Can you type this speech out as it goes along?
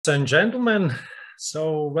And gentlemen,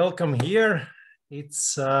 so welcome here.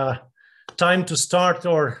 It's time to start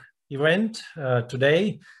our event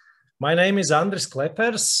today. My name is Andris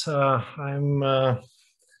Klepers. I'm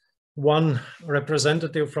one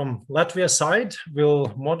representative from Latvia side.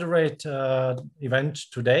 Will moderate event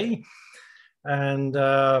today. And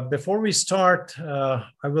before we start,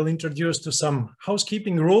 I will introduce to some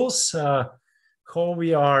housekeeping rules, how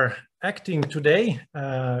we are acting today,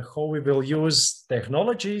 how we will use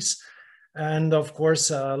technologies, and of course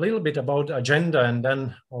a little bit about agenda, and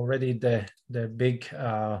then already the big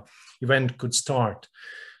event could start.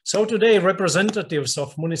 So today representatives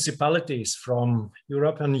of municipalities from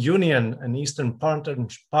European Union and Eastern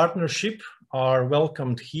Partnership are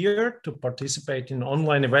welcomed here to participate in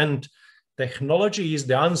online event. Technology is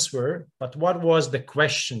the answer, but what was the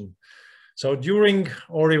question? So during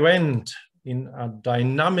our event, in a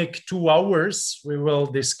dynamic 2 hours, we will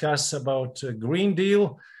discuss about Green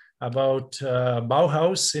Deal, about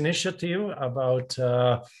Bauhaus initiative, about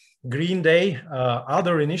Green Day,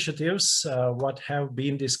 other initiatives, what have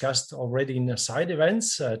been discussed already in the side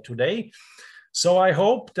events today. So I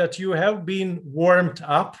hope that you have been warmed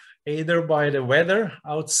up either by the weather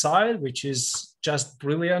outside, which is just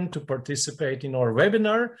brilliant to participate in our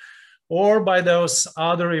webinar, or by those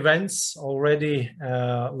other events already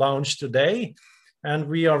launched today. And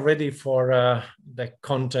we are ready for the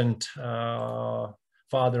content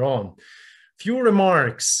further on. Few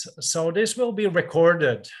remarks. So this will be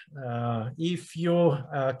recorded. If you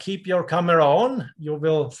keep your camera on, you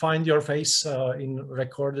will find your face in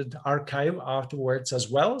recorded archive afterwards as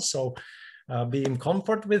well. So be in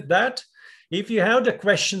comfort with that. If you have the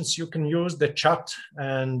questions, you can use the chat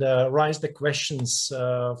and raise the questions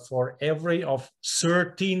for every of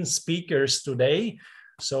 13 speakers today.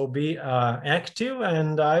 So be active,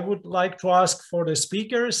 and I would like to ask for the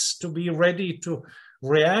speakers to be ready to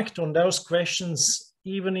react on those questions,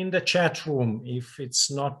 even in the chat room, if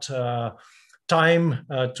it's not time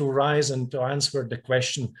to rise and to answer the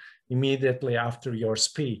question immediately after your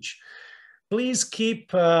speech. Please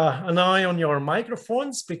keep an eye on your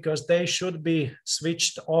microphones, because they should be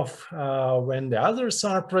switched off when the others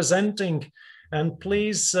are presenting. And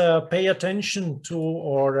please pay attention to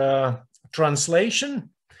our translation.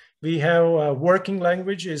 We have working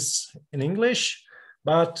languages in English,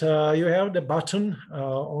 but you have the button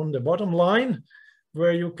on the bottom line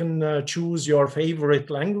where you can choose your favorite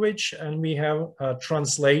language, and we have a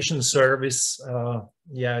translation service.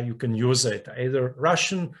 Yeah, you can use it, either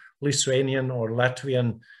Russian, Lithuanian, or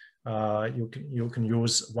Latvian. You can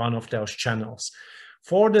use one of those channels.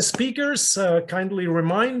 For the speakers, kindly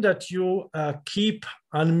remind that you keep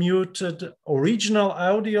unmuted original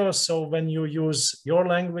audio. So when you use your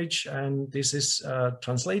language and this is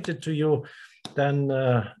translated to you, then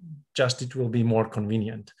just it will be more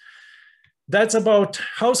convenient. That's about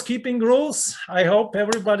housekeeping rules. I hope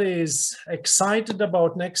everybody is excited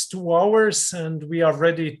about next 2 hours, and we are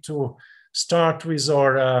ready to start with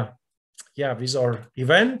our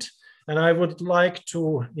event. And I would like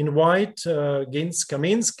to invite Gins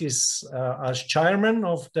Kaminskis as chairman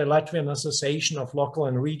of the Latvian Association of Local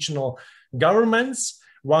and Regional Governments,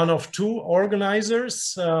 one of 2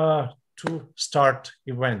 organizers, to start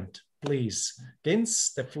event. Please,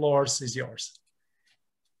 Gins, the floor is yours.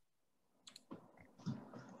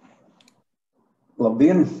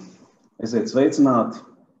 Labdien! Esiet sveicināti,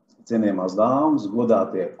 cienījamās dāmas,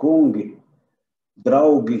 godātie kungi,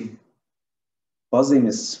 draugi,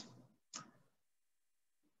 paziņas.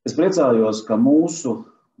 Es priecājos, ka mūsu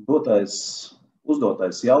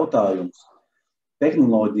uzdotais jautājums,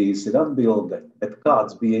 tehnoloģijas ir atbilde, bet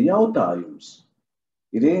kāds bija jautājums,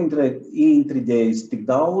 ir ieintriģējis tik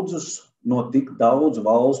daudzus no tik daudzu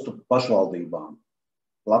valstu pašvaldībām.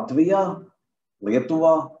 Latvijā,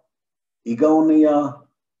 Lietuvā, Igaunijā,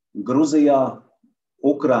 Gruzijā,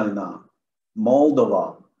 Ukrainā,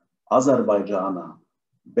 Moldovā, Azerbaidžānā,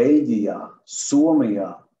 Beļģijā,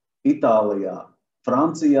 Somijā, Itālijā,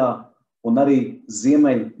 Francijā un arī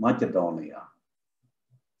Ziemeļmaķedonijā.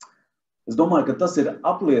 Es domāju, ka tas ir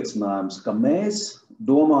apliecinājums, ka mēs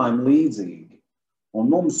domājam līdzīgi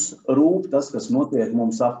un mums rūp tas, kas notiek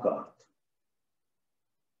mums apkārt.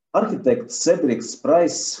 Arhitekts Sebriks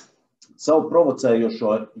Prais savu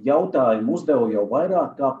provocējošo jautājumu uzdeva jau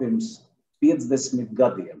vairāk kā pirms 50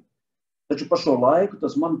 gadiem. Taču pa šo laiku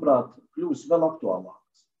tas, manuprāt, kļūst vēl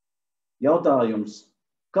aktuālāks. Jautājums,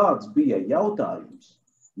 kāds bija jautājums,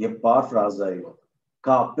 jeb pārfrāzējot,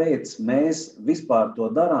 kāpēc mēs vispār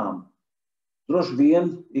to darām, droši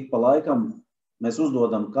vien ik pa laikam mēs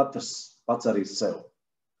uzdodam katrs pats arī sev.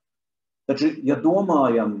 Taču, ja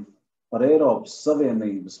domājam par Eiropas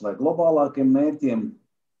Savienības vai globālākiem mērķiem,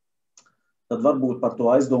 tad varbūt par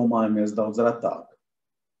to aizdomājamies daudz retāk,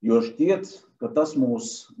 jo šķiet, ka tas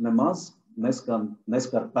mūs nemaz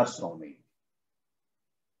neskar personīgi.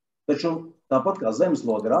 Taču tāpat kā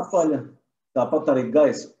zemeslode ir apaļa, tāpat arī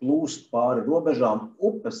gaisa plūst pāri robežām,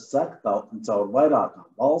 upes cek caur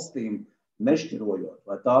vairākām valstīm, nešķirojot,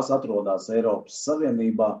 vai tās atrodas Eiropas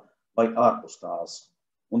Savienībā vai ārpus tās.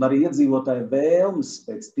 Un arī iedzīvotāju vēlmes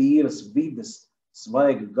pēc tīras vides,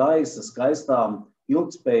 svaiga gaisa, skaistām,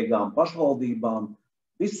 ilgtspējīgām pašvaldībām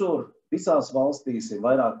visās valstīs ir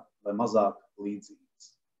vairāk vai mazāk līdzīgas.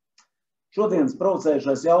 Šodienas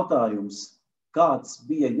provocējušais jautājums, kāds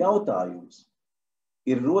bija jautājums,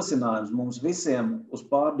 ir rosinājums mums visiem uz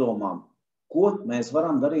pārdomām, ko mēs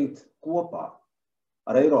varam darīt kopā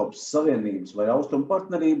ar Eiropas Savienības vai Austrumu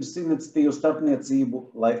partnerības iniciatīvu starpniecību,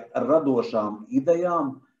 lai radošām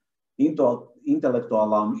idejām,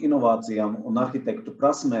 intelektuālām inovācijām un arhitektu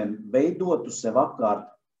prasmēm veidotu sev apkārt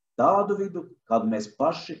tādu vidu, kādu mēs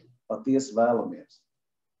paši patiesi vēlamies.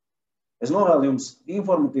 Es novēlu jums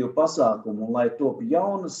informatīvu pasākumu, lai top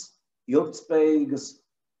jaunas, ilgtspējīgas,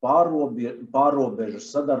 pārrobežu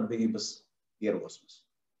sadarbības ierosmes.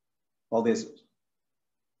 Paldies jums!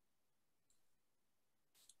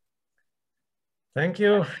 Thank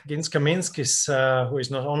you, Gins Kaminskis, who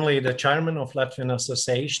is not only the chairman of Latvian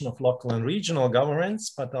Association of Local and Regional Governments,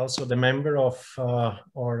 but also the member of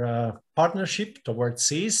our partnership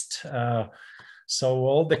towards East. So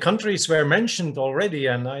all the countries were mentioned already,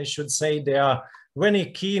 and I should say they are very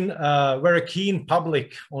keen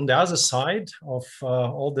public on the other side of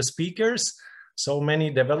all the speakers. So many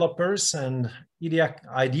developers and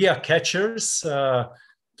idea catchers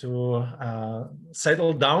to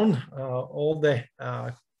settle down all the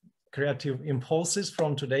creative impulses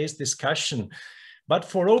from today's discussion. But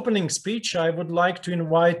for opening speech, I would like to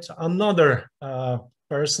invite another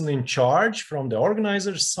person in charge from the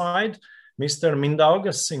organizer's side, Mr.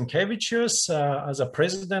 Mindaugas Sinkevičius, as a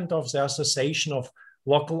president of the Association of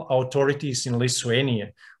Local Authorities in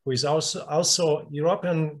Lithuania, who is also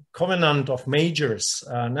European Covenant of Majors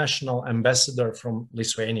national ambassador from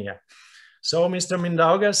Lithuania. So, Mr.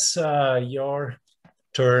 Mindaugas, your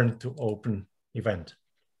turn to open event.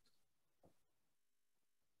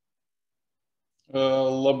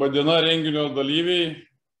 Labadiena renginio dalyviai.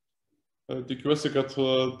 Tikiuosi, kad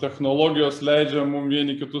technologijos leidžia mums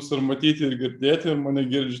vieni kitus ir matyti ir girdėti, ir mane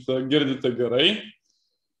girdite gerai.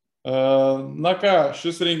 Na ką,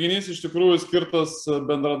 šis renginys iš tikrųjų skirtas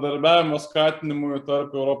bendradarbiavimo skatinimui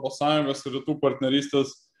tarp ES ir rytų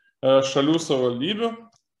partnerystės šalių savivaldybių.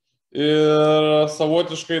 Ir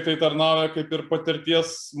savotiškai tai tarnauja kaip ir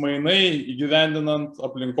patirties mainai įgyvendinant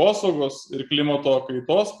aplinkosaugos ir klimato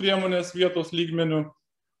kaitos priemonės vietos lygmenių,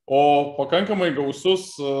 o pakankamai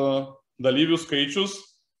gausus dalyvių skaičius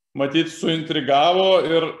matyt suintrigavo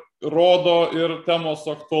ir rodo ir temos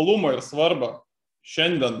aktualumą ir svarbą.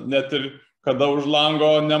 Šiandien, net ir kada už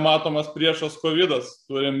lango nematomas priešas Covidas,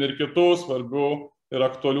 turim ir kitų svarbių ir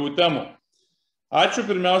aktualių temų. Ačiū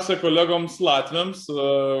pirmiausia kolegoms Latviams,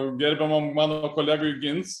 gerbiamam mano kolegui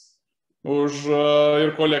Gins,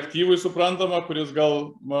 ir kolektyvui suprantama, kuris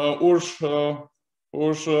gal už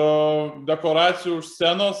dekoracijų, už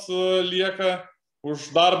scenos lieka,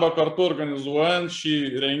 už darbą kartu organizuojant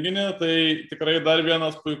šį renginį. Tai tikrai dar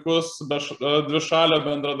vienas puikus dvišalio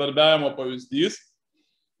bendradarbiavimo pavyzdys.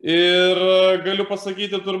 Ir galiu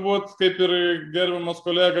pasakyti turbūt, kaip ir gerbiamas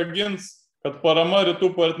kolega Gins, kad parama rytų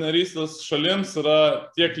partnerystės šalims yra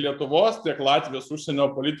tiek Lietuvos, tiek Latvijos užsienio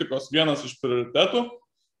politikos vienas iš prioritetų.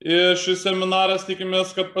 Ir šis seminaras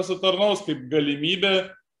tikimės, kad pasitarnaus kaip galimybė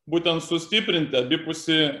būtent sustiprinti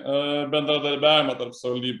abipusį bendradarbiavimą tarp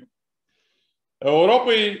savivaldybių.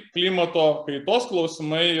 Europai klimato kaitos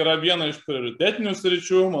klausimai yra viena iš prioritetinių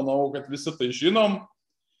sričių, manau, kad visi tai žinom.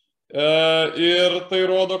 Ir tai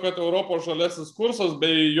rodo, kad Europos žaliasis kursas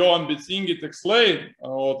bei jo ambicingi tikslai,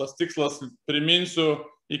 o tas tikslas, priminsiu,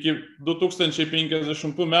 iki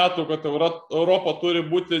 2050 metų, kad Europa turi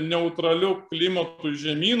būti neutraliu klimatui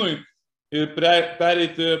žemynui ir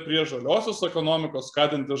pereiti prie žaliosios ekonomikos,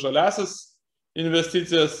 skatinti žaliasis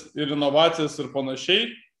investicijas ir inovacijas ir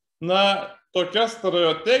panašiai. Na, tokia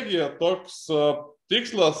strategija, toks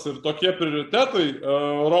tikslas ir tokie prioritetai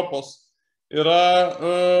Europos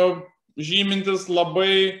yra žymintis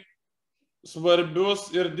labai svarbius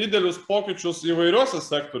ir didelius pokyčius įvairiuose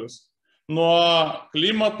sektorius. Nuo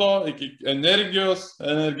klimato iki energijos,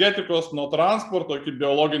 energetikos, nuo transporto iki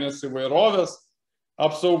biologinės įvairovės,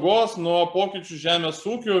 apsaugos, nuo pokyčių žemės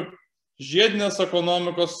ūkių, žiedinės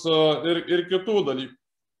ekonomikos ir kitų dalykų.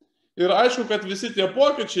 Ir aišku, kad visi tie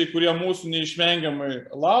pokyčiai, kurie mūsų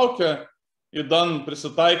neišvengiamai laukia, įdan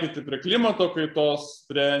prisitaikyti prie klimato kaitos,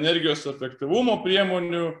 prie energijos efektyvumo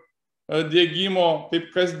priemonių diegimo kaip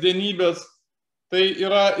kasdienybės, tai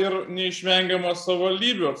yra ir neišvengiamas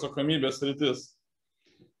savivaldybių atsakomybės sritis.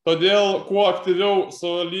 Todėl, kuo aktyviau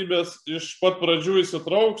savivaldybės iš pat pradžių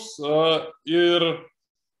įsitrauks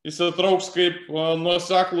kaip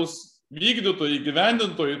nuoseklūs vykdytojai,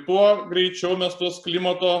 įgyvendintojai, tuo greičiau mes tos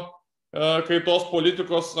klimato kaitos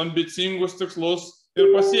politikos ambicingus tikslus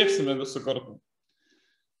ir pasieksime visi kartu.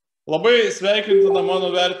 Labai sveikintina mano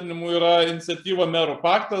vertinimu yra iniciatyva merų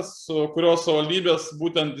paktas, kurios savivaldybės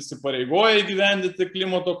būtent įsipareigoja įgyvendinti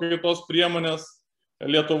klimato kaitos priemonės.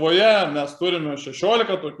 Lietuvoje mes turime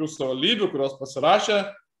 16 tokių savivaldybių, kurios pasirašė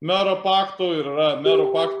mero pakto ir yra mero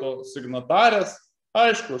pakto signatarės.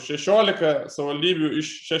 Aišku, 16 savivaldybių iš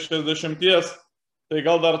 60, tai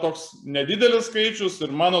gal dar toks nedidelis skaičius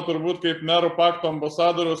ir mano turbūt kaip mero pakto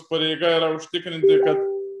ambasadoriaus pareiga yra užtikrinti, kad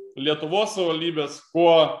Lietuvos savivaldybės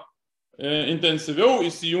kuo intensyviau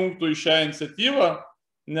įsijungtų į šią iniciatyvą,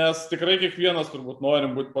 nes tikrai kiekvienas turbūt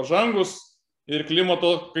norim būti pažangus ir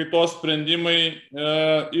klimato kaitos sprendimai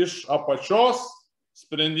iš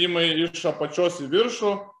apačios į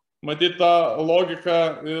viršų. Matyt, ta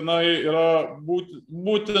logika yra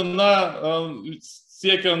būtina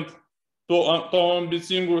siekiant to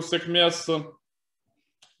ambicingų sėkmės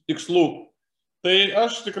tikslų. Tai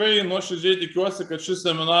aš tikrai nuoširdžiai tikiuosi, kad šis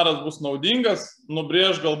seminaras bus naudingas,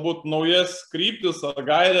 nubrėž galbūt naujas kryptis ar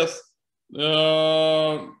gairės,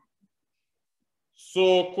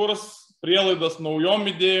 sukurs prielaidas naujom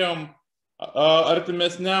idėjom,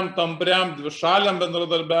 artimesniam tampriam dvišaliam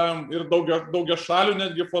bendradarbiavimui ir daugiašalių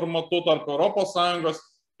netgi formatu tarp ES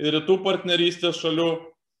ir rytų partnerystės šalių.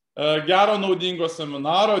 Gero naudingo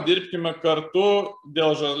seminaro, dirbkime kartu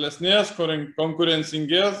dėl žalesnės,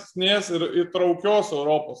 konkurencingesnės ir įtraukios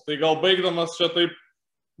Europos. Tai gal baigdamas čia taip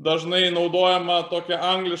dažnai naudojama tokia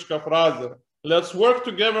angliška frazė. Let's work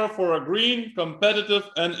together for a green, competitive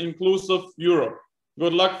and inclusive Europe.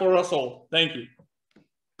 Good luck for us all. Thank you.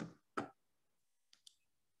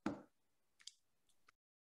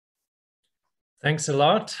 Thanks a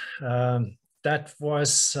lot. That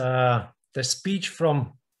was the speech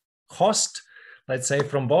from host, let's say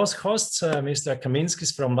from both hosts, Mr.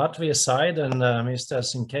 Kaminskis from Latvia side and Mr.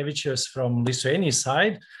 Sinkevičius from Lithuania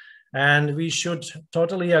side. And we should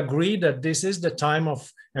totally agree that this is the time of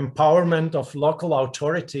empowerment of local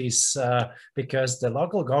authorities because the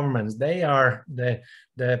local governments, they are the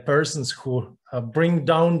persons who bring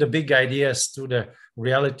down the big ideas to the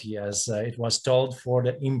reality, as it was told for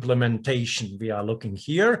the implementation. We are looking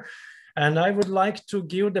here. And I would like to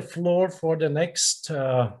give the floor for the next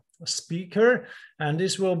speaker, and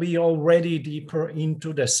this will be already deeper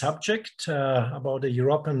into the subject about the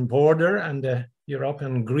European border and the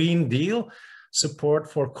European Green Deal,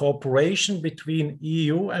 support for cooperation between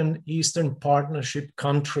EU and Eastern Partnership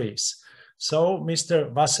countries. So,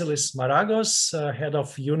 Mr. Vasilis Maragos, Head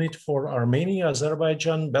of Unit for Armenia,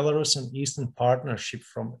 Azerbaijan, Belarus and Eastern Partnership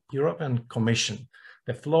from European Commission.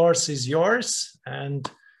 The floor is yours, and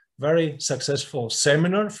very successful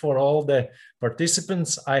seminar for all the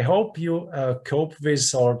participants. I hope you cope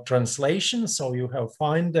with our translation, so you have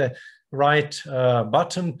find the right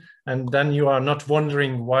button, and then you are not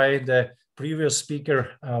wondering why the previous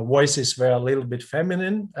speaker voices were a little bit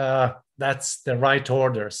feminine. That's the right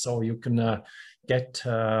order, so you can get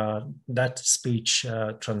that speech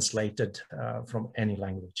translated from any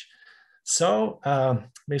language. So,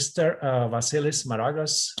 Mr. Vasilis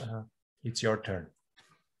Maragos, it's your turn.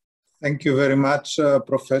 Thank you very much,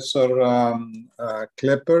 Professor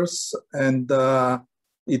Kleppers, and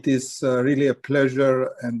it is really a pleasure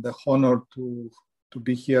and an honor to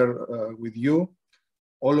be here with you,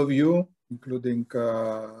 all of you, including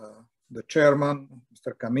the chairman,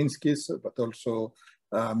 Mr. Kaminskis, but also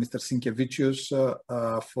Mr. Sinkevičius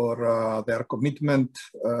for their commitment,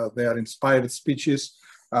 their inspired speeches,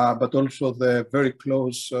 but also the very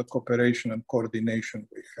close cooperation and coordination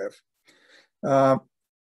we have.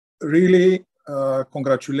 Really,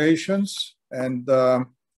 congratulations and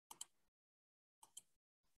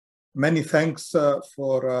many thanks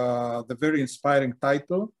for the very inspiring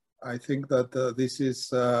title. I think that this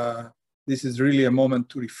is really a moment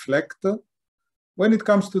to reflect. When it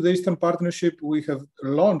comes to the Eastern Partnership, we have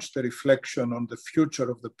launched a reflection on the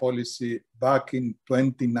future of the policy back in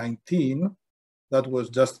 2019. That was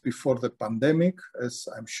just before the pandemic, as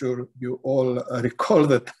I'm sure you all recall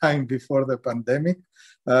the time before the pandemic,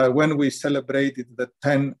 when we celebrated the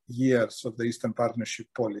 10 years of the Eastern Partnership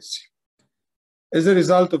policy. As a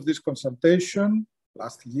result of this consultation,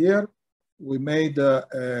 last year, we made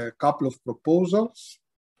a couple of proposals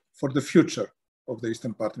for the future of the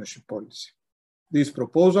Eastern Partnership policy. These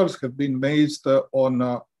proposals have been based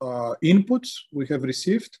on inputs we have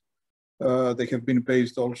received. They have been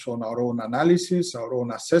based also on our own analysis, our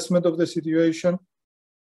own assessment of the situation,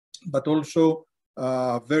 but also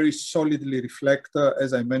very solidly reflect,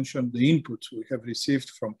 as I mentioned, the inputs we have received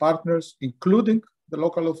from partners, including the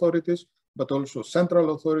local authorities, but also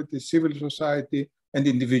central authorities, civil society, and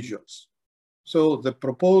individuals. So the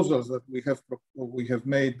proposals that we have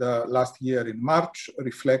made last year in March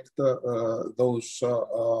reflect those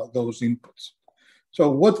inputs.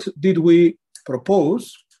 So what did we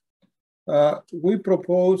propose? We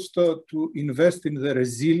proposed to invest in the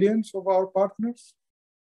resilience of our partners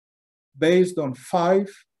based on 5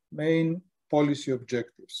 main policy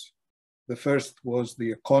objectives. The first was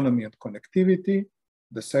the economy and connectivity.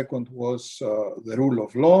 The second was the rule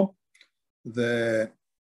of law, the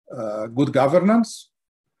good governance.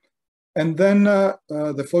 And then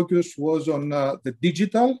the focus was on the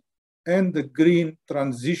digital and the green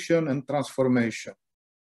transition and transformation,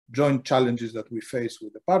 joint challenges that we face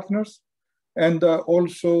with the partners. And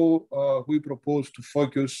also we propose to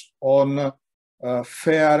focus on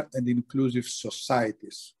fair and inclusive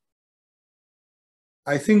societies.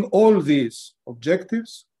 I think all these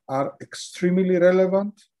objectives are extremely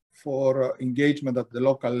relevant for engagement at the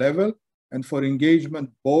local level and for engagement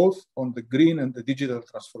both on the green and the digital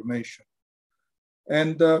transformation.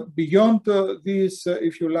 And beyond these,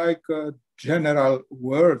 if you like, general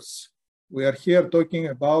words, we are here talking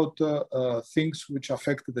about things which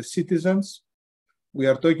affect the citizens. We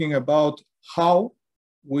are talking about how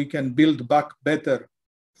we can build back better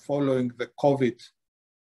following the COVID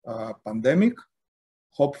pandemic.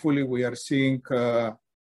 Hopefully, we are seeing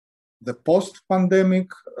the post-pandemic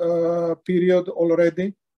period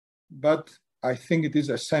already, but I think it is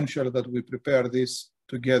essential that we prepare this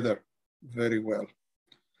together very well.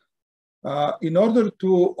 In order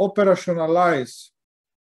to operationalize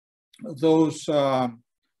those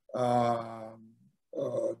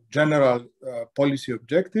general policy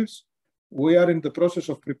objectives, we are in the process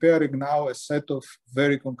of preparing now a set of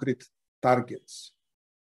very concrete targets.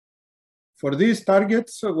 For these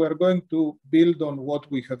targets, we are going to build on what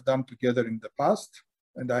we have done together in the past.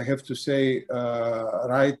 And I have to say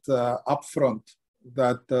right up front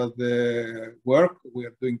that the work we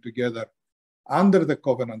are doing together under the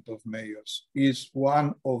Covenant of Mayors is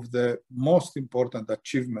one of the most important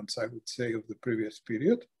achievements, I would say, of the previous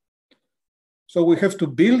period. So we have to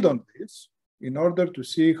build on this in order to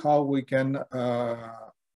see how we can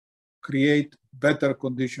create better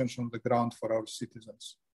conditions on the ground for our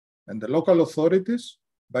citizens. And the local authorities,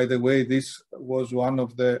 by the way, this was one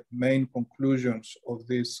of the main conclusions of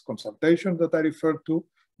this consultation that I referred to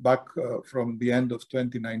back from the end of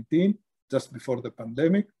 2019, just before the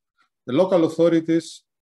pandemic. The local authorities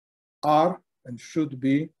are and should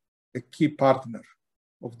be a key partner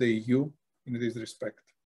of the EU in this respect.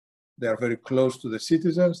 They are very close to the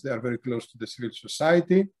citizens, they are very close to the civil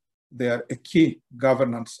society, they are a key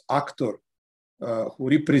governance actor who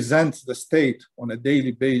represents the state on a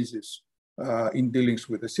daily basis in dealings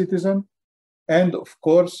with the citizen. And of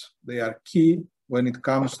course, they are key when it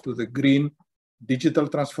comes to the green digital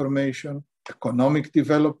transformation, economic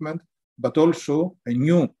development, but also a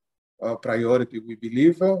new priority, we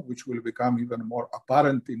believe, which will become even more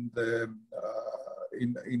apparent in the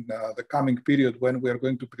coming period when we are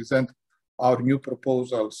going to present our new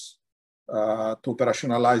proposals to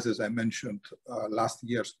operationalize, as I mentioned, last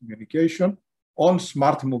year's communication on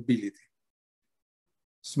smart mobility.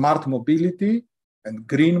 Smart mobility and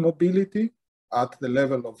green mobility at the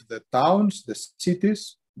level of the towns, the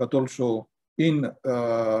cities, but also in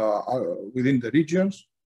within the regions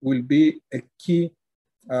will be a key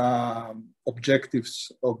objective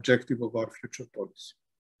of our future policy.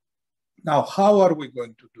 Now, how are we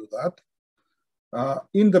going to do that?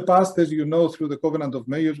 In the past, as you know, through the Covenant of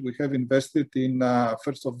Mayors, we have invested in,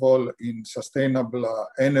 first of all, in sustainable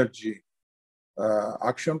energy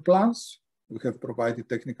action plans. We have provided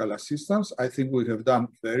technical assistance. I think we have done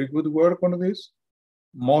very good work on this.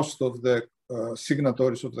 Most of the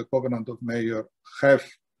signatories of the Covenant of Mayors have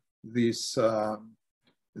these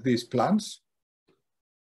plans.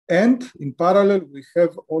 And in parallel, we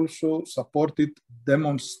have also supported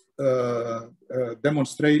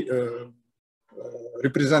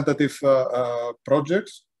representative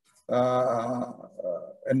projects,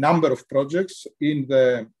 a number of projects in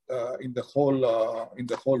the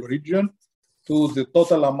whole region, to the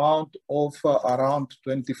total amount of around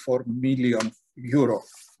 24 million euro.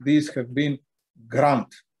 These have been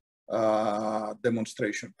grant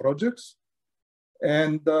demonstration projects.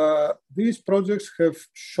 And these projects have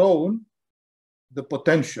shown the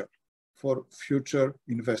potential for future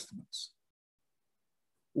investments.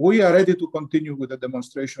 We are ready to continue with the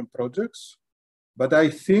demonstration projects, but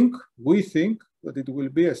we think that it will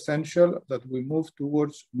be essential that we move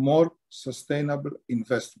towards more sustainable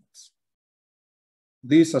investments.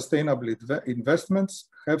 These sustainable investments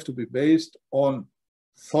have to be based on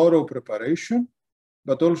thorough preparation,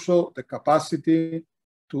 but also the capacity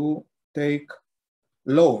to take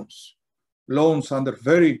loans under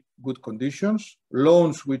very good conditions,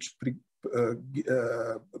 loans which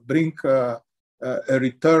bring a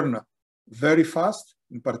return very fast,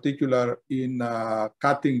 in particular in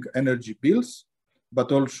cutting energy bills,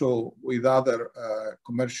 but also with other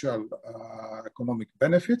commercial economic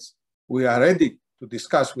benefits. We are ready to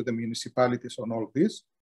discuss with the municipalities on all this,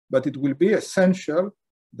 but it will be essential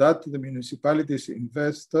that the municipalities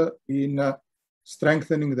invest in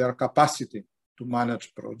strengthening their capacity to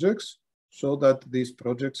manage projects so that these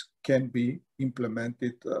projects can be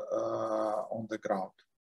implemented on the ground.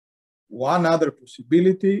 One other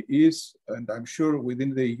possibility is, and I'm sure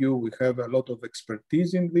within the EU we have a lot of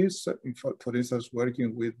expertise in this, for instance,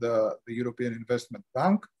 working with the European Investment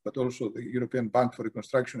Bank, but also the European Bank for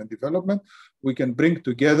Reconstruction and Development, we can bring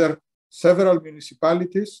together several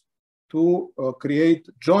municipalities to create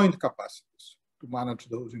joint capacities to manage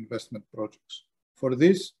those investment projects. For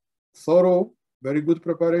this, thorough, very good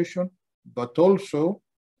preparation, but also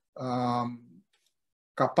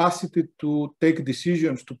capacity to take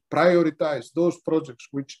decisions to prioritize those projects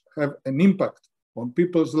which have an impact on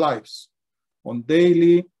people's lives, on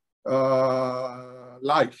daily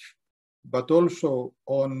life, but also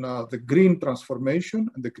on the green transformation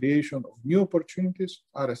and the creation of new opportunities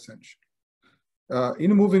are essential.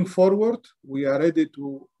 In moving forward, we are ready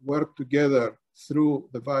to work together through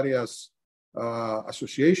the various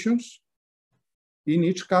associations in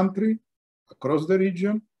each country, across the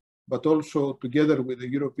region, but also together with the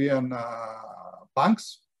European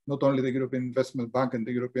banks, not only the European Investment Bank and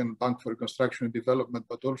the European Bank for Reconstruction and Development,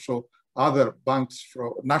 but also other banks,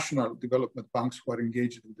 from national development banks who are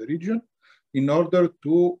engaged in the region, in order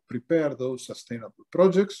to prepare those sustainable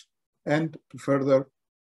projects and to further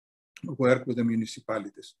work with the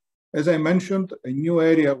municipalities. As I mentioned, a new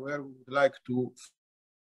area where we would like to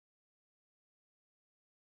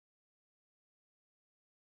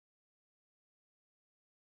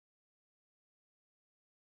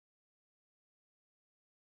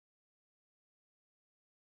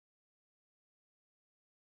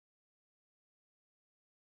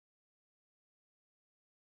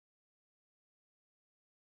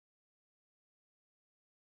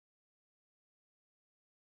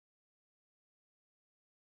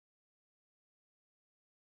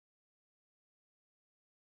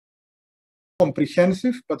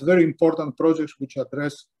comprehensive but very important projects which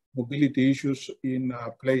address mobility issues in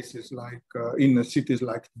places like in cities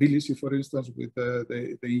like Tbilisi, for instance, with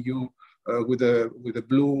the EU with the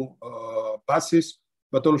blue buses,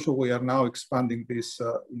 but also we are now expanding this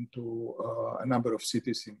into a number of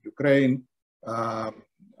cities in Ukraine,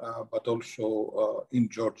 but also in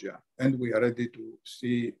Georgia. And we are ready to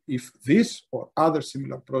see if this or other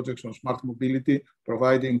similar projects on smart mobility,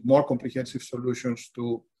 providing more comprehensive solutions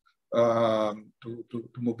to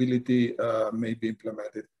mobility may be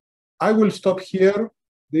implemented. I will stop here.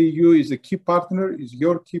 The EU is a key partner, is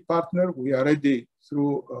your key partner. We are ready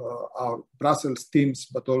through our Brussels teams,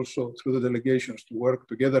 but also through the delegations to work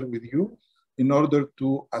together with you in order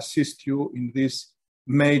to assist you in this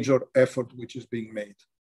major effort which is being made.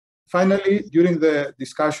 Finally, during the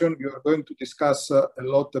discussion, you are going to discuss a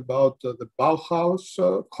lot about the Bauhaus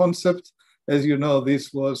concept. As you know,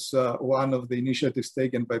 this was one of the initiatives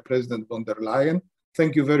taken by President von der Leyen.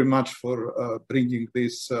 Thank you very much for bringing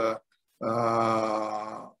this to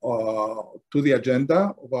the agenda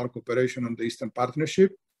of our cooperation on the Eastern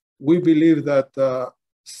Partnership. We believe that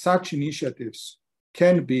such initiatives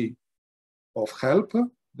can be of help.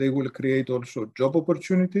 They will create also job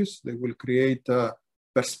opportunities. They will create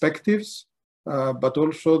perspectives, but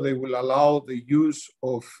also they will allow the use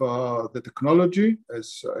of the technology,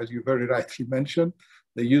 as you very rightly mentioned,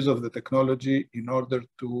 the use of the technology in order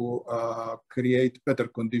to create better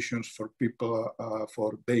conditions for people,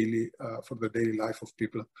 for the daily life of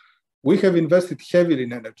people. We have invested heavily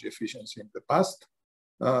in energy efficiency in the past.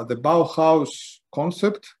 The Bauhaus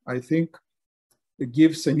concept, I think, it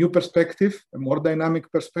gives a new perspective, a more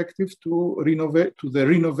dynamic perspective to the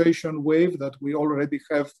renovation wave that we already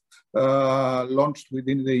have launched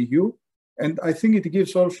within the EU. And I think it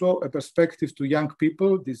gives also a perspective to young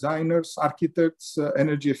people, designers, architects,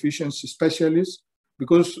 energy efficiency specialists,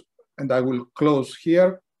 because, and I will close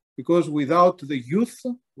here, because without the youth,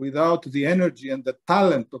 without the energy and the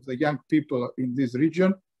talent of the young people in this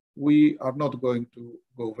region, we are not going to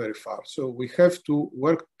go very far. So we have to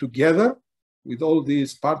work together with all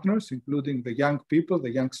these partners, including the young people,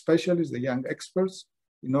 the young specialists, the young experts,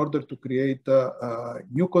 in order to create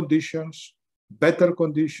new conditions, better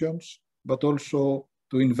conditions, but also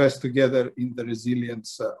to invest together in the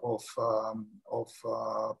resilience of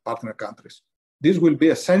partner countries. This will be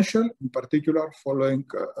essential, in particular, following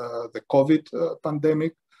the COVID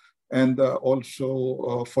pandemic, and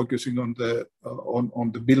also focusing on the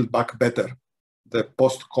Build Back Better, the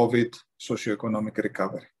post-COVID socioeconomic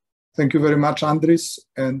recovery. Thank you very much, Andris,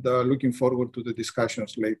 and looking forward to the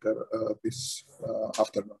discussions later this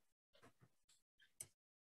afternoon.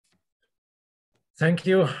 Thank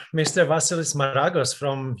you, Mr. Vasilis Maragos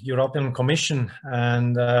from European Commission.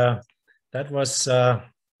 And that was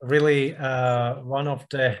really one of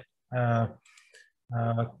the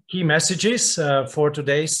key messages for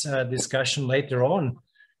today's discussion later on.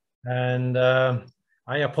 And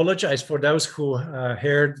I apologize for those who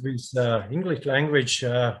heard with English language,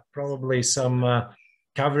 probably some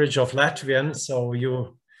coverage of Latvian, so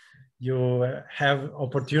you have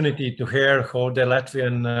opportunity to hear how the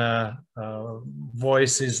Latvian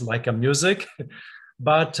voice is like a music.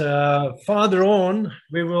 But further on,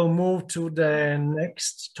 we will move to the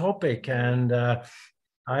next topic. And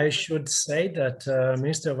I should say that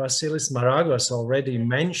Mr. Vasilis Maragos already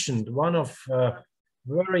mentioned one of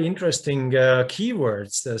very interesting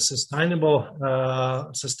keywords, the sustainable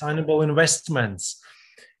investments.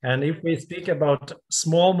 And if we speak about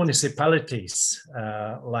small municipalities,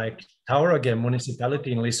 like Tauragė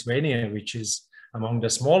municipality in Lithuania, which is among the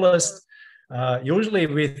smallest, usually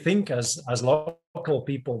we think as local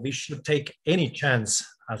people, we should take any chance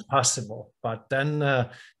as possible. But then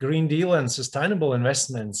Green Deal and sustainable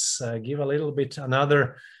investments give a little bit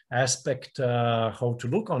another aspect how to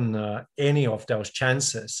look on any of those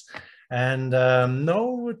chances. And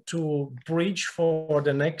now to bridge for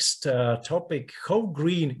the next topic, how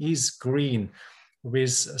green is green,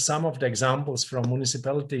 with some of the examples from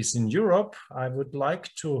municipalities in Europe, I would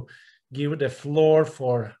like to give the floor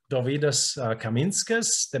for Dovydas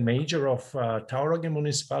Kaminskas, the mayor of Tauragė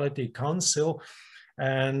Municipality Council.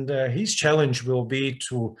 And his challenge will be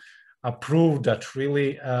to approve that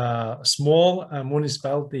really small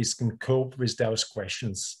municipalities can cope with those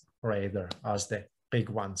questions rather as the big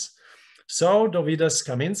ones. So Dovydas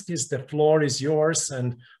Kaminskas, the floor is yours.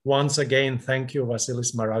 And once again, thank you,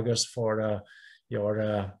 Vasilis Maragos, for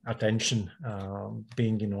your attention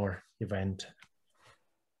being in our event.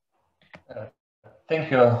 Thank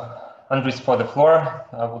you, Andris, for the floor.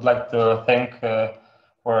 I would like to thank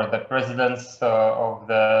for the presidents of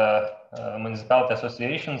the municipality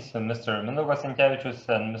associations, Mr. Mindaugas Sinkevičius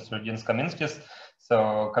and Mr. Gins Kaminskis.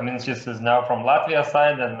 So Kaminskis is now from Latvia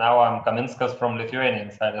side, and now I'm Kaminskas from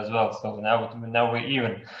Lithuanian side as well. So now we're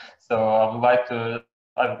even. So I would like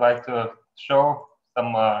to show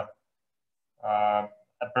some a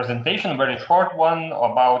presentation, very short one,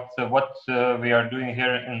 about what we are doing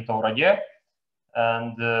here in Tauragė,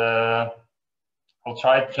 and I'll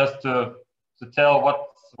try just to tell what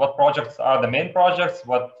projects are the main projects,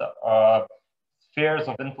 what spheres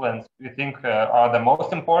of influence we think are the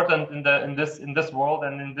most important in this world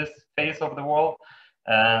and in this phase of the world,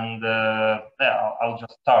 and yeah, I'll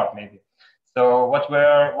just start maybe. So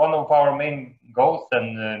one of our main goals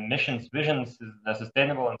and missions, visions is the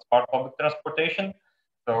sustainable and smart public transportation.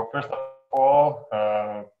 So first of all,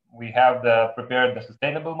 we have prepared the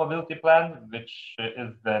sustainable mobility plan, which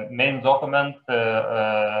is the main document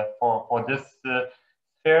for this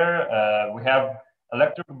sphere. We have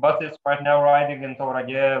electric buses right now riding in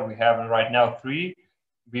Tauragė. We have right now 3.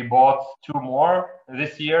 We bought 2 more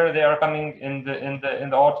this year. They are coming in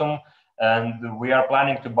the autumn, and we are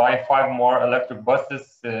planning to buy 5 more electric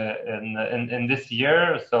buses in this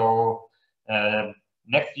year. So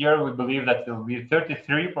next year, we believe that it will be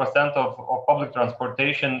 33% of public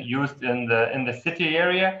transportation used in the city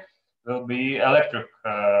area will be electric.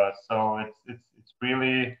 So it's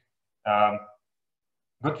really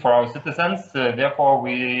good for our citizens. Therefore,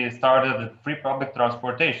 we started free public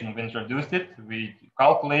transportation. We introduced it. We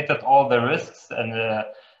calculated all the risks and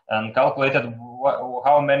calculated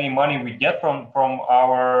how many money we get from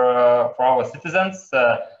our citizens.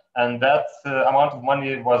 And that amount of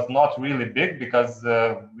money was not really big, because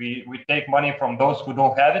we take money from those who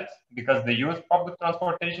don't have it because they use public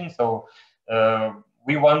transportation. So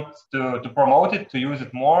we want to promote it, to use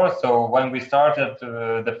it more. So when we started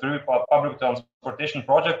the free public transportation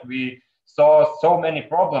project, we saw so many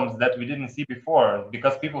problems that we didn't see before,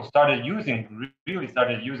 because people really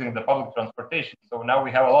started using the public transportation. So now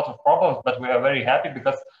we have a lot of problems, but we are very happy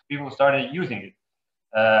because people started using it.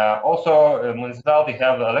 Also, municipality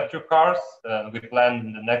have electric cars. We plan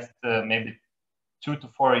in the next maybe 2 to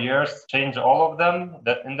 4 years change all of them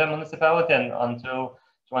that in the municipality, and until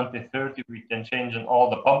 2030 we can change in all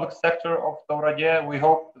the public sector of Tauragė. We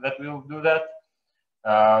hope that we will do that.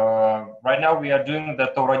 Right now we are doing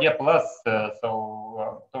the Tauragė Plus,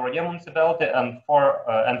 Tauragė municipality and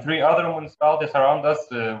 3 other municipalities around us.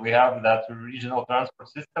 We have that regional transport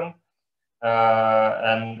system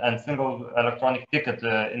and single electronic ticket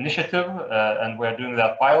initiative, and we are doing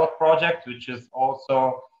that pilot project, which is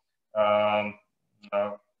also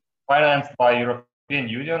financed by European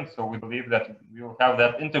Union. So we believe that we will have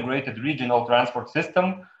that integrated regional transport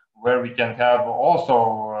system where we can have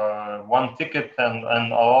also one ticket and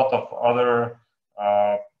a lot of other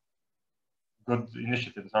good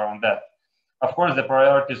initiatives around that. Of course, the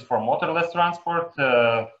priority is for motorless transport,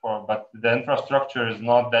 but the infrastructure is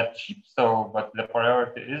not that cheap. But the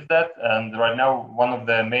priority is that. And right now, one of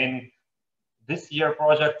the main this year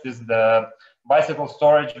project is the bicycle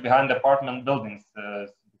storage behind apartment buildings,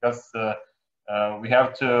 because we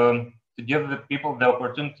have to give the people the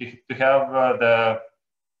opportunity to have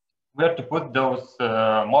where to put those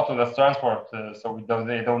motorless transport, so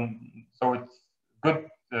it's good.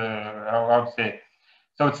 How to say?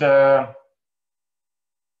 So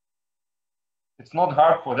it's not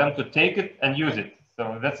hard for them to take it and use it.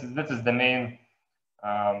 So this is the main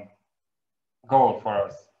goal for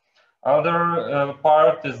us. Other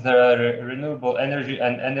part is the renewable energy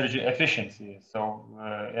and energy efficiency. So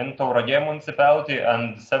in Tauragė municipality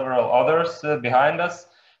and several others behind us,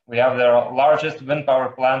 we have the largest wind power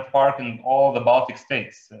plant park in all the Baltic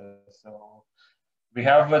states. So we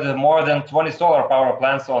have more than 20 solar power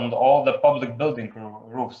plants on all the public building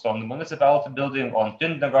roofs, on the municipality building, on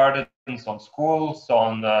kindergartens, on schools,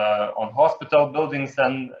 on hospital buildings,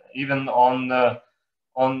 and even on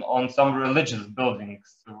some religious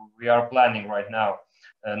buildings. So we are planning right now.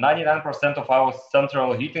 99% of our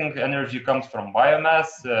central heating energy comes from biomass.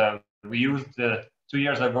 We used 2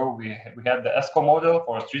 years ago, we had the ESCO model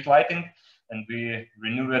for street lighting, and we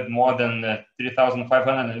renewed more than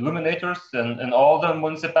 3,500 illuminators in all the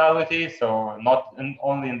municipalities, so not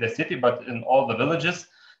only in the city, but in all the villages.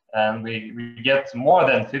 And we get more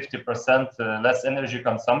than 50% less energy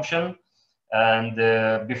consumption. And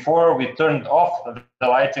before we turned off the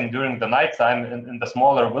lighting during the nighttime in the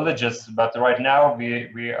smaller villages, but right now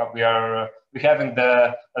we are having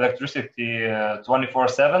the electricity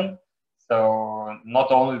 24/7. So not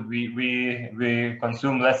only we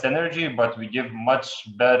consume less energy, but we give much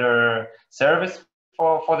better service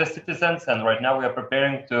for the citizens. And right now we are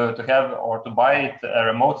preparing to have or to buy a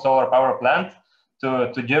remote solar power plant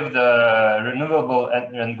to give the renewable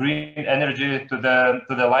and green energy to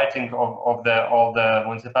the lighting of all the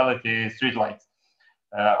municipality streetlights.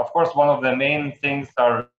 Of course, one of the main things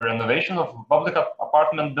are renovation of public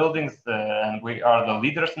apartment buildings, and we are the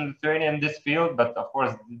leaders in Lithuania in this field. But of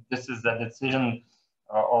course, this is a decision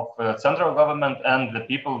of central government and the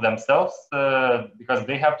people themselves, because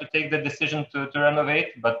they have to take the decision to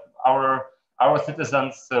renovate. But our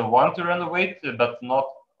citizens want to renovate, but not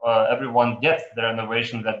everyone gets the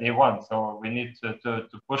renovation that they want. So we need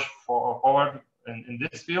to push forward in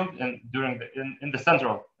this field and in the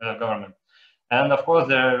central government. And of course,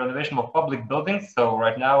 the renovation of public buildings. So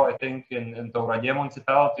right now, I think in Tauragė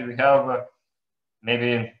municipality, we have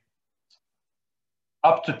maybe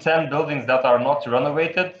up to 10 buildings that are not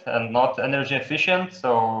renovated and not energy efficient.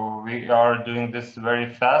 So we are doing this very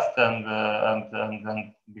fast, and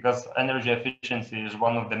because energy efficiency is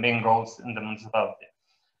one of the main goals in the municipality.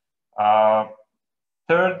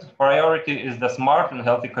 Third priority is the smart and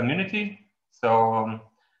healthy community. So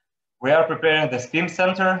we are preparing the STEAM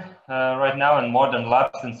Center right now and modern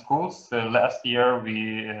labs in schools. Last year,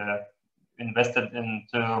 we invested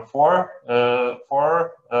into four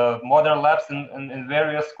modern labs in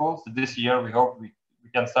various schools. This year, we hope we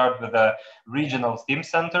can start with a regional STEAM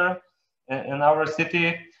Center in our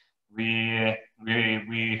city. We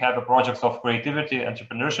have a project of creativity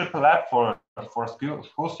entrepreneurship lab for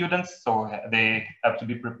school students. So they have to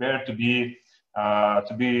be prepared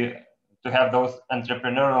to have those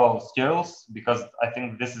entrepreneurial skills, because I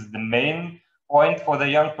think this is the main point for the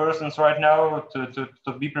young persons right now,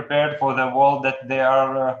 to be prepared for the world that they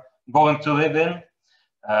are going to live in.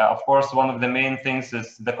 Of course, one of the main things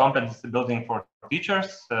is the competency building for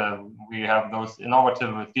teachers. We have those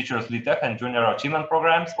innovative teachers lead tech and junior achievement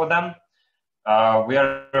programs for them. We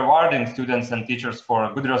are rewarding students and teachers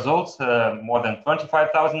for good results, more than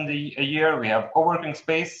 25,000 a year. We have co-working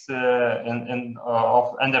space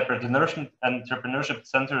of entrepreneurship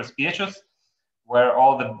centers, Piečus, where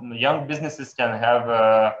all the young businesses can have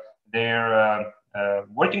their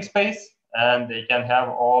working space, and they can have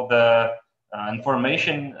all the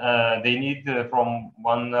information they need from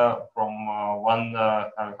one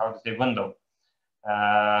how to say window.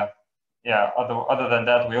 Yeah. Other than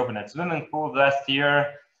that, we opened a swimming pool last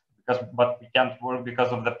year, but we can't work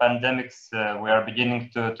because of the pandemics. We are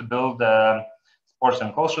beginning to build a sports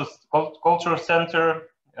and culture center.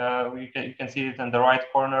 You can see it in the right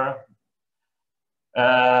corner.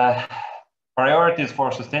 Priorities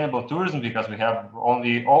for sustainable tourism, because we have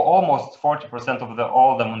only almost 40% of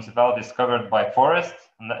all the municipalities covered by forest.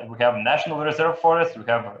 We have national reserve forest, we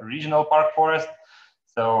have regional park forest.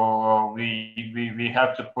 So we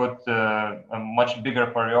have to put a much bigger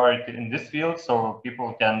priority in this field, so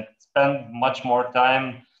people can spend much more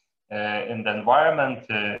time in the environment,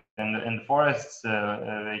 in the forests.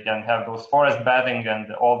 They can have those forest bathing,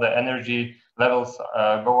 and all the energy levels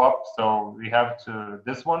go up. So we have to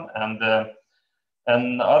this one,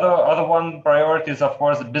 and other one priority is, of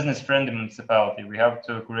course, a business-friendly municipality. We have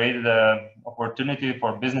to create the opportunity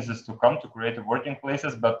for businesses to come to create working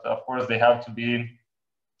places, but of course they have to be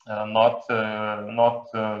not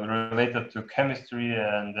related to chemistry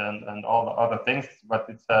and all the other things. But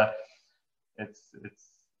it's a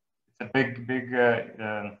big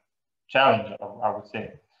challenge, I would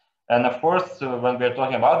say. And of course, when we are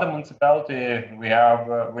talking about the municipality,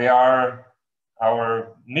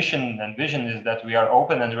 our mission and vision is that we are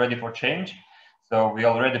open and ready for change. So we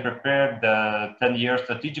already prepared the 10-year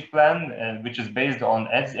strategic plan, which is based on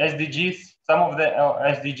SDGs, some of the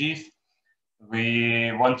SDGs.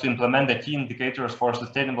 We want to implement the key indicators for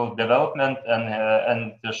sustainable development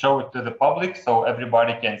and show it to the public, so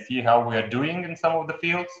everybody can see how we are doing in some of the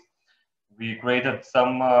fields. We created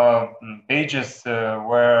some pages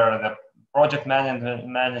where the project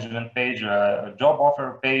management page, job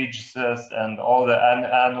offer pages, and all the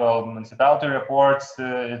annual municipality reports.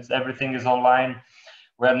 Everything is online.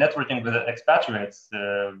 We are networking with the expatriates.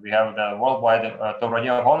 We have the worldwide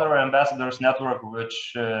Tehnoloģijas Honorary Ambassadors Network,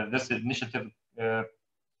 which this initiative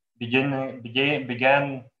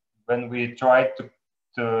began when we tried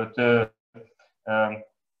to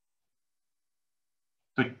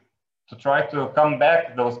try to come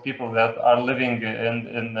back those people that are living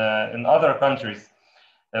in other countries.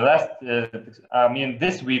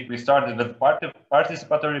 This week we started with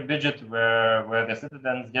participatory budget, where the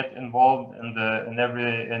citizens get involved in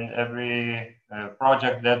every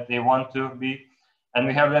project that they want to be, and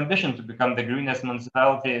we have the ambition to become the greenest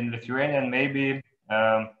municipality in Lithuania, and maybe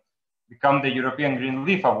become the European Green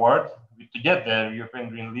Leaf Award, to get the European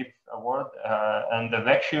Green Leaf Award, and the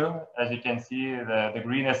Växjö, as you can see, the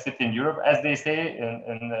greenest city in Europe, as they say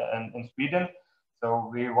in Sweden. So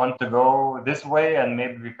we want to go this way and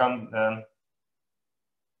maybe become,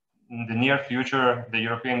 in the near future, the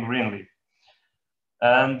European Green Leaf.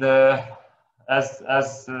 And as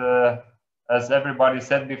everybody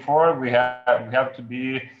said before, we have to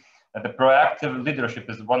be the proactive leadership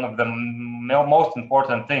is one of the most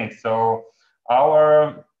important things. So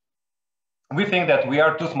we think that we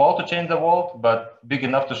are too small to change the world, but big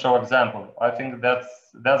enough to show example. I think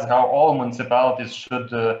that's how all municipalities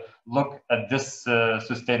should look at this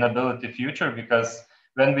sustainability future, because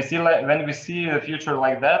when we see a future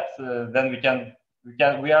like that, then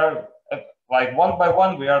we are like one by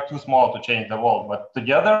one, we are too small to change the world, but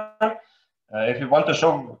together, if we want to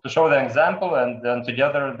show the example, and then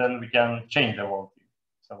together, then we can change the world.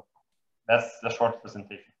 So that's the short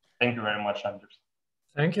presentation. Thank you very much, Andres.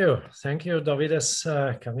 Thank you, Dovydas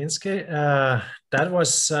Kaminski. That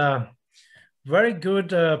was very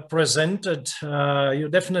good presented. You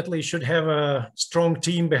definitely should have a strong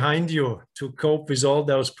team behind you to cope with all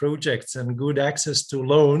those projects, and good access to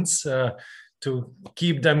loans to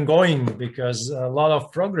keep them going, because a lot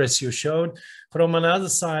of progress you showed. From another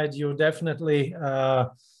side, you definitely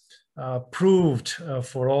proved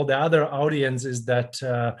for all the other audiences that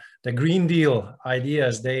the Green Deal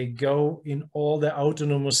ideas, they go in all the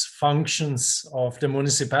autonomous functions of the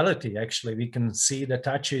municipality. Actually, we can see the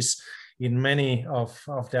touches in many of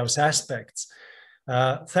those aspects.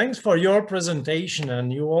 Thanks for your presentation,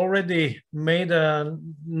 and you already made a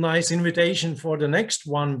nice invitation for the next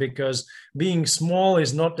one, because being small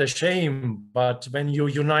is not a shame, but when you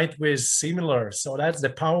unite with similar, so that's the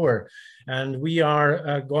power. And we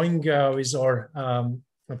are going with our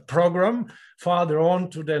program further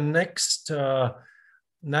on to the next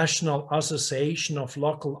National Association of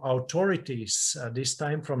Local Authorities, this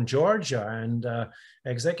time from Georgia, and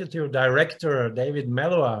Executive Director David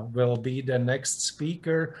Melua will be the next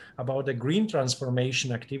speaker about the green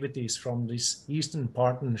transformation activities from this Eastern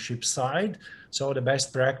Partnership side, so the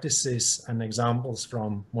best practices and examples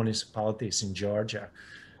from municipalities in Georgia.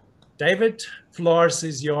 David, floor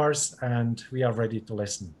is yours, and we are ready to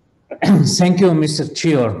listen. Thank you, Mr.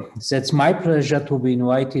 Chair. It's my pleasure to be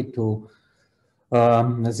invited to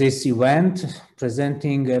this event,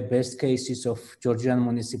 presenting best cases of Georgian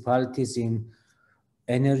municipalities in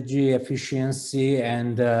energy efficiency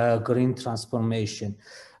and green transformation.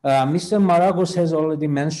 Mr. Maragos has already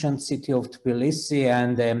mentioned city of Tbilisi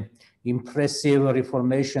and impressive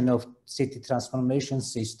reformation of city transformation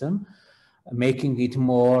system, making it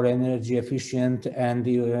more energy efficient and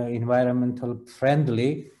environmental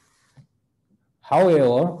friendly.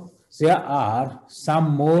 However, there are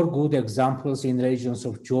some more good examples in regions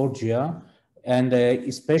of Georgia, and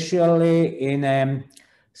especially in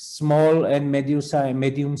small and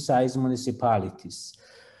medium-sized municipalities.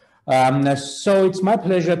 So it's my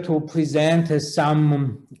pleasure to present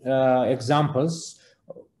some examples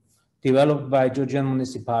developed by Georgian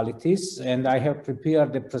municipalities, and I have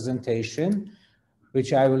prepared a presentation,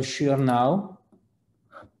 which I will share now.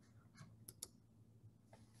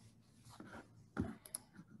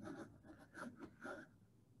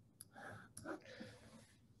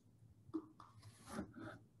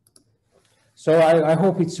 So I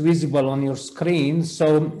hope it's visible on your screen.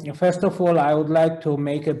 So first of all, I would like to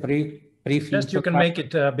make a brief Just you can make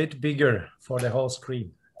it a bit bigger for the whole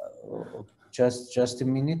screen. Just a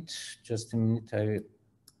minute.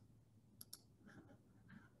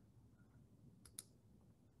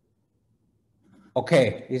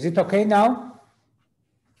 Okay, is it okay now?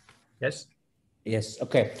 Yes. Yes,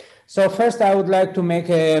 okay. So first I would like to make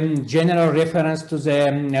a general reference to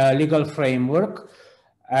the legal framework.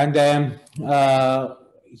 And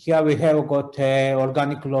here we have got an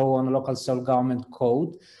organic law on local self-government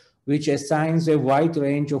code, which assigns a wide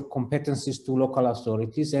range of competencies to local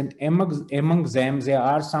authorities. And among them, there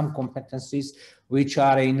are some competencies which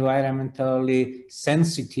are environmentally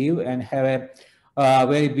sensitive and have a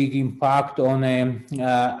very big impact on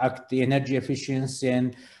the energy efficiency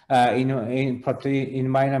and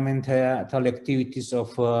environmental activities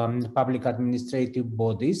of public administrative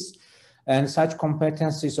bodies. And such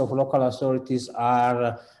competencies of local authorities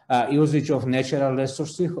are usage of natural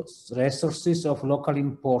resources of local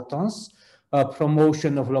importance,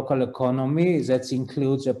 promotion of local economy, that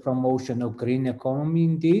includes a promotion of green economy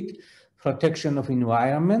indeed, protection of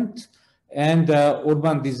environment, and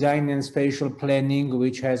urban design and spatial planning,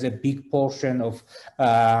 which has a big portion of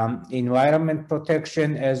environment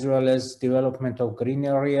protection, as well as development of green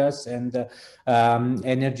areas and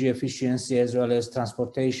energy efficiency, as well as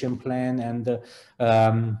transportation plan and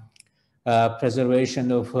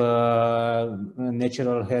preservation of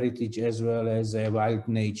natural heritage, as well as wild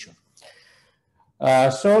nature.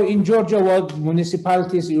 So in Georgia, what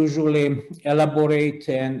municipalities usually elaborate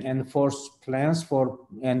and enforce plans for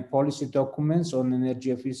and policy documents on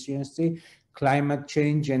energy efficiency, climate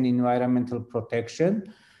change, and environmental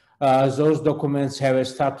protection. Those documents have a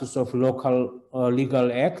status of local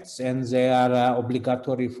legal acts, and they are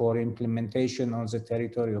obligatory for implementation on the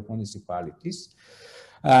territory of municipalities.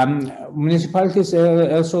 Municipalities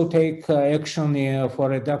also take action for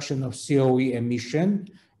reduction of CO2 emission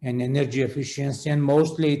and energy efficiency, and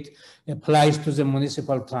mostly it applies to the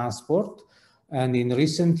municipal transport. And in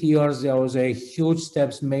recent years, there was a huge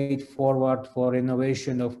steps made forward for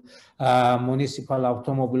renovation of municipal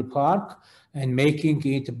automobile park and making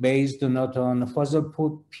it based not on fossil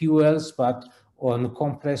fuels, but on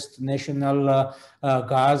compressed natural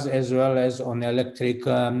gas, as well as on electric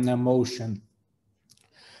motion.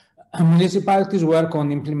 Municipalities work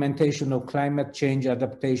on implementation of climate change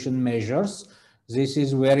adaptation measures. This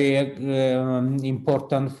is very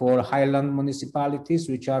important for highland municipalities,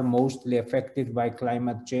 which are mostly affected by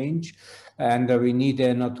climate change. And we need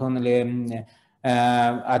not only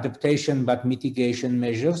adaptation, but mitigation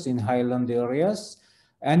measures in highland areas.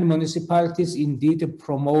 And municipalities indeed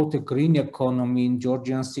promote a green economy in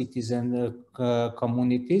Georgian cities and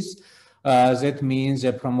communities. That means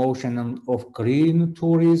a promotion of green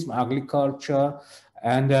tourism, agriculture,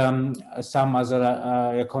 and some other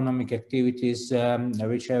economic activities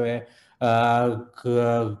which have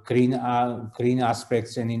green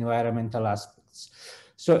aspects and environmental aspects.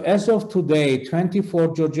 So as of today,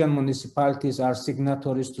 24 Georgian municipalities are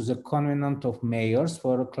signatories to the Covenant of Mayors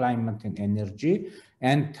for Climate and Energy,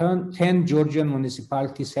 and 10 Georgian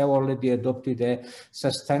municipalities have already adopted a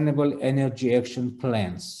sustainable energy action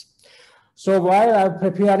plans. So while I'm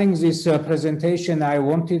preparing this presentation, I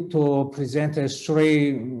wanted to present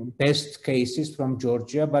 3 best cases from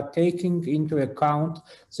Georgia, but taking into account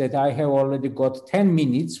that I have already got 10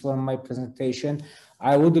 minutes for my presentation,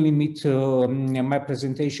 I would limit my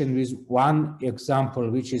presentation with one example,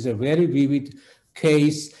 which is a very vivid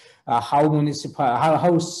case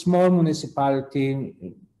how small municipality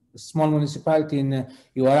in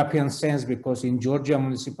European sense, because in Georgia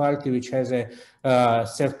municipality, which has a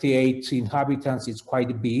 38 inhabitants, it's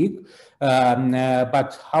quite big.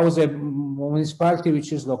 But how the municipality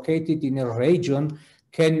which is located in a region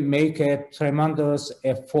can make a tremendous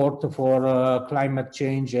effort for climate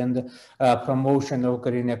change and promotion of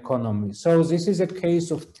green economy. So this is a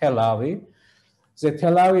case of Tel Aviv. The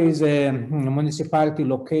Tel Aviv is a municipality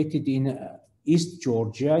located in East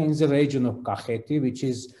Georgia in the region of Kakheti, which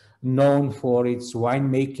is known for its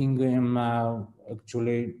winemaking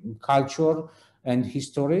actually culture and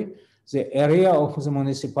history. The area of the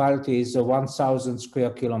municipality is 1,000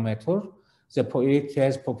 square kilometers. It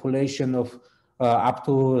has population of up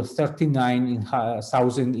to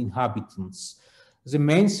 39,000 inhabitants. The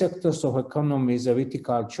main sectors of economy is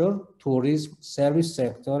viticulture, tourism, service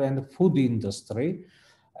sector, and food industry.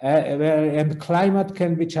 And climate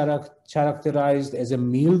can be characterized as a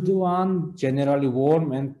mild one, generally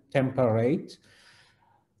warm and temperate.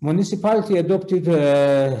 Municipality adopted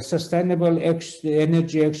a sustainable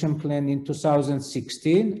energy action plan in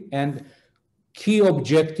 2016, and key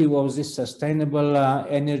objective of this sustainable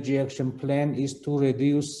energy action plan is to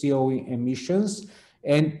reduce CO2 emissions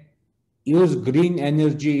and use green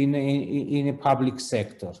energy in a public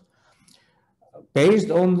sector. Based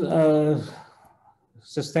on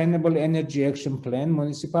Sustainable Energy Action Plan,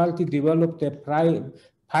 municipality developed a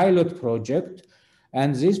pilot project,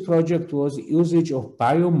 and this project was usage of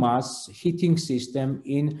biomass heating system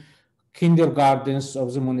in kindergartens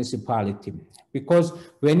of the municipality. Because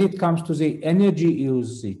when it comes to the energy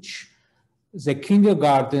usage, the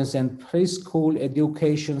kindergartens and preschool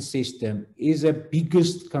education system is the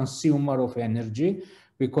biggest consumer of energy,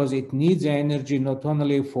 because it needs energy not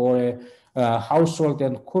only for household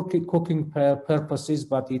and cooking purposes,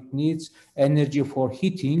 but it needs energy for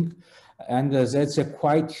heating, and that's a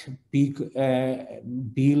quite big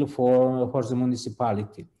bill for the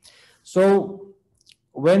municipality. So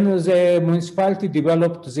when the municipality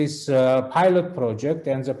developed this pilot project,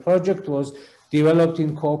 and the project was developed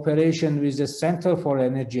in cooperation with the Center for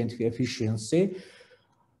Energy and Efficiency,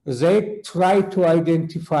 they tried to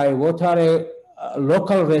identify what are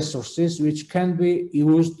local resources which can be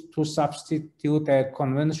used to substitute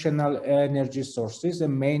conventional energy sources,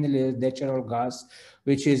 and mainly natural gas,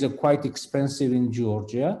 which is quite expensive in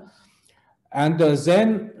Georgia. And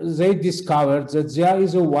then they discovered that there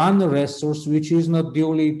is one resource which is not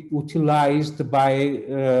duly utilized by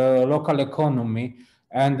local economy,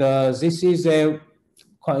 and this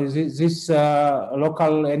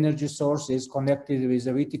local energy source is connected with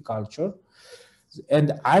the viticulture.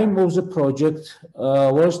 And aim of the project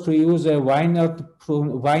was to use a vineyard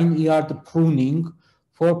pruning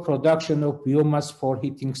for production of biomass for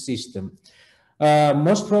heating system.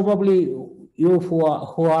 Most probably, you who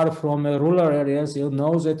are from rural areas, you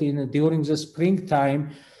know that during the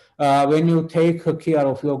springtime, when you take care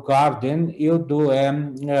of your garden, you do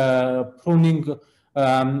pruning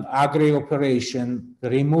agri operation,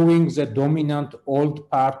 removing the dominant old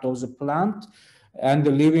part of the plant and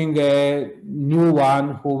leaving a new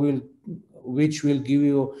one which will give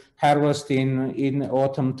you harvest in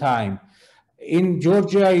autumn time. In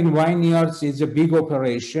Georgia, in vineyards, it's a big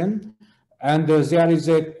operation, and there is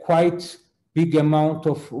a quite big amount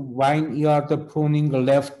of vineyard pruning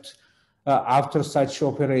left after such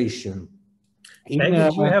operation.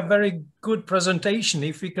 David, you have very good presentation.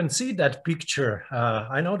 If we can see that picture,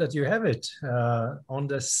 I know that you have it on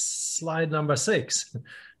the slide number 6,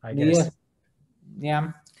 I guess.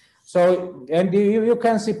 Yeah. So, and you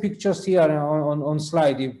can see pictures here on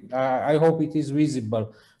slide. I hope it is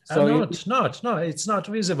visible. So no, it's not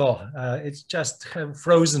visible. It's just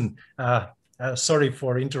frozen. Sorry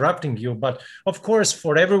for interrupting you, but of course,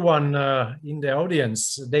 for everyone in the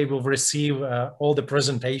audience, they will receive all the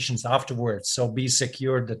presentations afterwards. So be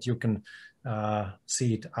secure that you can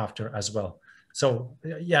see it after as well. So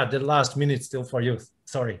yeah, the last minute still for you.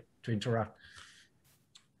 Sorry to interrupt.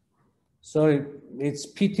 Sorry, it's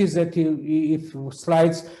pity that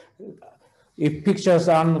if pictures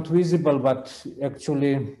are not visible, but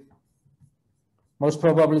actually, most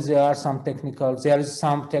probably there is some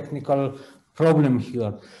technical problem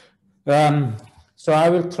here. So I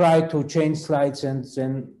will try to change slides and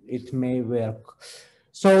then it may work.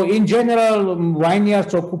 So in general,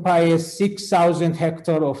 vineyards occupy 6,000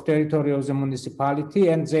 hectares of territory of the municipality,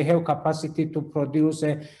 and they have capacity to produce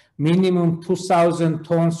a minimum 2,000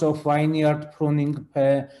 tons of vineyard pruning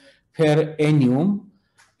per annum.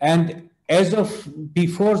 And as of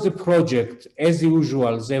before the project, as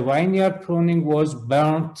usual, the vineyard pruning was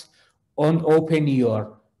burnt on open air.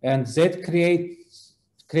 and that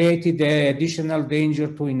created an additional danger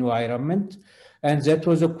to environment. And that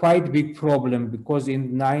was a quite big problem, because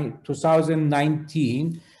in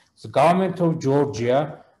 2019, the government of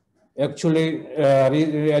Georgia actually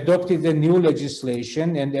adopted a new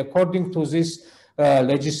legislation, and according to this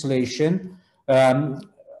legislation,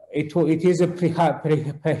 it is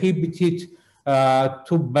prohibited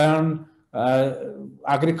to burn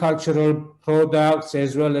agricultural products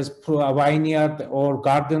as well as vineyard or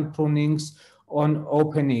garden prunings on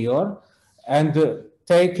open air. And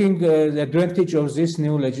taking advantage of this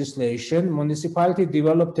new legislation, municipality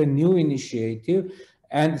developed a new initiative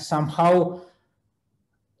and somehow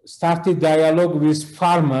started dialogue with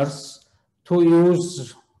farmers to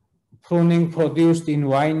use pruning produced in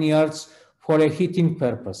vineyards for heating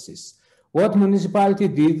purposes. What municipality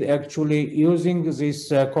did, actually, using this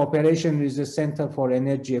cooperation with the Center for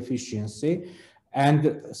Energy Efficiency,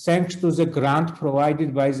 and thanks to the grant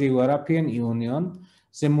provided by the European Union,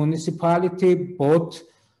 the municipality bought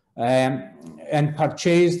and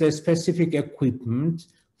purchased the specific equipment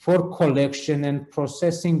for collection and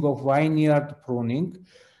processing of vineyard pruning.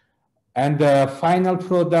 And the final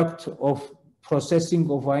product of processing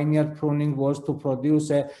of vineyard pruning was to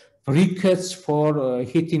produce briquettes for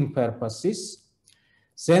heating purposes.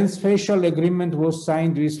 Then special agreement was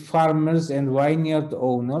signed with farmers and vineyard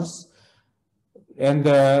owners, and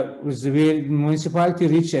the municipality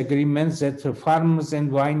reached agreements that farmers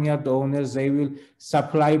and vineyard owners, they will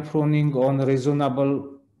supply pruning on a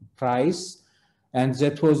reasonable price. And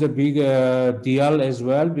that was a big deal as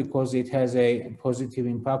well, because it has a positive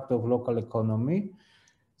impact of local economy.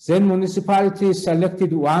 Then municipality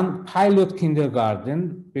selected one pilot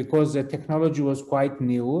kindergarten because the technology was quite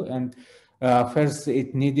new, and first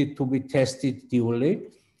it needed to be tested duly.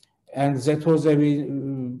 And that was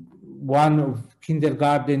one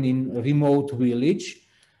kindergarten in remote village.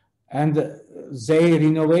 And they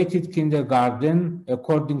renovated kindergarten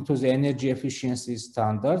according to the energy efficiency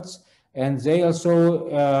standards. And they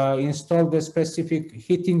also installed a specific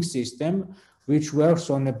heating system which works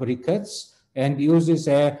on the briquettes and uses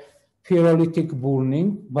a pyrolytic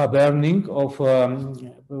burning of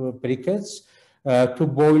briquettes to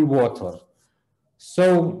boil water.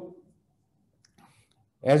 So,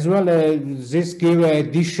 as well as this gives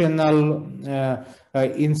additional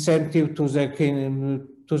incentive to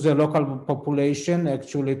the local population,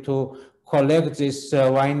 actually, to collect these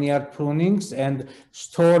vineyard prunings and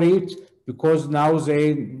store it, because now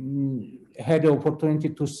they had the opportunity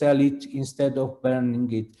to sell it instead of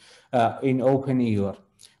burning it in open air.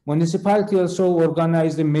 Municipality also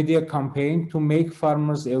organized a media campaign to make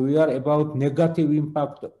farmers aware about negative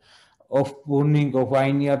impact of burning of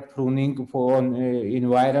vineyard pruning on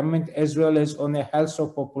environment as well as on the health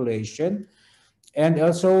of population. And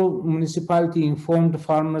also municipality informed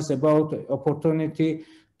farmers about opportunity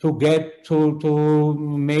to get to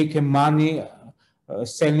make money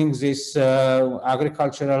selling this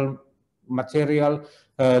agricultural material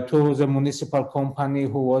to the municipal company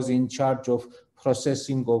who was in charge of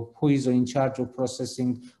processing, or who is in charge of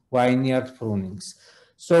processing vineyard prunings.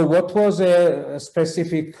 So what was a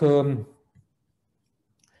specific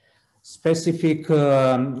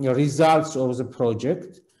results of the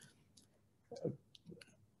project?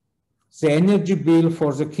 The energy bill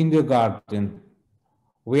for the kindergarten,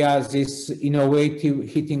 where this innovative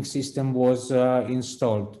heating system was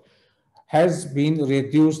installed, has been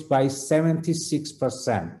reduced by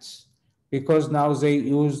 76%, because now they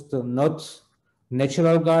used not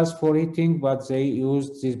natural gas for heating, but they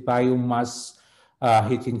used this biomass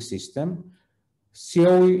heating system.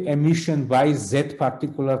 CO2 emission by that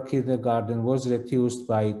particular kindergarten was reduced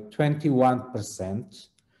by 21%.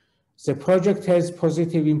 The project has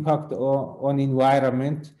positive impact on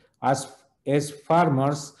environment as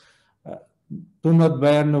farmers do not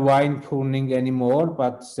burn wine pruning anymore,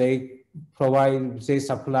 but they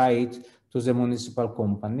supply it to the municipal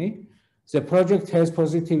company. The project has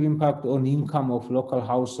positive impact on income of local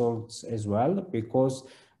households as well, because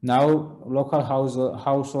now local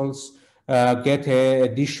households get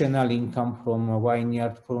additional income from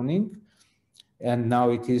vineyard pruning, and now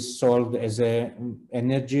it is sold as an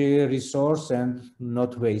energy resource and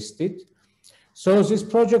not wasted. So this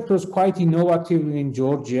project was quite innovative in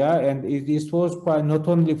Georgia, and this was quite not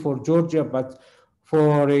only for Georgia, but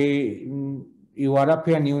for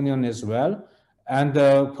European Union as well. And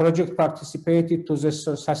the project participated to the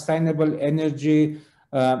Sustainable Energy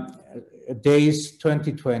Days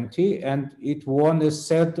 2020, and it won a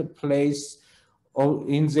third place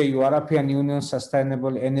in the European Union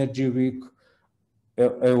Sustainable Energy Week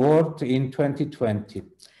Award in 2020.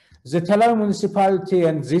 The Tel Aviv municipality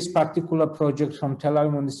and this particular project from Tel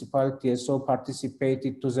Aviv municipality also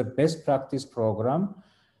participated to the best practice program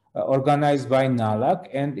organized by NALAC,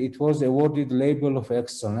 and it was awarded label of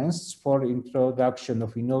excellence for introduction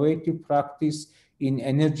of innovative practice in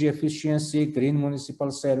energy efficiency, green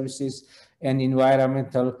municipal services, and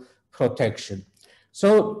environmental protection.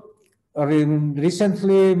 So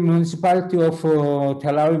recently, municipality of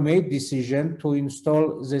Tel Aviv made decision to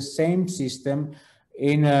install the same system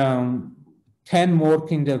in 10 more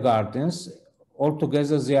kindergartens.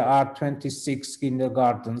 Altogether, there are 26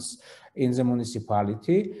 kindergartens in the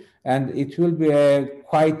municipality, and it will be a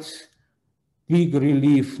quite big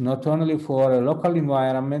relief, not only for a local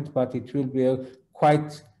environment, but it will be a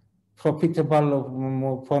quite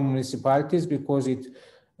profitable for municipalities, because it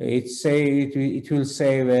will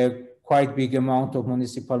save a quite big amount of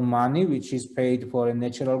municipal money, which is paid for a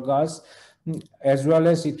natural gas, as well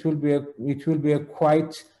as it will be a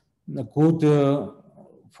quite good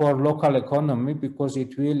for local economy, because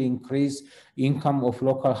it will increase income of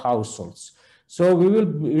local households. So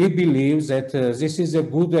we believe that this is a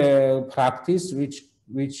good practice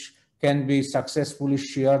which can be successfully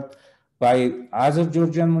shared by other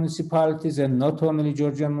Georgian municipalities, and not only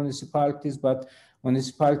Georgian municipalities, but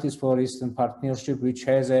municipalities for Eastern Partnership, which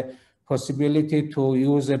has a possibility to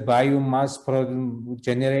use a biomass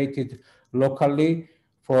generated locally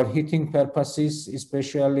for heating purposes,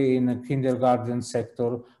 especially in the kindergarten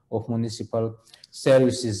sector of municipal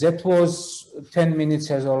services. That was 10 minutes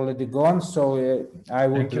has already gone, so I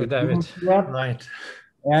would— Thank you, David. Right.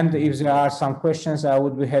 And if there are some questions, I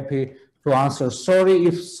would be happy to answer. Sorry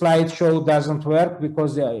if slideshow doesn't work,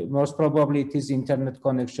 because most probably it is internet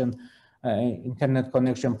connection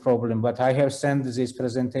problem, but I have sent this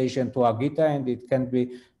presentation to Agita, and it can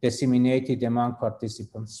be disseminated among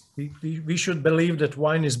participants. We should believe that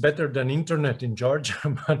wine is better than internet in Georgia,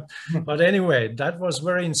 but anyway, that was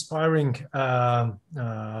very inspiring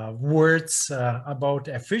words about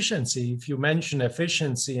efficiency. If you mention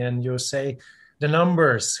efficiency and you say the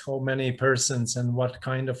numbers, how many persons and what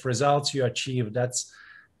kind of results you achieve,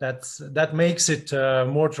 that makes it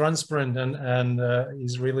more transparent and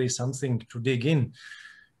is really something to dig in.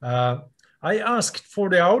 I asked for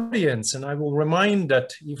the audience, and I will remind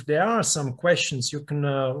that if there are some questions, you can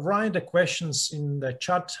write the questions in the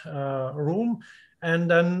chat room, and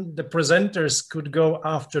then the presenters could go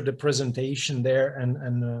after the presentation there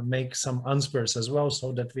and make some answers as well,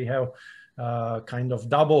 so that we have kind of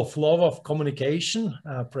double flow of communication,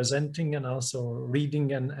 presenting and also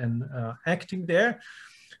reading and acting there.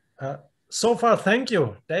 So far, thank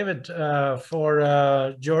you, David,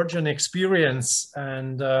 for Georgian experience,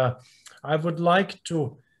 and I would like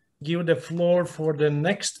to give the floor for the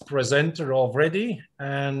next presenter already,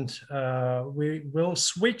 and we will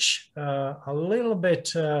switch a little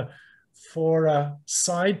bit for a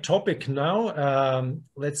side topic now,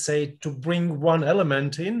 let's say to bring one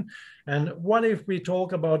element in. And what if we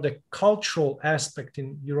talk about the cultural aspect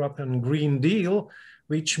in European Green Deal,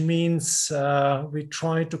 which means we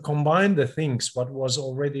try to combine the things, what was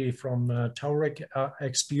already from Taurek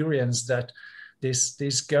experience, that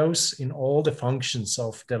this goes in all the functions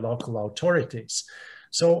of the local authorities.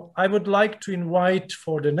 So I would like to invite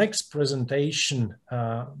for the next presentation,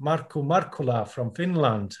 Markku Markkula from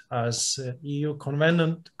Finland as EU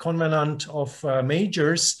Covenant of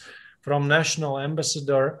Majors, from National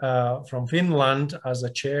Ambassador from Finland as a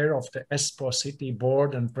chair of the Espoo City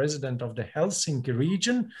Board and president of the Helsinki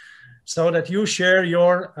region, so that you share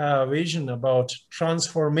your vision about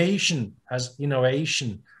transformation as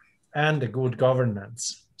innovation and the good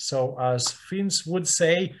governance. So as Finns would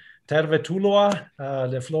say, tervetuloa,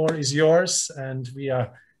 the floor is yours, and we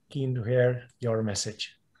are keen to hear your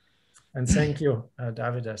message. And thank you,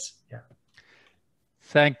 Davidas. Yeah.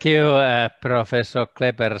 Thank you, Professor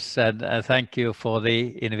Kleppers, and thank you for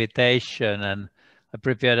the invitation. And I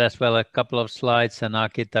prepared as well a couple of slides, and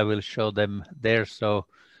Akita will show them there, so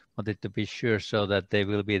wanted to be sure so that they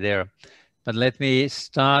will be there. But let me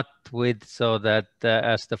start with, so that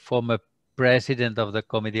as the former president of the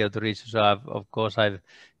Committee of the Regions, of course I've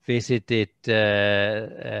visited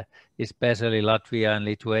especially Latvia and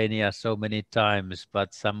Lithuania so many times,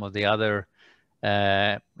 but some of the other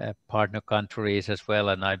partner countries as well,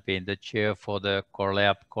 and I've been the chair for the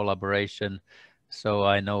CORLEAP collaboration, so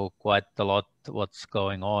I know quite a lot what's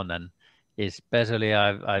going on, and especially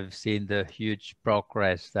I've seen the huge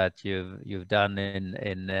progress that you've done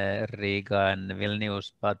in Riga and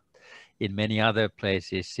Vilnius, but in many other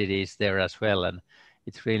places, cities there as well, and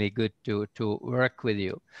it's really good to work with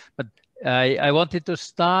you. But I wanted to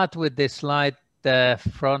start with this slide, the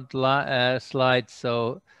front slide,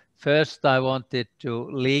 so First, I wanted to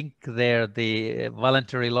link there the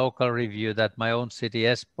voluntary local review that my own city,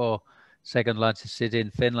 Espoo, second largest city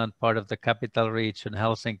in Finland, part of the capital region,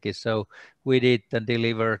 Helsinki. So we did and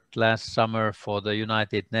delivered last summer for the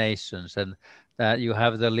United Nations, and you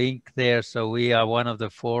have the link there. So we are one of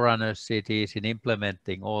the forerunner cities in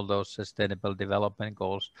implementing all those sustainable development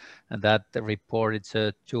goals. And that report, it's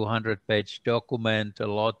a 200-page document, a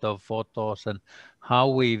lot of photos, and how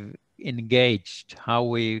we've engaged, how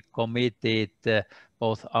we committed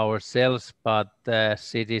both ourselves, but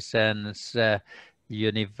citizens,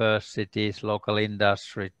 universities, local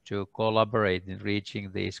industry to collaborate in reaching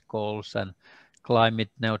these goals. And climate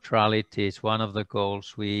neutrality is one of the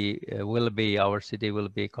goals. Our city will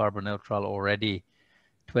be carbon neutral already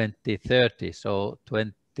 2030, so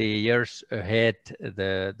 20 years ahead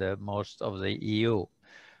the most of the EU.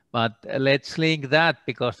 But let's link that,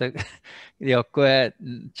 because your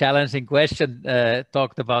challenging question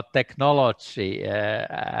talked about technology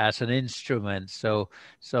as an instrument. So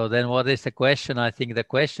then what is the question? I think the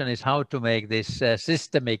question is how to make this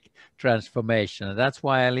systemic transformation. And that's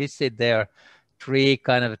why I listed there 3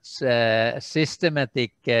 kind of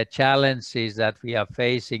systematic challenges that we are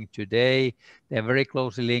facing today. They're very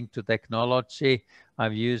closely linked to technology.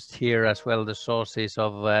 I've used here as well the sources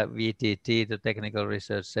of VTT, the Technical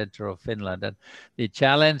Research Center of Finland. And the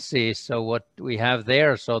challenge is, so what we have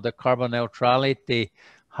there, so the carbon neutrality,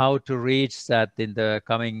 how to reach that in the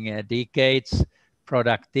coming decades,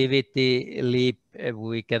 productivity leap.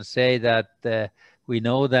 We can say that we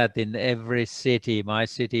know that in every city, my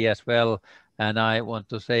city as well, and I want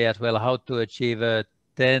to say as well, how to achieve a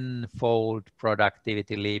 10-fold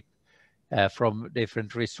productivity leap from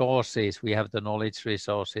different resources. We have the knowledge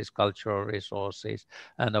resources, cultural resources,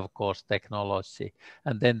 and of course technology.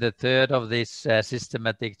 And then the third of these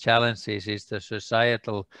systematic challenges is the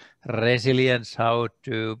societal resilience, how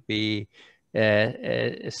to be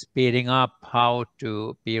speeding up, how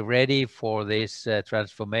to be ready for this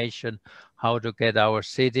transformation, how to get our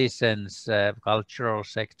citizens, cultural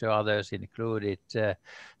sector, others included,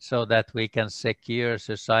 so that we can secure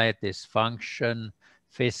society's function,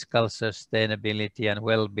 fiscal sustainability and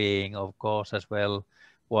well-being, of course, as well,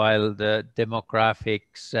 while the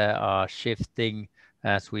demographics are shifting,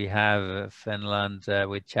 as we have Finland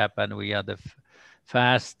with Japan. We are the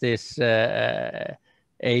fastest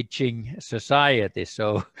aging society,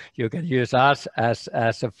 so you can use us as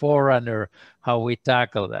a forerunner how we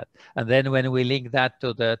tackle that. And then when we link that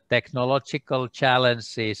to the technological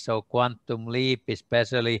challenges, so quantum leap,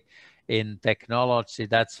 especially in technology,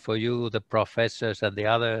 that's for you, the professors and the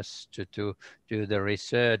others, to do the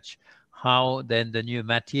research. How then the new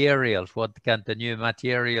materials, what can the new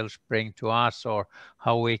materials bring to us, or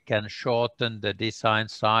how we can shorten the design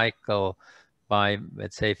cycle by,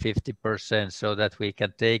 let's say, 50%, so that we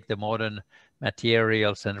can take the modern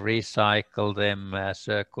materials and recycle them.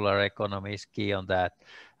 Circular economy is key on that.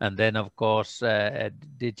 And then, of course,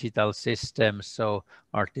 digital systems, so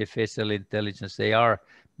artificial intelligence, they are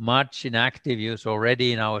much in active use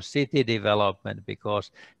already in our city development, because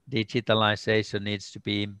digitalization needs to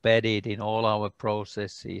be embedded in all our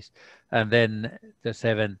processes. And then the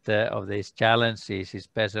 7th of these challenges,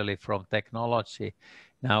 especially from technology,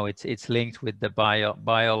 now it's linked with the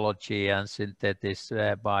biology and synthetic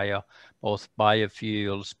both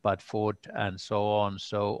biofuels, but food and so on,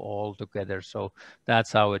 so all together. So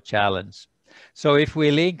that's our challenge. So if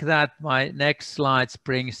we link that, my next slide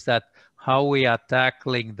brings that how we are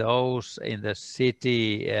tackling those in the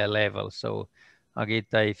city level. So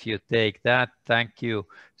Agita, if you take that, thank you.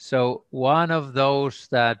 So one of those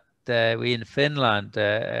that we in Finland,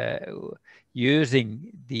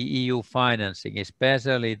 using the EU financing,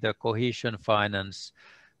 especially the cohesion finance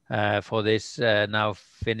for this now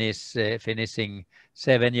finishing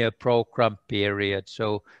 7-year program period.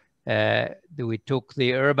 So we took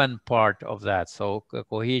the urban part of that, so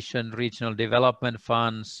cohesion, regional development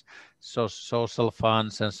funds, social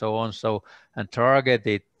funds, and so on. So and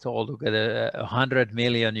targeted altogether 100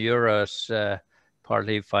 million euros,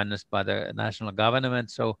 partly financed by the national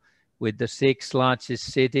government. So with the 6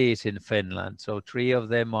 largest cities in Finland. So 3 of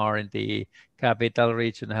them are in the capital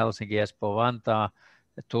region, Helsinki, Espoo, Vantaa,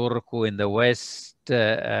 Turku in the west,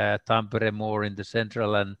 Tampere more in the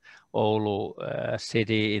central, and Oulu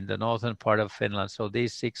city in the northern part of Finland. So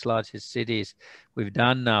these 6 largest cities, we've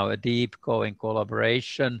done now a deep going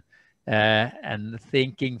collaboration and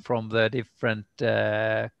thinking from the different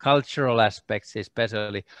cultural aspects,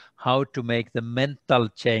 especially how to make the mental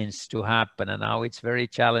change to happen. And now it's very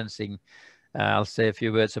challenging. I'll say a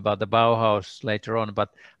few words about the Bauhaus later on, but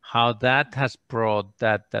how that has brought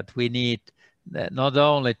that we need not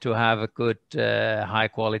only to have a good high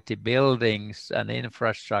quality buildings and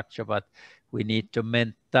infrastructure, but we need the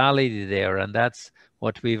mentality there, and that's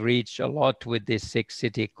what we reach a lot with this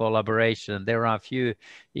 6-city collaboration. There are a few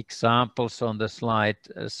examples on the slide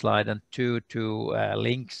and two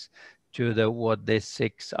links to what this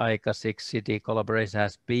ICA 6-city collaboration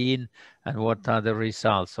has been and what are the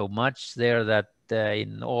results. So much there that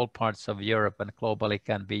in all parts of Europe and globally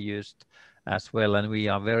can be used as well, and we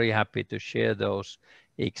are very happy to share those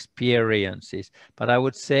experiences. But I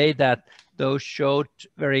would say that those showed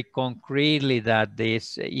very concretely that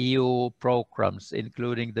these EU programs,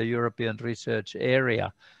 including the European Research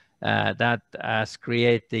Area, that as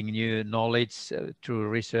creating new knowledge through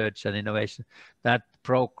research and innovation, that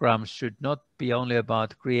program should not be only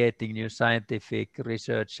about creating new scientific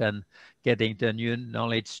research and getting the new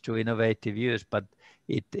knowledge to innovative use, but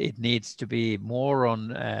it needs to be more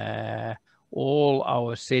on all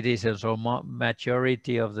our citizens, or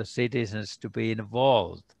majority of the citizens, to be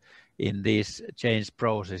involved in this change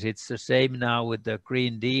process. It's the same now with the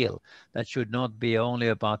Green Deal. That should not be only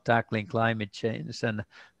about tackling climate change and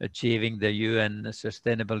achieving the UN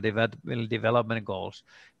Sustainable Development Goals.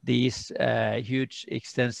 These huge,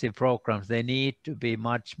 extensive programs, they need to be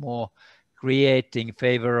much more creating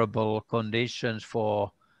favorable conditions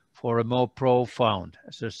for a more profound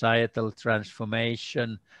societal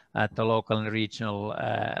transformation at the local and regional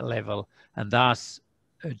level, and thus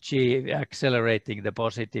accelerating the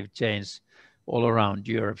positive change all around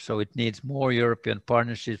Europe. So it needs more European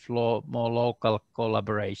partnerships, more local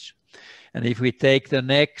collaboration. And if we take the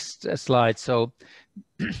next slide, so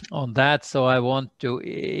on that, so I want to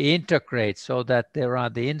integrate so that there are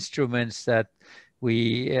the instruments that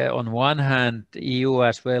we, on one hand, EU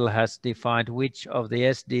as well has defined which of the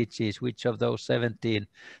SDGs, which of those 17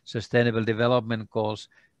 Sustainable Development Goals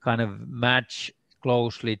kind of match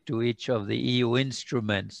closely to each of the EU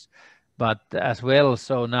instruments. But as well,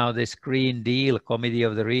 so now this Green Deal Committee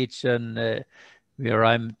of the Region, where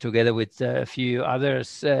I'm together with a few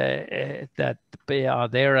others that are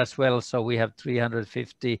there as well. So we have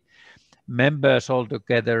 350 members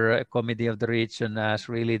altogether, a Committee of the Region as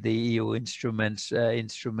really the EU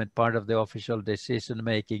instrument part of the official decision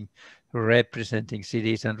making, representing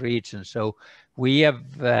cities and regions. So we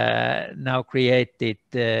have now created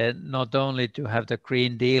not only to have the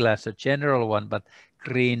Green Deal as a general one, but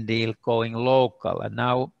Green Deal going local. And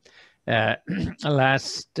now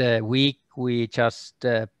last week we just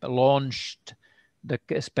launched the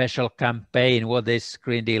special campaign, what this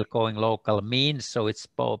Green Deal going local means. So it's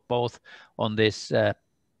both on this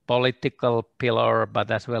political pillar,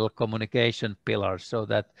 but as well communication pillar, so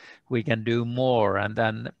that we can do more. And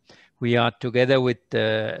then we are together with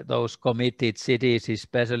those committed cities,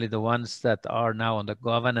 especially the ones that are now on the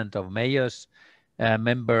governance of mayors,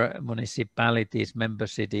 member municipalities, member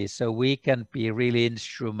cities. So we can be really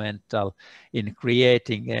instrumental in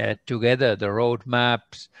creating together the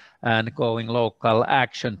roadmaps and going local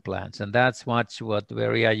action plans. And that's much what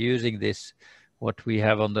we are using this, what we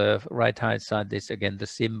have on the right hand side, this again, the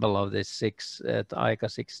symbol of this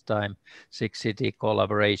ICA 6-city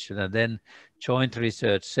collaboration. And then Joint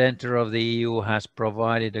Research Center of the EU has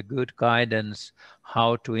provided a good guidance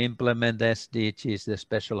how to implement SDGs, the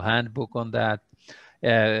special handbook on that,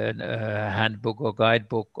 handbook or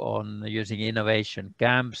guidebook on using innovation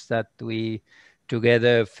camps that we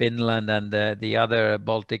together, Finland and the other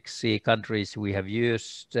Baltic Sea countries, we have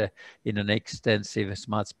used in an extensive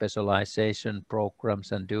smart specialization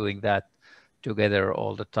programs and doing that together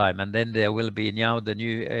all the time. And then there will be now the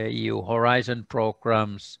new EU Horizon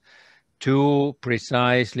programs, 2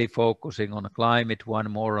 precisely focusing on climate,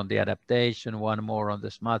 1 more on the adaptation, 1 more on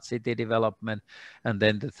the smart city development, and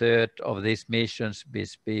then the 3rd of these missions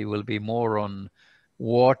will be more on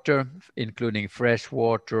water, including fresh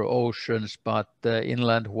water, oceans, but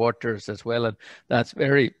inland waters as well. And that's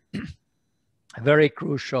very, very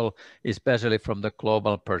crucial, especially from the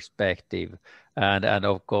global perspective. And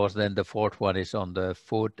of course, then the 4th one is on the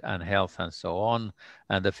food and health and so on,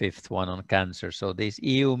 and the 5th one on cancer. So these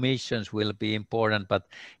EU missions will be important, but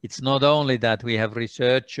it's not only that we have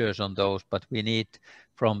researchers on those, but we need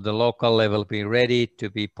from the local level be ready to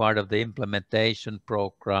be part of the implementation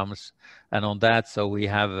programs. And on that, so we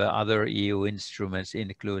have other EU instruments,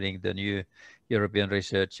 including the new European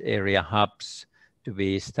Research Area hubs, to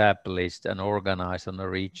be established and organized on a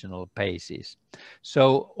regional basis.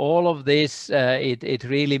 So all of this, it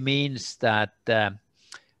really means that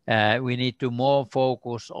we need to more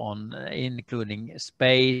focus on including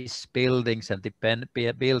space, buildings and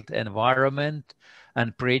the built environment,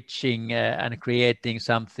 and bridging and creating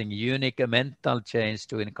something unique, a mental change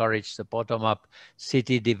to encourage the bottom-up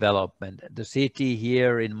city development. The city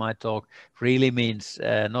here in my talk really means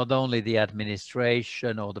not only the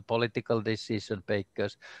administration or the political decision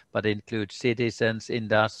makers, but includes citizens,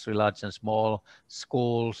 industry, large and small,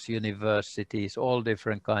 schools, universities, all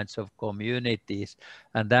different kinds of communities.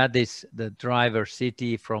 And that is the driver.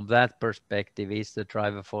 City from that perspective is the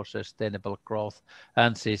driver for sustainable growth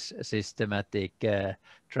and systematic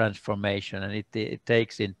transformation. And it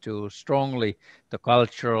takes into strongly the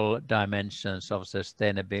cultural dimensions of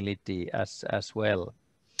sustainability as well.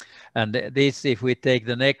 And this, if we take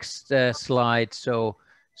the next slide, so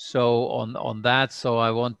on that, so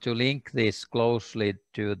I want to link this closely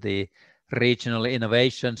to the regional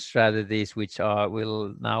innovation strategies, which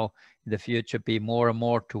will now in the future be more and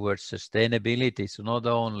more towards sustainability. So not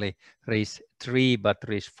only RIS 3, but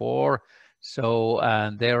RIS 4. So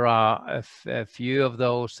there are a few of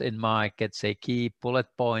those in my, let's say, key bullet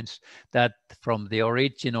points that from the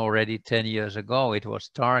origin already 10 years ago, it was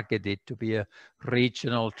targeted to be a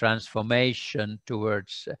regional transformation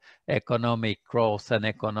towards economic growth and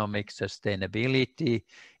economic sustainability.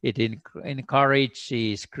 It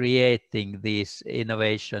encourages creating these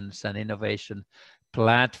innovations and innovation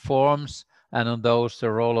platforms. And on those,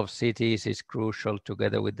 the role of cities is crucial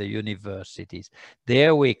together with the universities.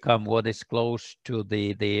 There we come what is close to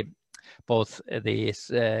both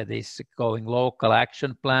these going local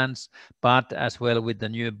action plans, but as well with the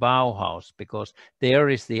new Bauhaus, because there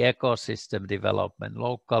is the ecosystem development,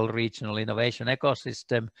 local regional innovation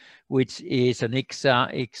ecosystem, which is an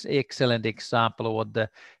excellent example of what the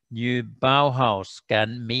new Bauhaus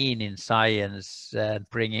can mean in science,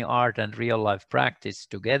 bringing art and real life practice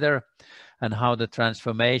together, and how the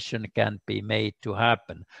transformation can be made to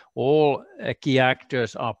happen. All key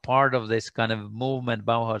actors are part of this kind of movement,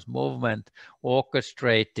 Bauhaus movement,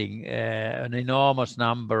 orchestrating an enormous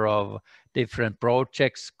number of different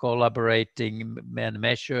projects, collaborating and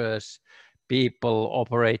measures, people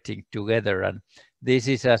operating together. And this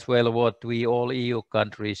is as well what we all EU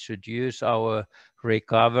countries should use our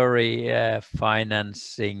recovery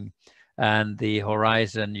financing and the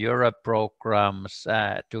Horizon Europe programs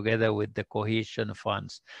together with the cohesion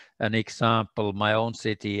funds. An example, my own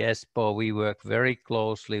city, Espoo, we work very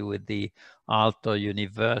closely with the Aalto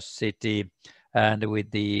University and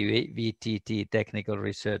with the VTT Technical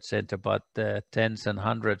Research Center, but tens and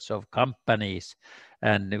hundreds of companies.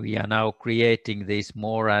 And we are now creating this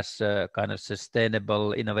more as a kind of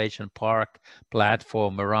sustainable innovation park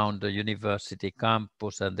platform around the university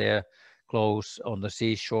campus, and they're close on the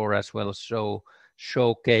seashore as well, so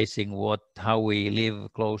showcasing how we live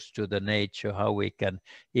close to the nature, how we can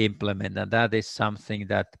implement. And that is something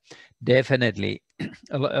that definitely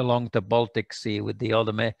along the Baltic Sea with the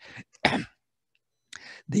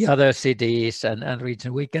other cities and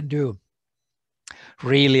region, we can do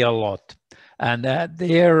really a lot. And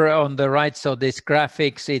there on the right, so this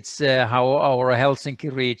graphics, it's how our Helsinki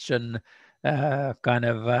region kind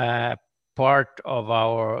of part of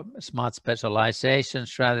our smart specialization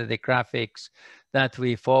strategy graphics, that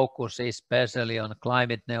we focus especially on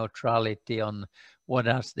climate neutrality, on what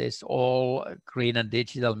does this all green and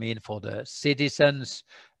digital mean for the citizens,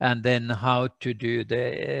 and then how to do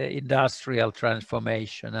the industrial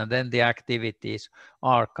transformation. And then the activities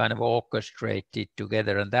are kind of orchestrated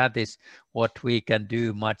together. And that is what we can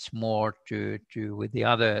do much more to with the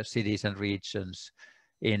other cities and regions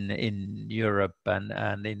in Europe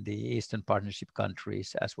and in the Eastern Partnership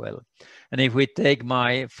countries as well. And if we take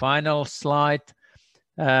my final slide,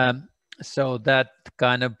 so that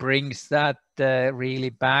kind of brings that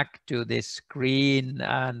really back to the screen,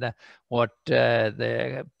 and what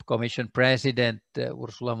the Commission President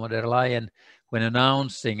Ursula von der Leyen, when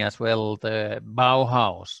announcing as well the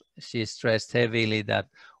Bauhaus, she stressed heavily that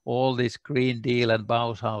all this Green Deal and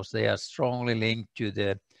Bauhaus, they are strongly linked to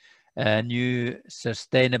the new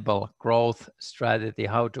sustainable growth strategy,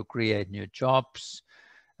 how to create new jobs.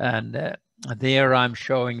 And there I'm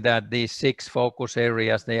showing that these 6 focus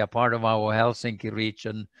areas, they are part of our Helsinki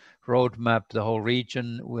region roadmap. The whole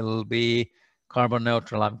region will be carbon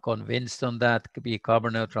neutral. I'm convinced on that, could be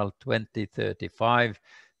carbon neutral 2035.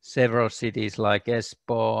 Several cities like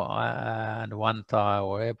Espoo and Vantaa,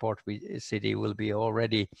 or airport city, will be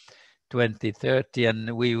already 2030,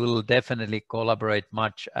 and we will definitely collaborate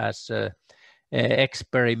much as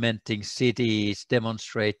experimenting cities,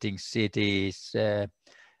 demonstrating cities,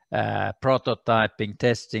 prototyping,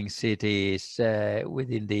 testing cities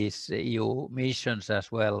within these EU missions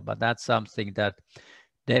as well. But that's something that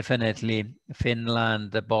definitely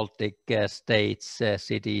Finland, the Baltic states,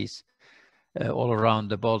 cities all around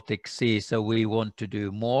the Baltic Sea. So we want to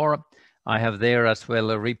do more. I have there as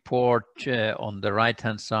well a report on the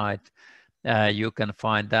right-hand side. You can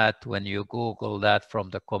find that when you Google that from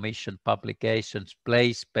the Commission publications,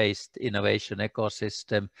 place-based innovation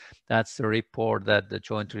ecosystem. That's the report that the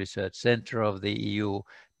Joint Research Centre of the EU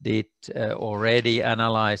did already,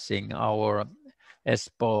 analyzing our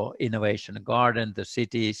Espoo Innovation Garden, the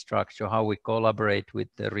city structure, how we collaborate with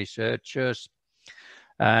the researchers.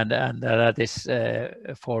 And that is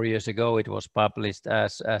 4 years ago, it was published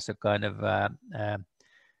as a kind of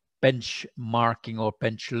benchmarking or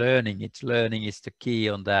bench learning. It's learning is the key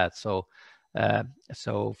on that. So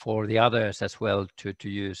so for the others as well to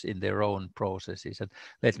use in their own processes. And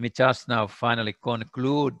let me just now finally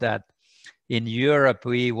conclude that in Europe,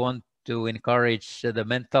 we want to encourage the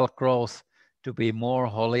mental growth to be more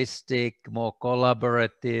holistic, more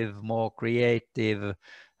collaborative, more creative.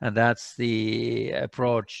 And that's the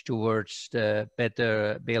approach towards the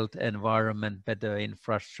better built environment, better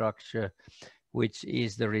infrastructure, which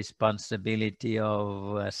is the responsibility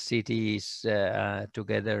of cities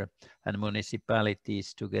together and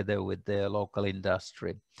municipalities together with the local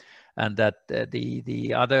industry. And that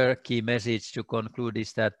the other key message to conclude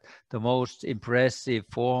is that the most impressive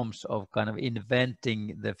forms of kind of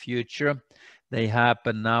inventing the future, they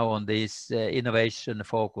happen now on these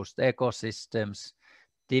innovation-focused ecosystems.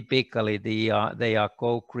 Typically, they are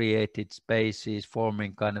co-created spaces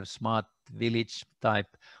forming kind of smart village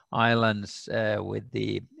type islands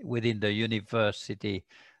within the university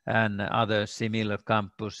and other similar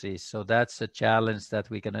campuses. So that's a challenge that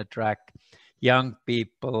we can attract young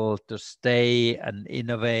people to stay and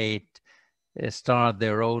innovate, start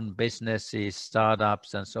their own businesses,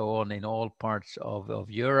 startups, and so on in all parts of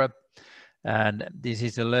Europe. And this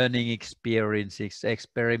is a learning experience,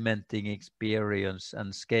 experimenting experience,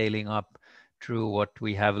 and scaling up through what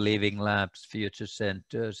we have: living labs, future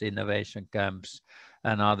centers, innovation camps,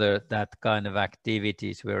 and other that kind of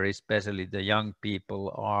activities where especially the young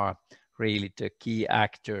people are really the key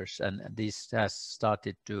actors. And this has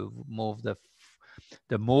started to move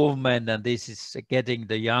the movement, and this is getting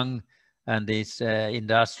the young and this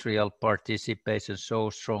industrial participation so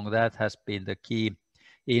strong. That has been the key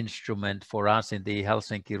instrument for us in the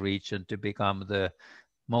Helsinki region to become the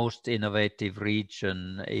most innovative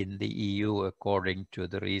region in the EU according to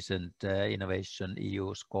the recent Innovation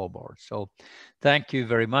EU scoreboard. So thank you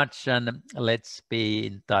very much, and let's be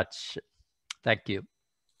in touch. Thank you.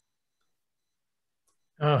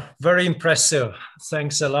 Very impressive.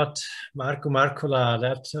 Thanks a lot, Markku Markkula.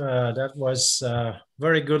 That was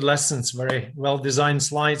very good lessons, very well-designed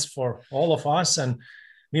slides for all of us. And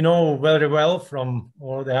we know very well from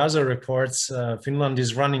all the other reports, Finland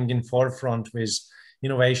is running in forefront with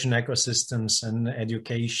innovation ecosystems and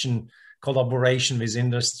education, collaboration with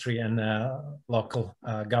industry and local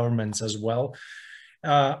governments as well.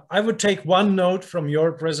 I would take one note from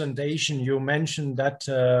your presentation. You mentioned that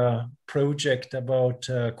project about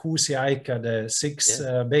Kuusi-Aika, the six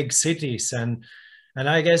big cities. And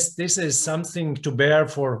I guess this is something to bear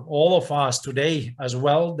for all of us today as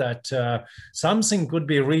well, that something could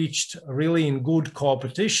be reached really in good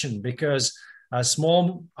competition, because as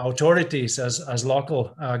small authorities, as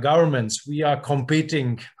local governments, we are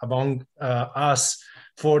competing among us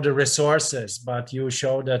for the resources, but you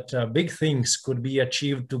show that big things could be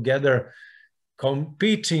achieved together,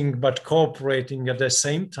 competing but cooperating at the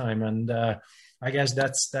same time. And I guess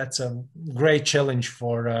that's a great challenge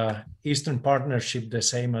for Eastern Partnership, the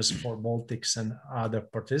same as for Baltics and other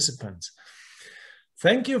participants.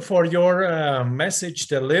 Thank you for your message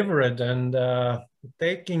delivered, and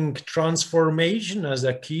taking transformation as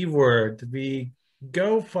a keyword. We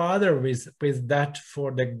go further with that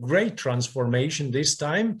for the great transformation this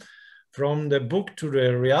time, from the book to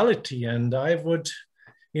the reality. And I would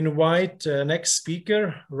invite next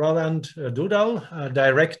speaker, Roland Dudal,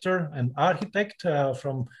 director and architect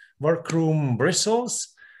from Workroom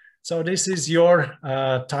Brussels. So this is your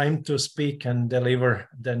time to speak and deliver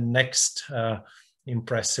the next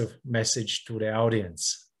impressive message to the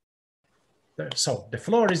audience. So the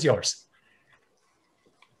floor is yours.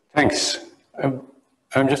 Thanks.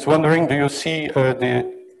 I'm just wondering, do you see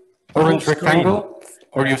the orange rectangle,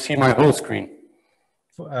 or you see my whole screen?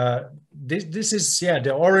 This is,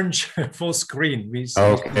 the orange full screen.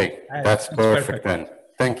 Okay, that's perfect then.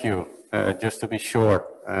 Thank you. Just to be sure,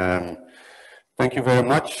 thank you very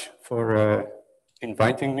much for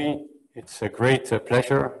inviting me. It's a great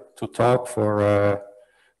pleasure to talk for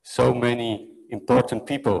so many important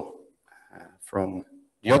people from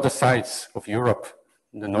the other sides of Europe,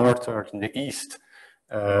 in the north or in the east.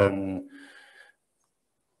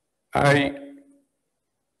 I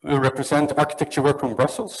will represent Architecture Work from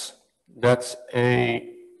Brussels. That's a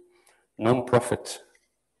non-profit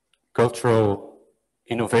cultural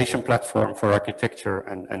innovation platform for architecture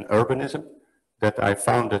and urbanism that I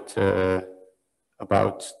founded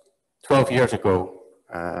about 12 years ago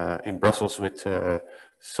in Brussels with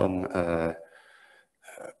some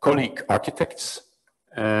colleague architects.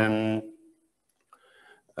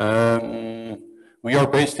 We are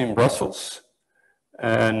based in Brussels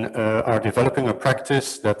and are developing a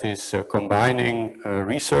practice that is combining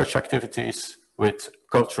research activities with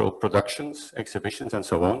cultural productions, exhibitions, and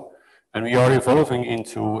so on. And we are evolving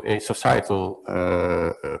into a societal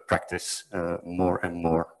practice more and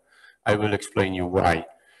more. I will explain you why.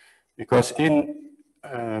 Because in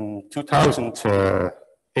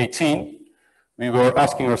 2018, we were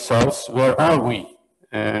asking ourselves, where are we?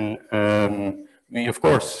 And we, of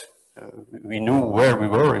course, we knew where we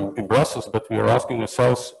were in Brussels, but we were asking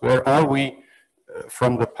ourselves, where are we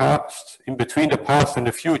from the past, in between the past and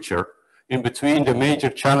the future, in between the major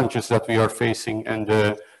challenges that we are facing and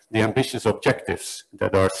the ambitious objectives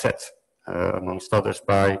that are set, amongst others,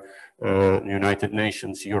 by the United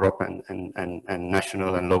Nations, Europe, and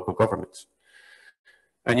national and local governments.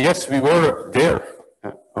 And yes, we were there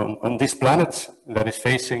on this planet that is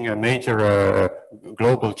facing a major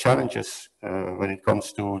global challenges when it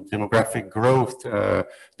comes to demographic growth,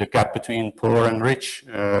 the gap between poor and rich,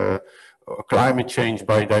 climate change,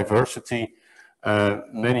 biodiversity.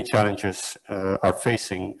 Many challenges are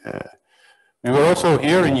facing. We were also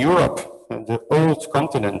here in Europe, the old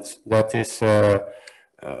continent that is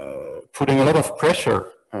putting a lot of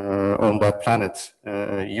pressure on that planet,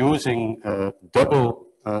 using double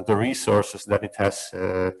the resources that it has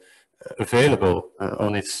available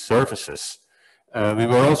on its surfaces. We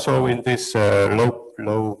were also in this in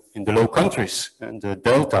the low countries and the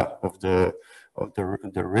delta of the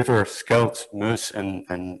river Scheldt, Meuse,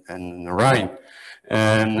 and Rhine,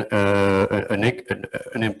 and an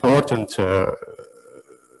important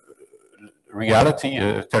reality,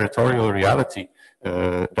 territorial reality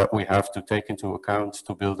that we have to take into account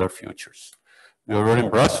to build our futures. We were in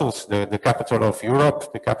Brussels, the capital of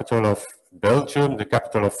Europe, the capital of Belgium, the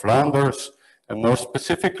capital of Flanders, and more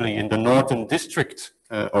specifically in the northern district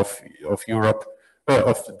of Europe,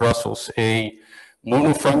 of Brussels, a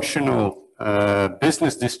monofunctional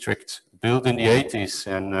business district built in the 80s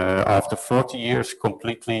and after 40 years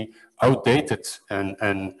completely outdated,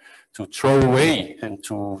 and to throw away and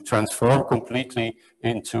to transform completely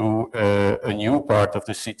into a new part of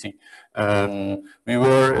the city. We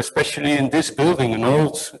were especially in this building, an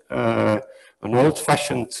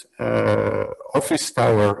old-fashioned office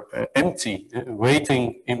tower, empty,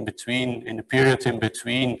 waiting in the period in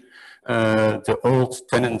between the old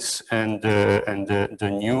tenants and the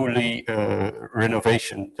newly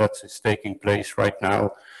renovation that is taking place right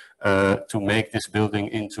now to make this building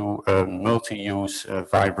into a multi-use,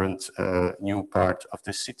 vibrant new part of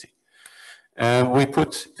the city. And we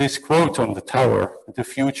put this quote on the tower, "The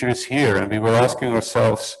future is here," and we were asking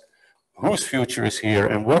ourselves, whose future is here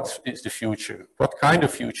and what is the future? What kind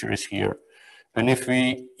of future is here? And if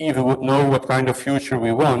we even would know what kind of future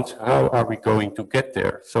we want, how are we going to get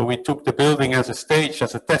there? So we took the building as a stage,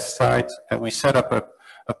 as a test site, and we set up a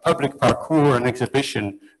public parkour, an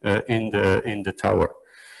exhibition in the tower.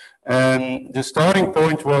 And the starting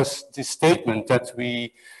point was this statement that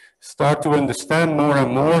we start to understand more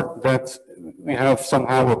and more that we have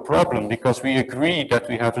somehow a problem, because we agree that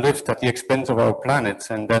we have lived at the expense of our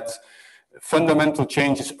planet and that fundamental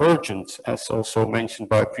change is urgent, as also mentioned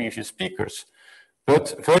by previous speakers.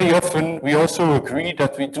 But very often we also agree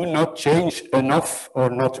that we do not change enough or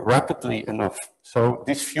not rapidly enough. So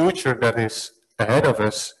this future that is ahead of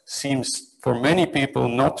us seems for many people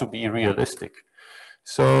not to be realistic.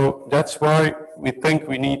 So that's why we think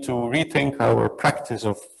we need to rethink our practice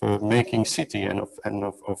of making city and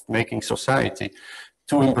of making society,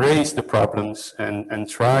 to embrace the problems and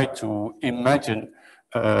try to imagine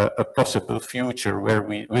a possible future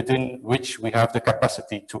within which we have the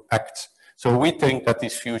capacity to act. So we think that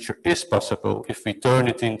this future is possible if we turn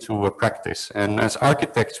it into a practice. And as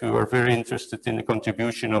architects, we were very interested in the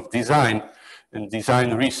contribution of design and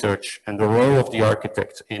design research and the role of the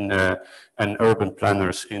architect and urban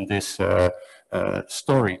planners in this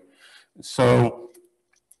story. So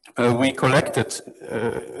we collected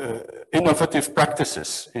innovative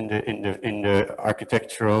practices in the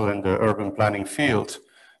architectural and the urban planning field,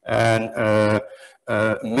 and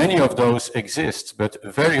many of those exist, but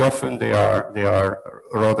very often they are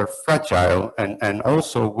rather fragile and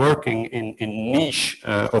also working in niche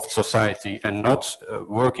of society and not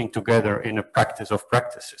working together in a practice of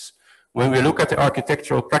practices. When we look at the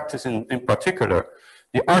architectural practice in particular,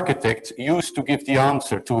 the architect used to give the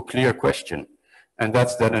answer to a clear question. And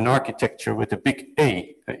that's then an architecture with a big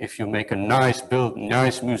A. If you make a nice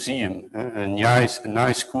nice museum, a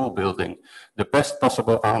nice school building, the best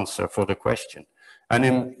possible answer for the question. And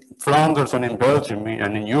in Flanders and in Belgium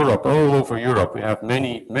and in Europe, all over Europe, we have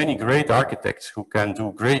many great architects who can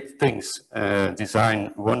do great things,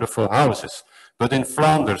 design wonderful houses. But in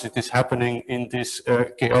Flanders, it is happening in this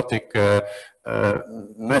chaotic,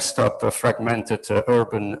 messed up, fragmented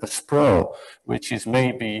urban sprawl, which is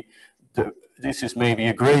maybe this is maybe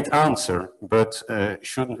a great answer, but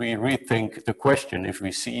shouldn't we rethink the question if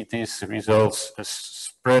we see these results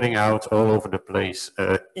spreading out all over the place,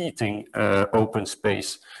 eating open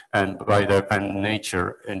space and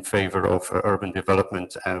nature in favor of urban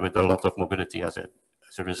development and with a lot of mobility as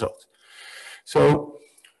a result. So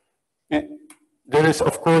there is,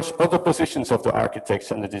 of course, other positions of the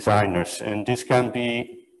architects and the designers, and this can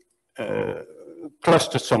be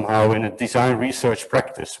clustered somehow in a design research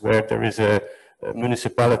practice where there is a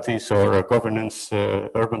municipalities or a governance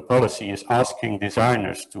urban policy is asking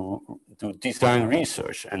designers to do design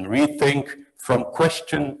research and rethink from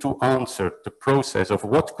question to answer the process of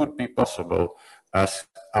what could be possible as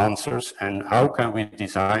answers and how can we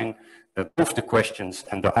design both the questions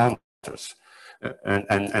and the answers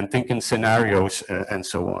and think in scenarios and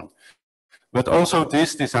so on. But also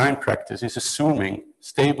this design practice is assuming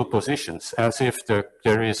stable positions as if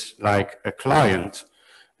there is like a client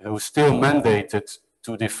who's still mandated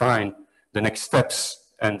to define the next steps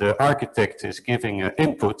and the architect is giving an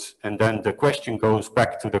input and then the question goes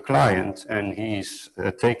back to the client and he's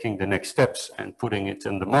taking the next steps and putting it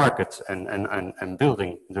in the market and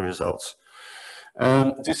building the results.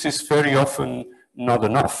 This is very often not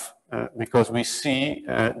enough because we see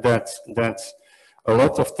that a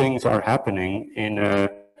lot of things are happening in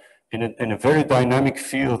a very dynamic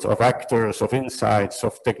field of actors, of insights,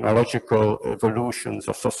 of technological evolutions,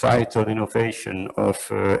 of societal innovation, of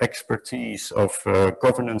expertise, of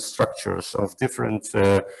governance structures, of different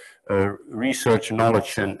research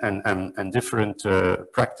knowledge and different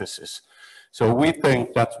practices. So we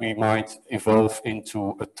think that we might evolve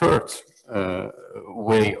into a third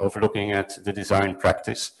way of looking at the design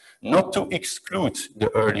practice, not to exclude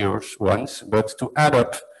the earlier ones, but to add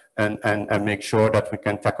up and make sure that we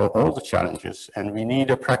can tackle all the challenges. And we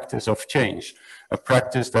need a practice of change, a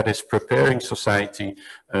practice that is preparing society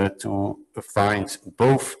to find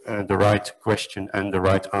both the right question and the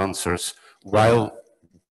right answers while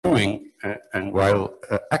doing and while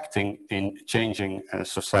acting in changing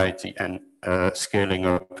society and scaling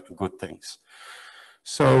up good things.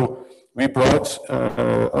 So we brought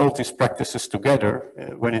all these practices together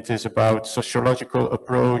when it is about sociological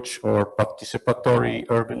approach or participatory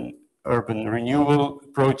urban renewal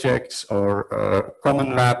projects or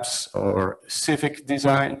common labs or civic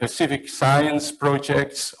design, civic science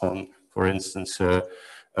projects on, for instance,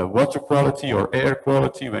 water quality or air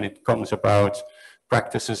quality, when it comes about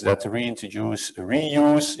practices that reintroduce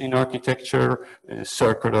reuse in architecture,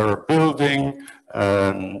 circular building,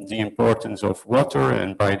 the importance of water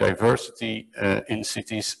and biodiversity in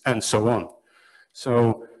cities, and so on.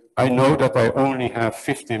 So I know that I only have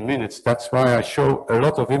 15 minutes. That's why I show a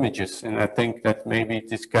lot of images, and I think that maybe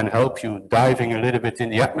this can help you diving a little bit in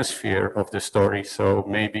the atmosphere of the story, so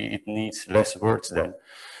maybe it needs less words then.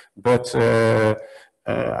 But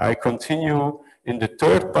I continue in the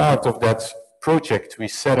third part of that project we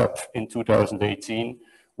set up in 2018.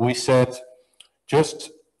 We said,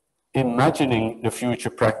 just imagining the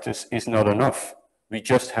future practice is not enough. We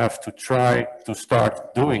just have to try to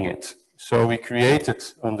start doing it. So we created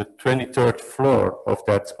on the 23rd floor of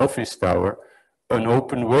that office tower an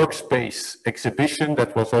open workspace exhibition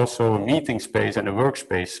that was also a meeting space and a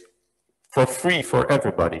workspace for free for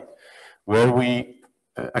everybody, where we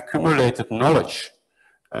accumulated knowledge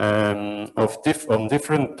on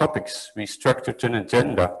different topics. We structured an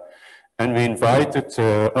agenda and we invited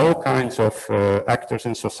all kinds of actors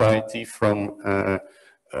in society, from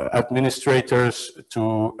administrators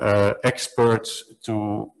to experts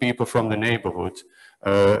to people from the neighborhood,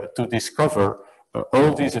 to discover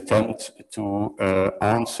all these attempts to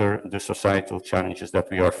answer the societal challenges that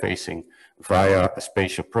we are facing via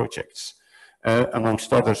spatial projects.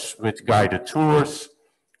 Amongst others, with guided tours,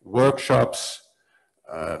 workshops,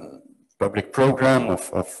 public program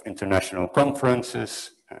of international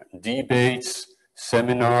conferences, debates,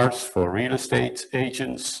 seminars for real estate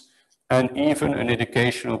agents, and even an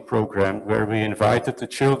educational program where we invited the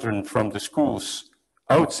children from the schools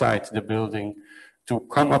outside the building to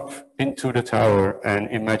come up into the tower and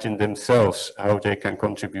imagine themselves how they can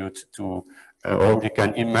contribute to or they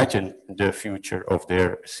can imagine the future of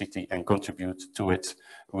their city and contribute to it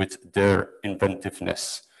with their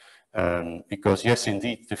inventiveness. Because yes,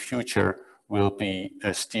 indeed, the future will be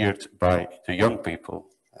steered by the young people.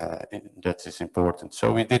 That is important.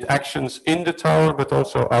 So we did actions in the tower, but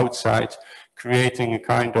also outside, creating a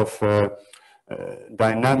kind of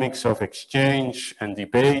dynamics of exchange and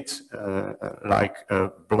debate, like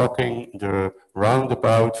blocking the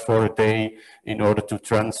roundabout for a day in order to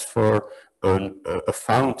transfer a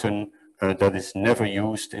fountain that is never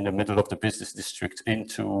used in the middle of the business district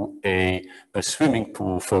into a swimming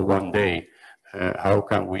pool for one day. How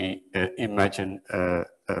can we imagine a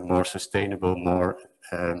more sustainable, more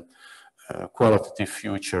qualitative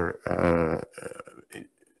future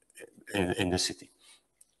in the city?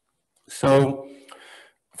 So,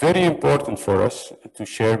 very important for us to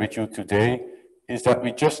share with you today is that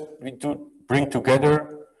we do bring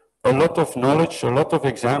together a lot of knowledge, a lot of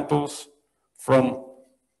examples from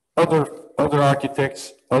other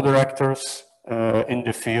architects, other actors in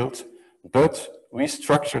the field, but we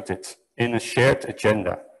structured it in a shared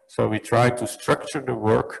agenda. So we try to structure the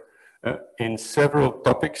work in several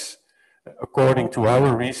topics according to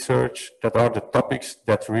our research that are the topics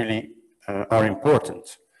that really are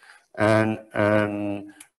important.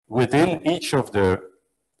 And within each of the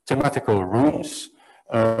thematical rooms,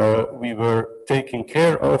 we were taking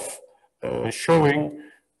care of showing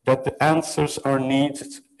that the answers are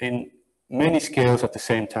needed in many scales at the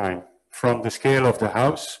same time, from the scale of the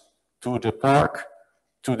house to the park,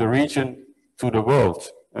 to the region, to the world.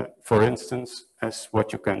 For instance, as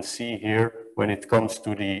what you can see here, when it comes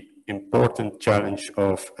to the important challenge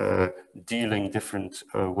of dealing different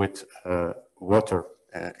with water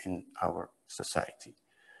in our society.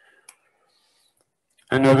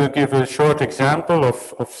 And I will give a short example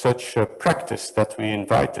of such a practice that we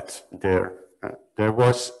invited there. There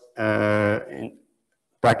was,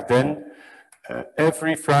 back then,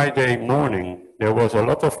 every Friday morning, there was a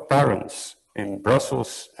lot of parents in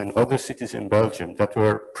Brussels and other cities in Belgium that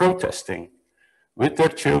were protesting with their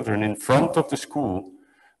children in front of the school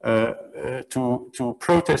to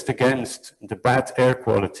protest against the bad air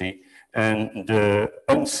quality and the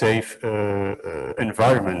unsafe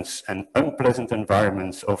environments and unpleasant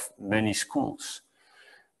environments of many schools.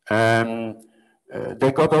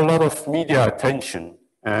 They got a lot of media attention,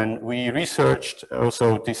 and we researched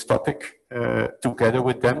also this topic together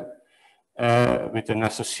with them, with an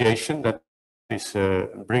association that is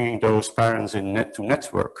bringing those parents in to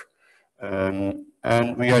network.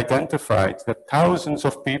 And we identified that thousands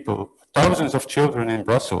of people, thousands of children in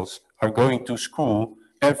Brussels are going to school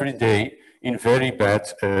every day in very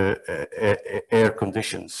bad air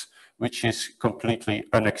conditions, which is completely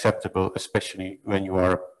unacceptable, especially when you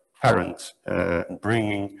are a parent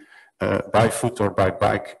bringing by foot or by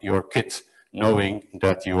bike your kid, knowing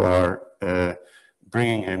that you are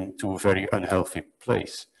bringing him to a very unhealthy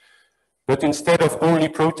place. But instead of only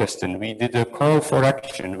protesting, we did a call for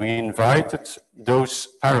action. We invited those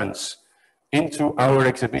parents into our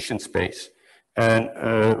exhibition space, and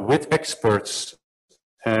with experts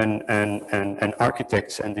and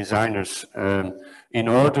architects and designers in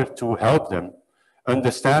order to help them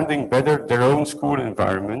understanding better their own school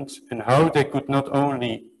environment and how they could not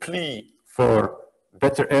only plea for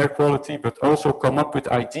better air quality, but also come up with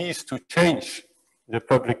ideas to change the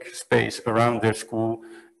public space around their school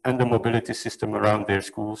and the mobility system around their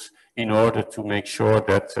schools in order to make sure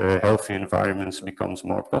that healthy environments becomes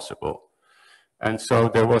more possible. And so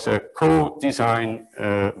there was a co-design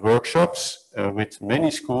workshops with many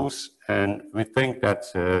schools, and we think that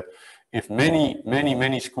if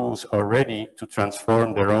many schools are ready to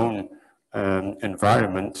transform their own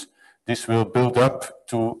environment, this will build up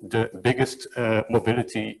to the biggest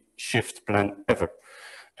mobility shift plan ever.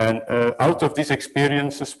 And out of these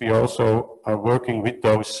experiences, we also are working with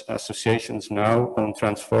those associations now on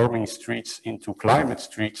transforming streets into climate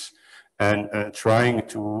streets and trying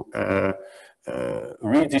to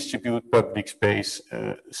redistribute public space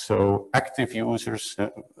so active users,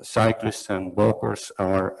 cyclists and walkers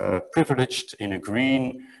are privileged in a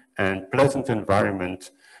green and pleasant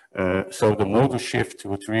environment, so the modal shift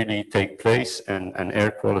would really take place and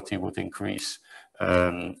air quality would increase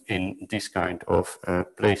in this kind of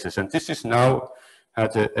places. And this is now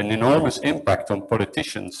had an enormous impact on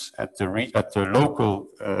politicians at the local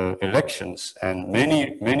elections, and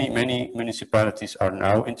many municipalities are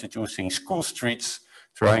now introducing school streets,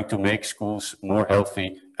 trying to make schools more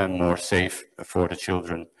healthy and more safe for the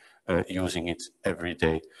children using it every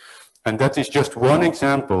day. And that is just one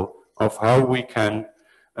example of how we can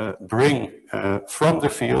bring from the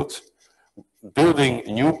field, building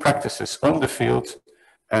new practices on the field,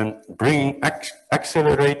 and bringing,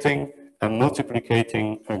 accelerating and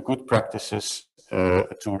multiplicating good practices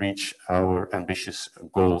to reach our ambitious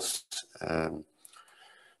goals.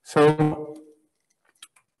 So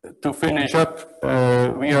to finish up,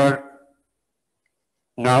 we are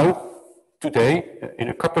now, today, in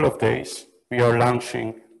a couple of days, we are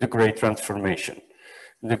launching the Great Transformation.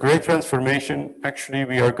 The Great Transformation, actually,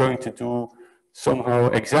 we are going to do somehow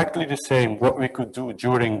exactly the same what we could do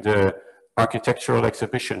during the architectural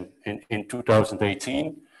exhibition in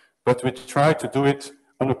 2018, but we try to do it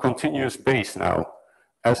on a continuous base now,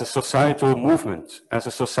 as a societal movement, as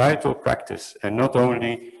a societal practice, and not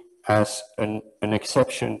only as an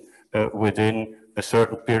exception within a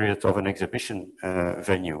certain period of an exhibition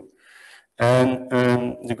venue. And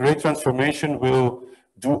the Great Transformation will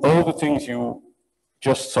do all the things you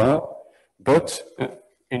just saw, but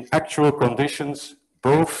in actual conditions,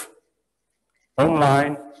 both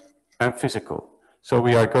online and physical. So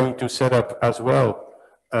we are going to set up as well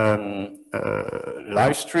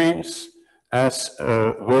live streams as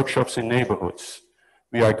workshops in neighborhoods.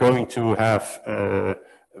 We are going to have,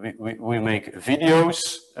 we make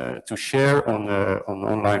videos to share on an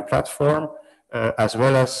online platform, as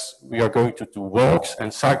well as we are going to do walks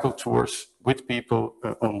and cycle tours with people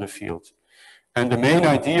on the field. And the main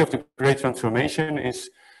idea of the Great Transformation is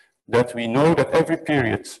that we know that every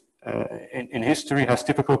period in history has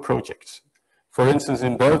typical projects. For instance,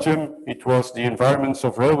 in Belgium, it was the environments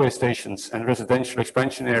of railway stations and residential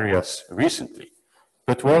expansion areas recently.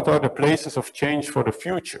 But what are the places of change for the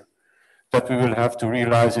future that we will have to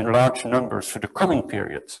realize in large numbers for the coming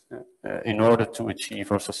period in order to achieve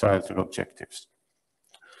our societal objectives?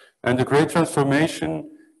 And the Great Transformation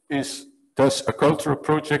is thus a cultural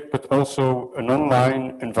project, but also an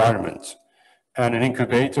online environment and an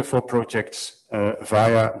incubator for projects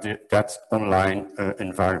via that online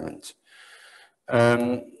environment.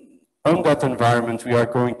 On that environment, we are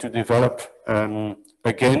going to develop,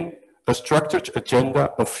 again, a structured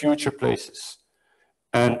agenda of future places.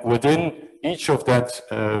 And within each of that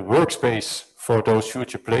workspace for those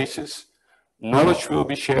future places, knowledge will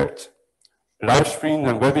be shared, live streams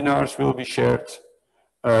and webinars will be shared,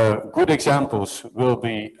 good examples will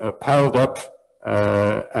be piled up,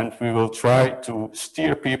 and we will try to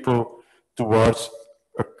steer people towards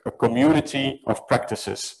a community of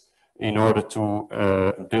practices in order to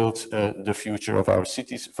build the future of our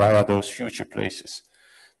cities via those future places.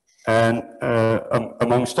 And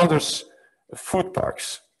amongst others, food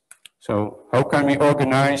parks. So how can we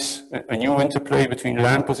organize a new interplay between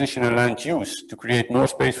land position and land use to create more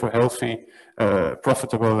space for healthy,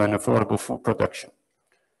 profitable and affordable food production?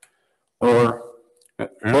 Or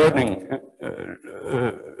learning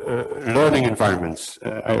environments.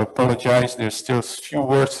 I apologize, there's still few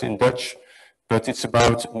words in Dutch, but it's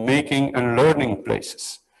about making and learning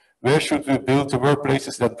places. Where should we build the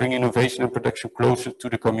workplaces that bring innovation and production closer to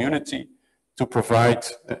the community to provide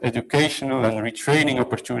educational and retraining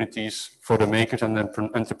opportunities for the makers and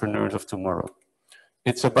entrepreneurs of tomorrow?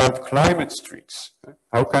 It's about climate streets.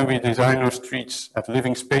 How can we design our streets as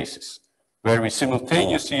living spaces where we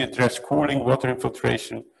simultaneously address cooling, water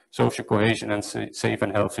infiltration, social cohesion, and safe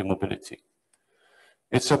and healthy mobility?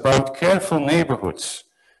 It's about careful neighborhoods.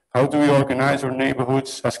 How do we organize our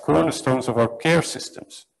neighborhoods as cornerstones of our care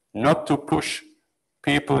systems? Not to push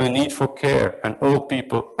people in need for care and old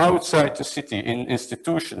people outside the city in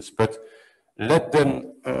institutions, but let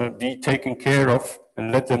them be taken care of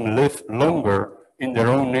and let them live longer in their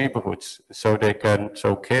own neighborhoods, so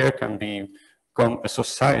care can become a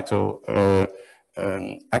societal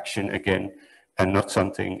action again and not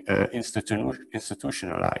something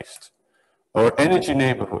institutionalized. Or energy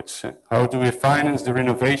neighborhoods. How do we finance the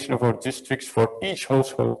renovation of our districts for each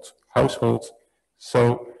household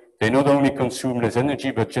so they not only consume less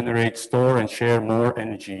energy, but generate, store and share more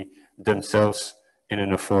energy themselves in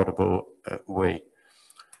an affordable way?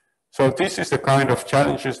 So this is the kind of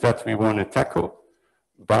challenges that we want to tackle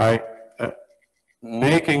by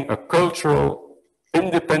making a cultural,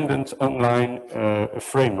 independent online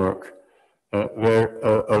framework where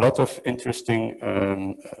a lot of interesting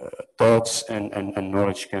thoughts and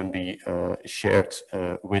knowledge can be shared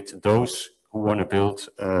with those who want to build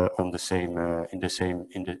on the same in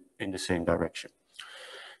the same direction.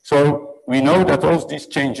 So we know that all these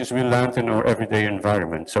changes will land in our everyday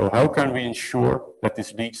environment. So how can we ensure that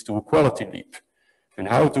this leads to a quality leap? And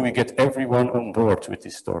how do we get everyone on board with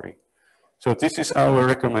this story? So this is our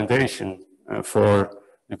recommendation for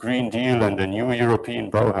the Green Deal and the new European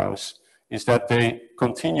Bauhaus, is that they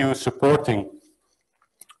continue supporting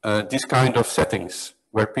this kind of settings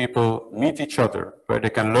where people meet each other, where they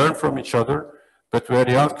can learn from each other, but where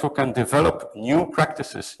they also can develop new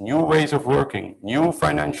practices, new ways of working, new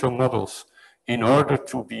financial models in order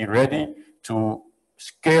to be ready to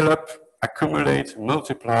scale up, accumulate,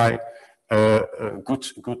 multiply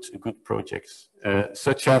good projects,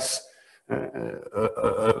 such as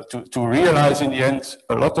to realize in the end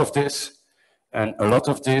a lot of this and a lot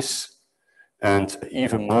of this and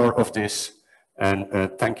even more of this.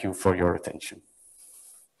 And thank you for your attention.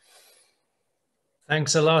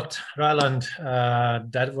 Thanks a lot, Roland.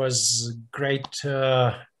 That was great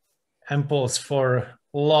impulse for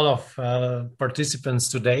a lot of participants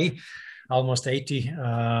today, almost 80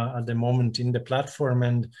 at the moment in the platform.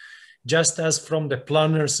 And just as from the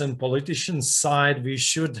planners and politicians side, we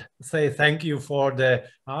should say thank you for the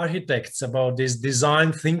architects about this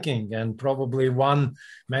design thinking. And probably one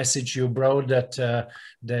message you brought that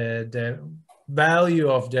the value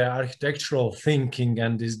of the architectural thinking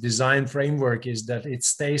and this design framework is that it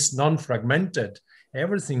stays non-fragmented.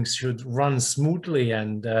 Everything should run smoothly,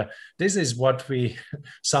 and this is what we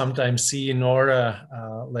sometimes see in our,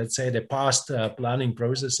 let's say, the past planning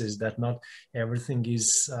processes, that not everything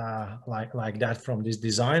is like that from this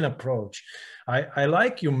design approach. I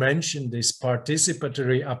like you mentioned this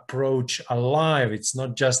participatory approach alive. It's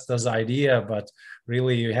not just as idea, but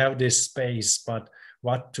really you have this space, but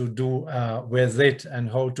what to do with it and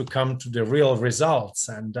how to come to the real results.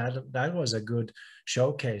 And that was a good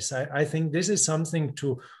showcase. I think this is something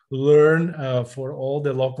to learn for all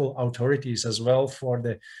the local authorities as well for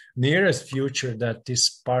the nearest future, that this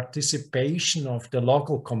participation of the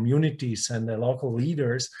local communities and the local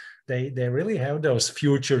leaders, they really have those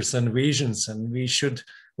futures and visions, and we should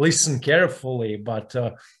listen carefully. But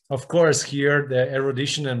of course, here the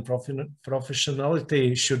erudition and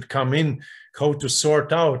professionality should come in, how to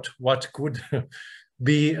sort out what could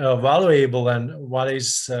be valuable and what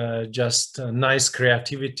is just nice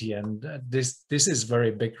creativity. And this is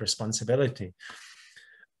very big responsibility.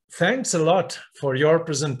 Thanks a lot for your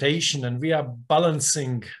presentation. And we are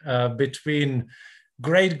balancing between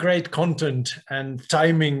great content and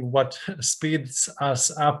timing, what speeds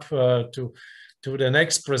us up to the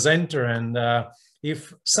next presenter. And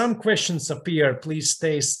if some questions appear, please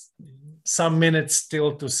stay some minutes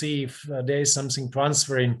still to see if there is something to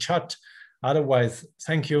answer in chat. Otherwise,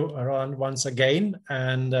 thank you, Roland, once again.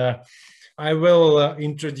 And I will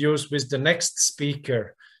introduce with the next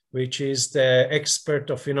speaker, which is the expert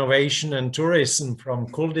of innovation and tourism from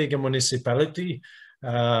Kuldīga municipality.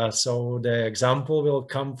 So the example will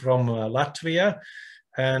come from Latvia.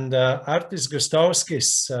 And Artis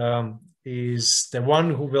Gustavskis is the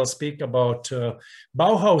one who will speak about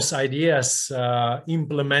Bauhaus ideas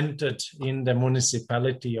implemented in the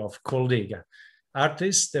municipality of Kuldīga.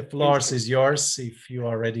 Artis, the floor is yours if you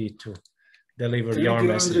are ready to deliver your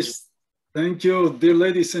message. Andres. Thank you, dear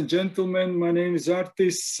ladies and gentlemen. My name is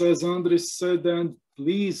Artis, as Andres said, and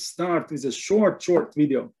please start with a short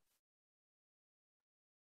video.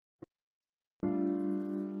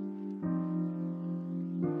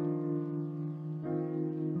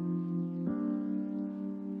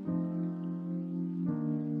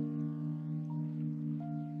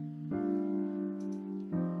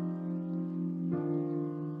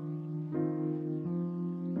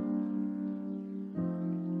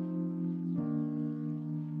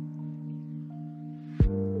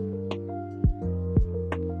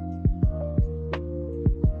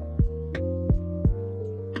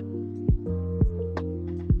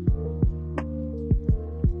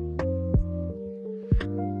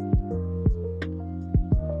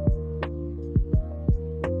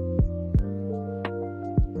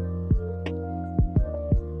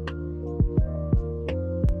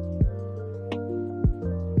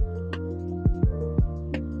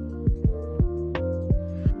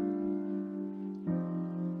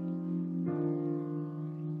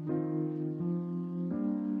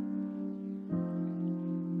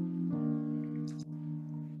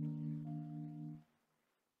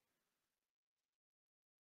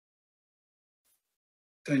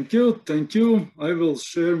 Thank you. I will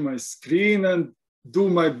share my screen and do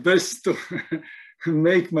my best to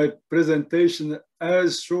make my presentation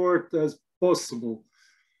as short as possible.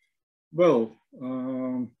 Well,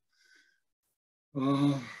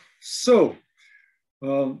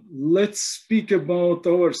 let's speak about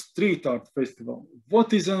our street art festival.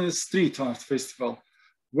 What is a street art festival?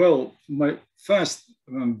 Well, my first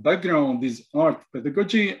background is art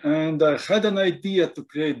pedagogy, and I had an idea to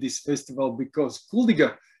create this festival because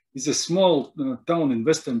Kuldīga is a small town in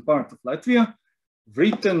western part of Latvia,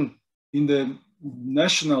 written in the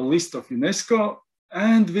national list of UNESCO,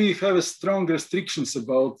 and we have strong restrictions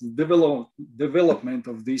about the development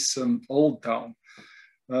of this old town.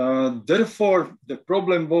 Therefore, the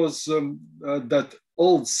problem was that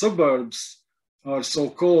old suburbs are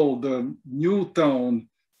so-called new town.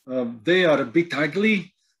 They are a bit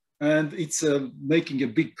ugly, and it's making a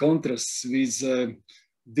big contrast with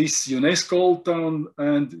this UNESCO old town.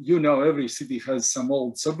 And you know, every city has some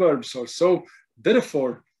old suburbs or so.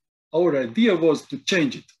 Therefore, our idea was to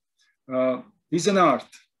change it with an art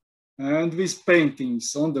and with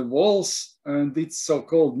paintings on the walls, and it's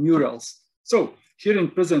so-called murals. So here in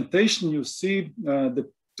presentation, you see the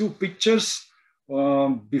two pictures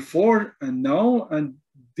before and now, and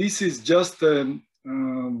this is just a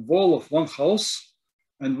wall of one house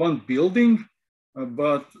and one building.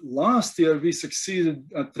 But last year we succeeded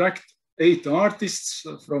to attract 8 artists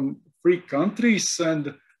from 3 countries,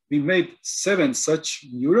 and we made 7 such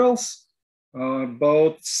murals.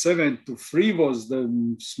 About 7 to 3 was the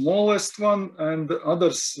smallest one, and the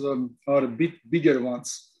others are a bit bigger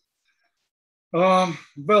ones.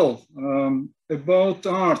 About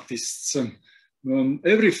artists.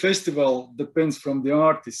 Every festival depends from the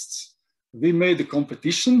artists. We made a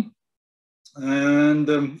competition, and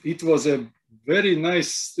it was a very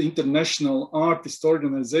nice international artist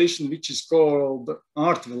organization, which is called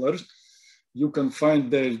Artwiller. You can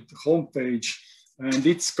find their homepage, and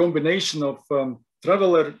it's a combination of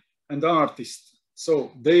traveler and artist.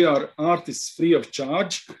 So they are artists free of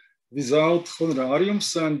charge, without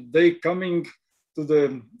honorariums, and they coming to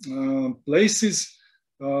the places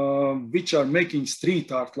which are making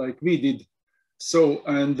street art like we did. So,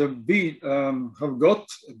 and we have got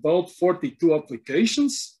about 42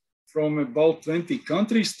 applications from about 20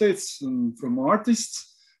 country states from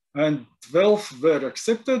artists, and 12 were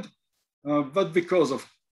accepted. But because of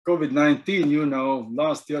COVID-19, you know,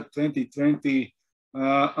 last year, 2020,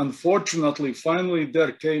 unfortunately, finally,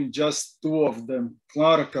 there came just 2 of them,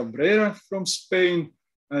 Clara Cabrera from Spain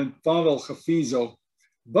and Pavel Hafizo.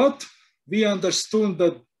 But we understood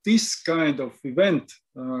that this kind of event,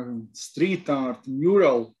 street art,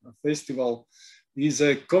 mural festival, is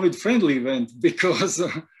a COVID-friendly event because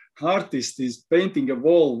artist is painting a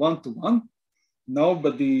wall one-to-one.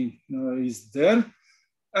 Nobody is there.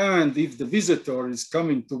 And if the visitor is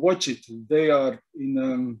coming to watch it, they are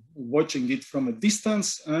watching it from a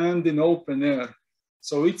distance and in open air.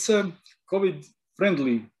 So it's a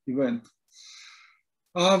COVID-friendly event.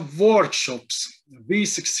 Workshops. We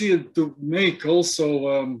succeeded to make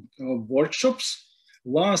also workshops.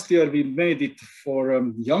 Last year we made it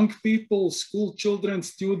for young people, school children,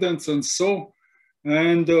 students, and so.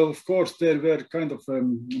 And of course there were kind of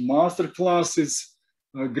master classes,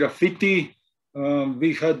 graffiti.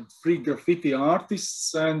 We had 3 graffiti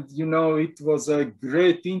artists, and you know, it was a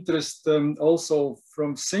great interest also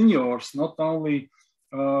from seniors, not only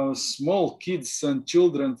small kids and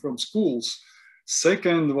children from schools.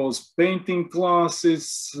 Second was painting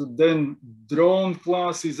classes, then drone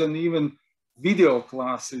classes, and even video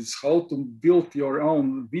classes, how to build your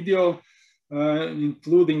own video,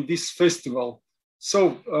 including this festival.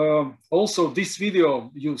 So also this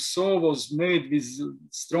video you saw was made with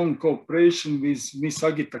strong cooperation with Miss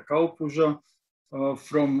Agita Kaupuža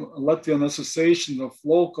from Latvian Association of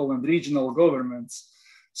Local and Regional Governments.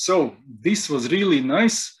 So this was really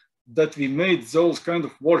nice that we made those kind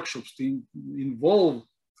of workshops to involve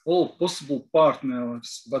all possible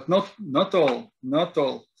partners, but not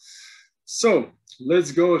all. So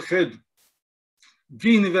let's go ahead.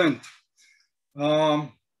 Green event.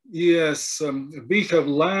 Yes, we have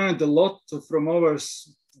learned a lot from our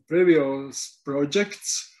previous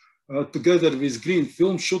projects together with Green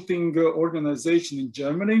Film Shooting Organization in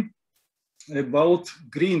Germany about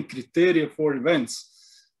green criteria for events.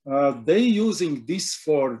 They using this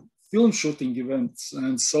for film shooting events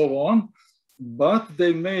and so on, but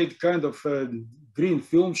they made kind of a green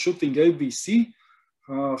film shooting ABC,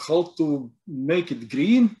 how to make it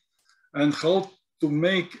green and how to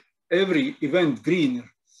make every event greener.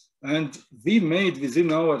 And we made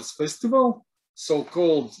within our festival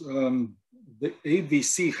so-called the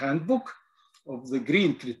ABC handbook of the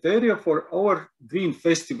green criteria for our green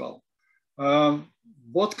festival.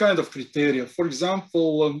 What kind of criteria? For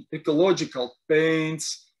example, ecological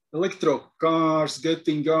paints, electro cars,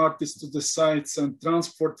 getting artists to the sites and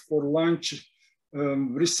transport for lunch,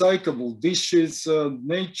 recyclable dishes,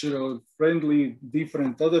 nature-friendly,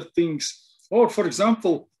 different other things, or for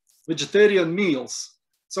example, vegetarian meals.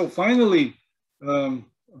 So finally,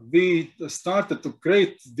 we started to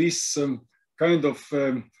create this kind of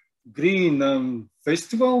green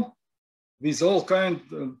festival with all kind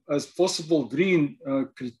as possible green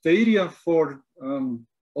criteria for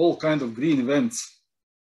all kind of green events.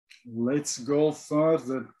 Let's go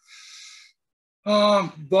further.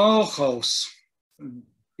 Bauhaus.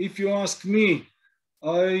 if you ask me,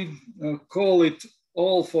 I call it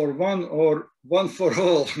all for one or one for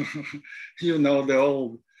all. You know, the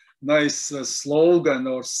old nice slogan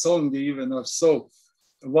or song even or so.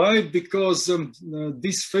 Why? Because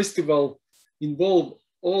this festival involves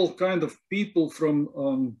all kind of people from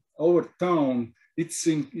our town. It's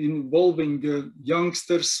involving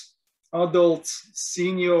youngsters, adults,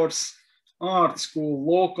 seniors, art school,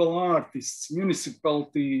 local artists,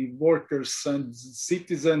 municipality workers and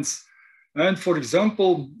citizens. And for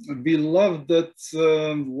example, we loved that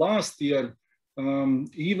last year,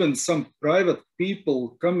 even some private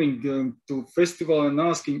people coming to festival and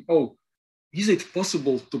asking, oh, is it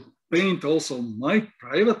possible to paint also my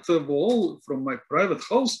private wall from my private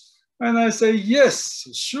house? And I say, yes,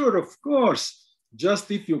 sure, of course.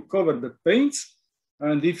 Just if you cover the paints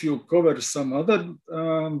and if you cover some other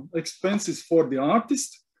expenses for the artist,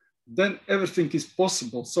 then everything is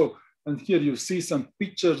possible. So, and here you see some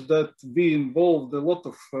pictures that we involved a lot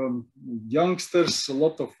of youngsters, a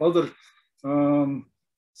lot of other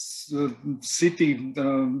city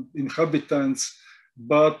inhabitants.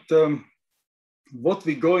 But what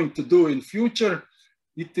we're going to do in future,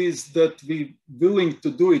 it is that we're willing to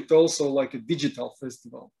do it also like a digital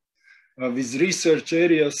festival with research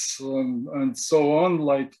areas and so on,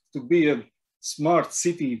 like to be a smart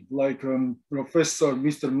city, like Professor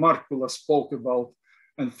Mr. Markula spoke about.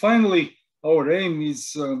 And finally, our aim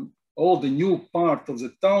is all the new part of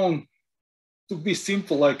the town to be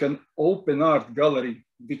simple, like an open art gallery,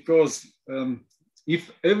 because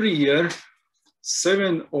if every year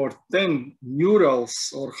 7 or 10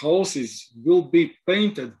 murals or houses will be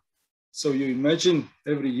painted, so you imagine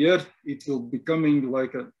every year it will be becoming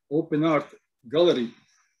like an open art gallery.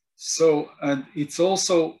 So, and it's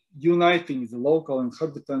also uniting the local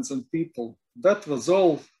inhabitants and people. That was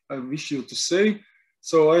all I wish you to say.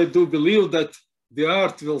 So I do believe that the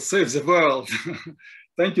art will save the world.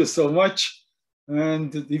 Thank you so much.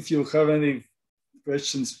 And if you have any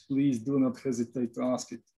questions, please do not hesitate to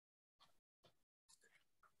ask it.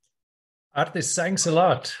 Artis, thanks a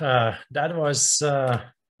lot. That was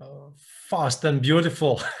fast and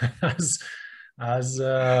beautiful.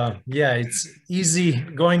 Yeah, it's easy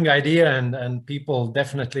going idea, and people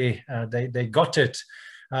definitely they got it.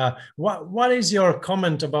 What is your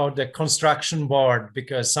comment about the construction board?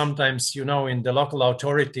 Because sometimes, you know, in the local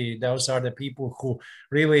authority, those are the people who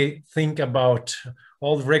really think about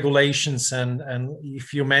all the regulations, and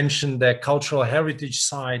if you mention the cultural heritage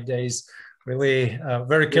side, there is really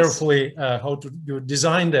very carefully how to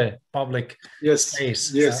design the public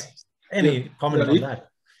space. Yes. Any comment on that?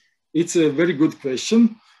 It's a very good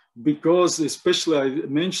question, because especially I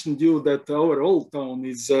mentioned you that our old town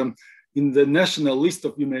is in the national list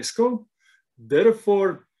of UNESCO.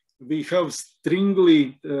 Therefore, we have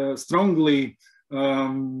strongly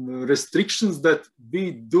restrictions that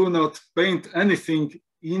we do not paint anything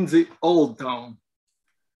in the old town.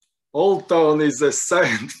 Old town is a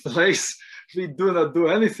silent place. We do not do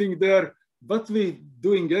anything there, but we're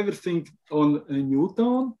doing everything on a new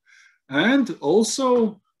town. And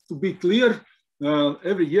also, to be clear,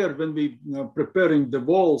 every year when we preparing the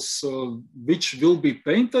walls which will be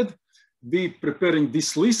painted, we preparing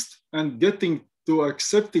this list and getting to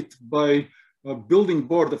accept it by a building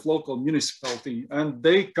board of local municipality. And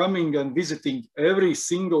they coming and visiting every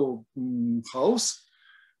single house,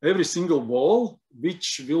 every single wall,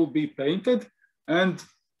 which will be painted, and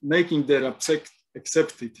making their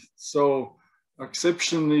accepted. So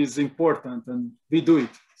acceptance is important, and we do it.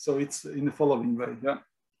 So it's in the following way, yeah.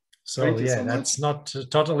 So yeah, that's not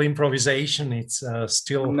total improvisation. It's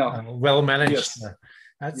still well managed.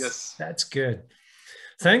 Yes. That's good.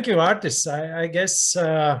 Thank you, Artis. I guess,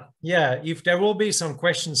 yeah, if there will be some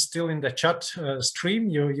questions still in the chat stream,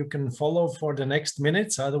 you can follow for the next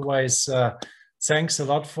minutes. Otherwise, thanks a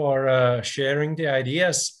lot for sharing the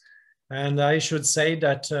ideas. And I should say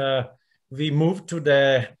that we moved to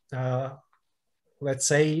the, let's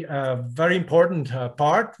say, very important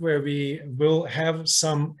part where we will have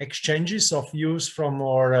some exchanges of views from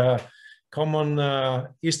our common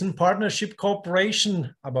Eastern Partnership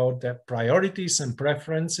cooperation about the priorities and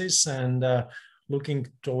preferences, and looking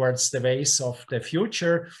towards the ways of the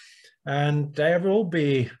future. And there will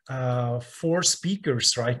be 4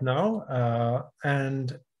 speakers right now,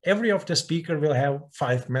 and every of the speaker will have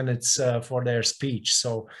 5 minutes for their speech.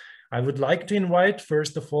 So I would like to invite,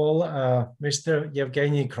 first of all, Mr.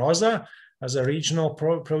 Yevgeny Kroza as a regional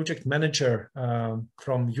project manager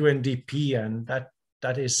from UNDP, and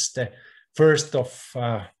that is the first of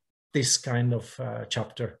this kind of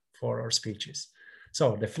chapter for our speeches.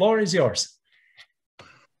 So the floor is yours.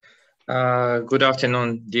 Good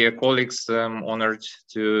afternoon, dear colleagues. I'm honored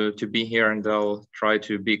to be here, and I'll try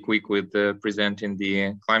to be quick with presenting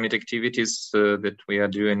the climate activities that we are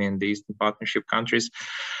doing in the Eastern Partnership countries.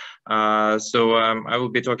 I will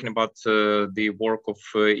be talking about the work of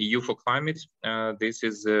EU for Climate. This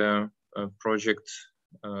is a project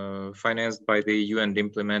financed by the EU and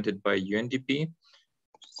implemented by UNDP.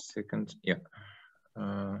 Second, yeah.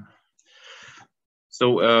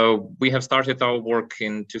 We have started our work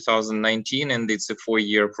in 2019, and it's a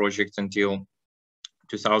 4-year project until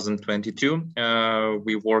 2022.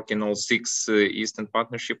 We work in all 6 Eastern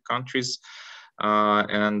Partnership countries,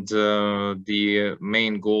 and the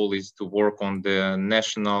main goal is to work on the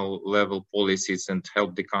national level policies and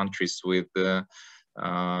help the countries with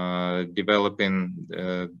developing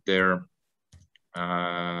their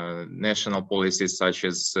national policies such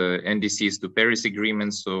as NDCs to Paris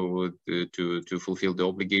Agreement, so to fulfill the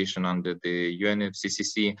obligation under the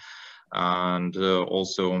UNFCCC, and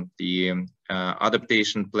also the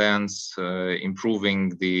adaptation plans, improving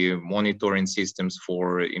the monitoring systems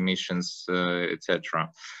for emissions, etc.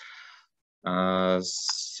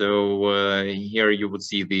 Here you would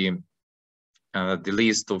see the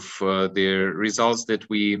list of the results that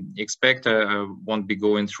we expect. I won't be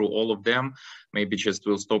going through all of them. Maybe just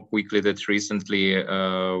will stop quickly that recently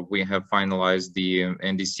we have finalized the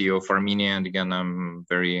NDC of Armenia, and again I'm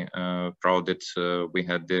very proud that we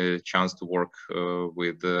had the chance to work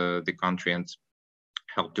with the country and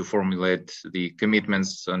help to formulate the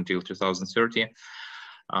commitments until 2030.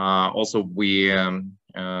 Also, we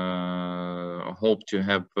hope to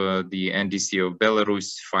have the NDC of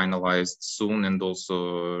Belarus finalized soon and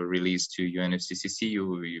also released to UNFCCC.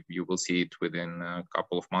 You will see it within a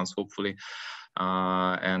couple of months, hopefully.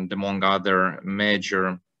 And among other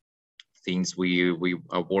major things, we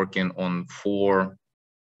are working on 4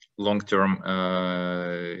 long-term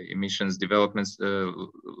emissions developments,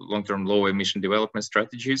 long-term low emission development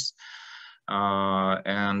strategies.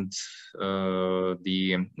 And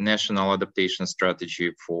the national adaptation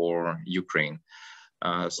strategy for Ukraine.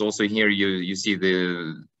 So also here you see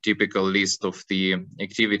the typical list of the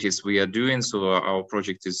activities we are doing. So our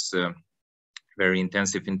project is very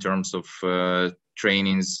intensive in terms of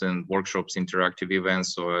trainings and workshops, interactive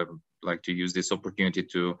events. So I'd like to use this opportunity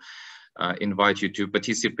to invite you to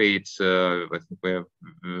participate. I think we're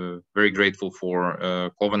very grateful for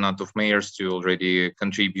Covenant of Mayors to already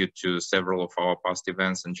contribute to several of our past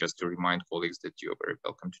events, and just to remind colleagues that you're very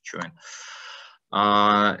welcome to join.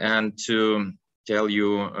 And to tell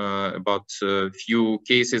you about a few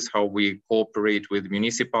cases how we cooperate with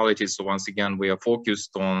municipalities. So once again, we are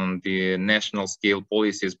focused on the national scale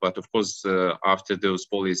policies, but of course, after those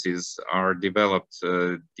policies are developed,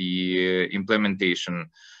 the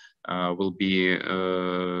implementation will be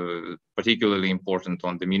particularly important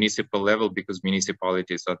on the municipal level, because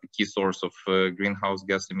municipalities are the key source of greenhouse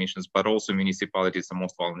gas emissions, but also municipalities are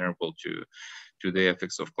most vulnerable to the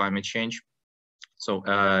effects of climate change. So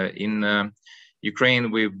in Ukraine,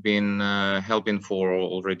 we've been helping for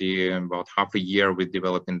already about half a year with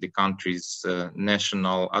developing the country's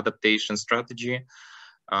national adaptation strategy.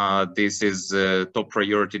 This is a top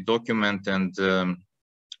priority document, and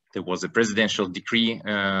there was a presidential decree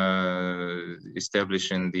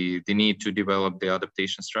establishing the need to develop the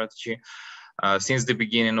adaptation strategy. Since the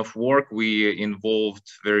beginning of work, we involved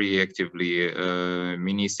very actively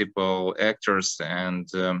municipal actors, and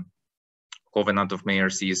Covenant of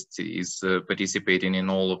Mayors East is participating in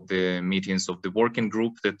all of the meetings of the working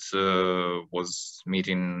group that was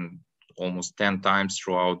meeting almost 10 times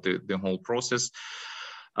throughout the whole process.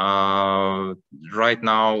 Right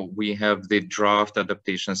now, we have the draft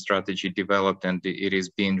adaptation strategy developed, and it is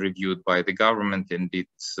being reviewed by the government, and it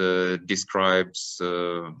describes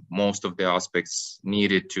most of the aspects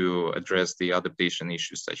needed to address the adaptation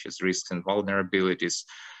issues, such as risks and vulnerabilities,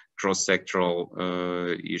 cross-sectoral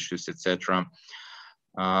issues, etc.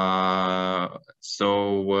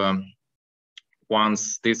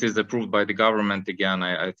 Once this is approved by the government, again,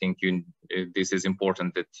 I think this is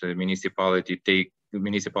important that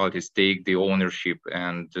municipalities take the ownership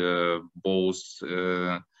and both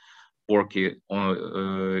work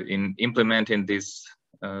in implementing this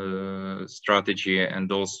strategy,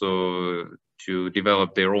 and also to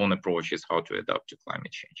develop their own approaches how to adapt to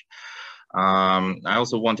climate change. I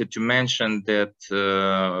also wanted to mention that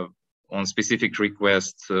on specific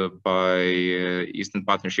request by Eastern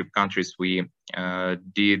Partnership countries, we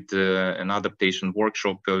did an adaptation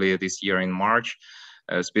workshop earlier this year in March,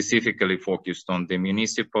 specifically focused on the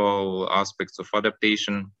municipal aspects of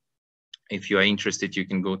adaptation. if you are interested, you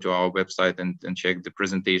can go to our website and check the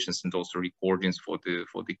presentations and also recordings for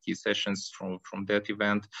the key sessions from that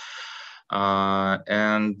event.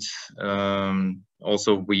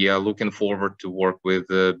 Also, we are looking forward to work with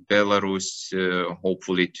Belarus,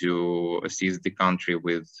 hopefully to assist the country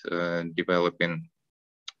with developing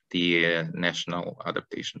the national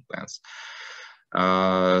adaptation plans.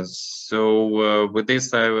 With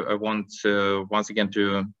this, I want once again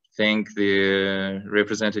to thank the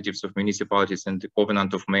representatives of municipalities and the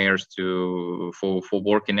Covenant of Mayors for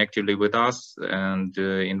working actively with us, and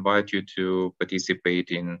invite you to participate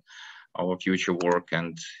in our future work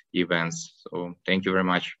and events. So thank you very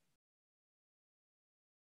much.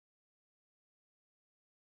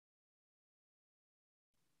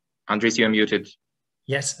 Andres, you're muted.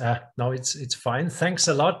 Yes, no, it's fine. Thanks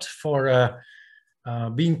a lot for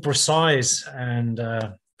being precise, and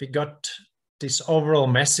we got this overall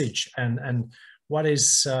message, and what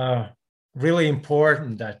is really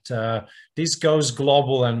important that this goes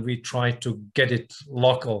global, and we try to get it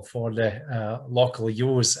local for the local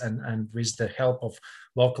use, and with the help of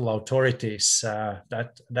local authorities,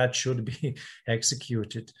 that should be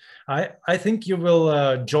executed. I think you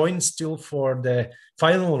will join still for the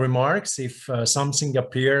final remarks if something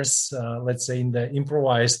appears, let's say in the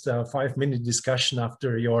improvised 5-minute discussion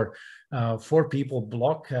after your 4 people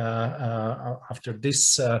block, after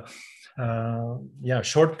this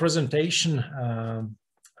short presentation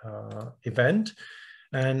event.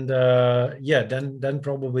 And then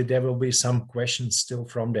probably there will be some questions still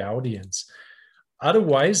from the audience.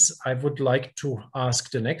 Otherwise, I would like to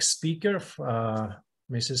ask the next speaker,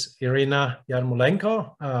 Mrs. Irina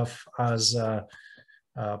Yarmolenko, as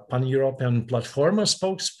Pan-European Platforma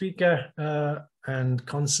spokespeaker and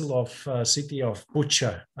Council of City of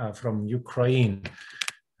Bucha from Ukraine.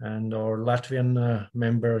 And our Latvian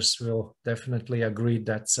members will definitely agree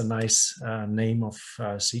that's a nice name of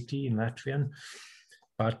city in Latvian.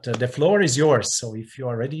 But the floor is yours. So if you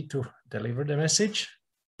are ready to deliver the message,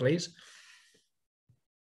 please.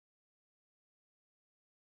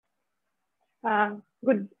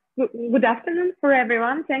 Good afternoon for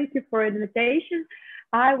everyone. Thank you for the invitation.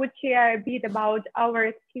 I would share a bit about our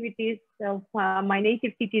activities of my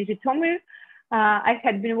native city, Zhytomyr. I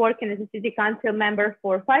had been working as a city council member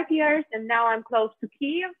for 5 years, and now I'm close to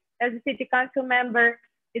Kyiv as a city council member.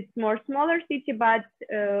 It's more smaller city, but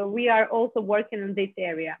we are also working in this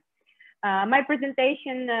area. My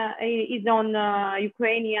presentation is on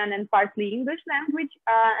Ukrainian and partly English language,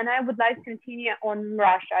 and I would like to continue on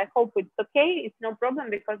Russia. I hope it's okay. It's no problem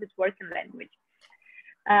because it's working language.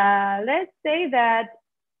 Let's say that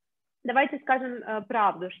давайте скажем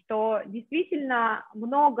правду, что действительно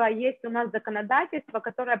много есть у нас законодательства,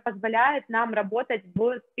 которое позволяет нам работать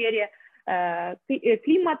в сфере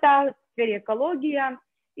климата, в сфере экологии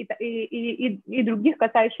и других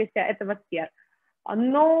касающихся этого сфер.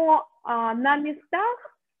 Но на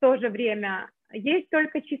местах в то же время есть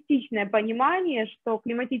только частичное понимание, что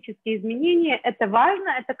климатические изменения – это важно,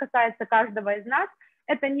 это касается каждого из нас.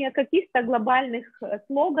 Это не о каких-то глобальных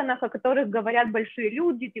слоганах, о которых говорят большие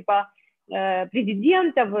люди, типа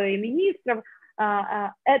президентов и министров.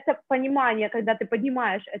 Это понимание, когда ты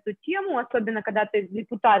поднимаешь эту тему, особенно когда ты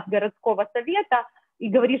депутат городского совета и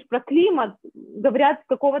говоришь про климат, говорят, с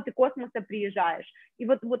какого ты космоса приезжаешь. И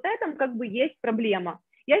вот этом как бы есть проблема.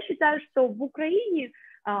 Я считаю, что в Украине,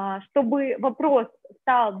 чтобы вопрос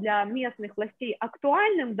стал для местных властей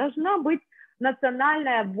актуальным, должна быть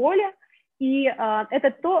национальная воля, и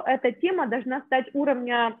эта тема должна стать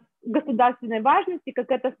уровня государственной важности, как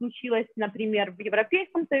это случилось, например, в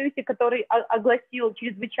Европейском Союзе, который огласил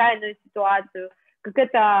чрезвычайную ситуацию, как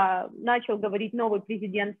это начал говорить новый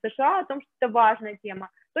президент США о том, что это важная тема.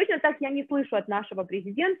 Точно так я не слышу от нашего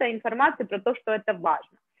президента информации про то, что это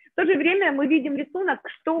важно. В то же время мы видим рисунок,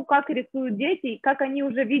 как рисуют дети, и как они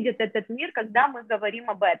уже видят этот мир, когда мы говорим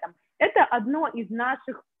об этом. Это одно из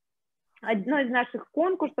наших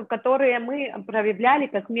конкурсов, которые мы проявляли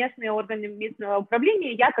как местные органы местного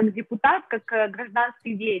управления, я как депутат, как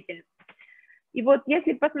гражданский деятель. И вот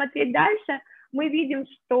если посмотреть дальше, мы видим,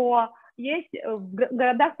 что есть в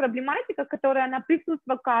городах проблематика, которая она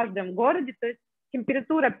присутствует в каждом городе, то есть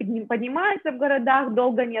температура поднимается в городах,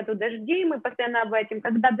 долго нету дождей, мы постоянно об этом,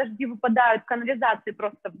 когда дожди выпадают, канализации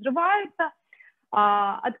просто взрываются,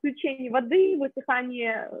 отключение воды,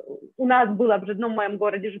 высыхание, у нас было в родном моем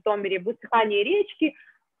городе Житомире, высыхание речки,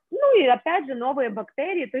 ну и опять же новые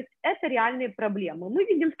бактерии, то есть это реальные проблемы. Мы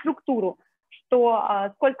видим структуру,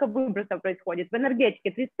 что сколько выбросов происходит. В энергетике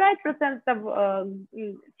 35%,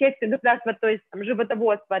 сельское государство, то есть там,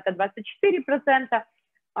 животноводство это 24%,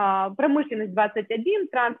 промышленность 21%,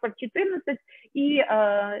 транспорт 14% и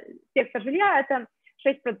сектор жилья это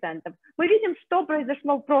 6%. Мы видим, что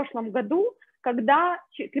произошло в прошлом году, когда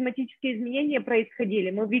климатические изменения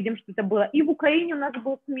происходили. Мы видим, что это было и в Украине у нас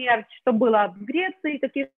был смерч, что было в Греции,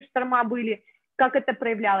 какие шторма были, как это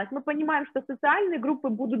проявлялось. Мы понимаем, что социальные группы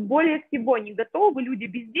будут более всего не готовы, люди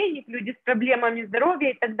без денег, люди с проблемами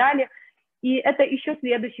здоровья и так далее. И это еще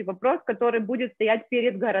следующий вопрос, который будет стоять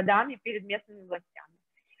перед городами, перед местными властями.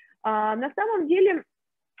 На самом деле,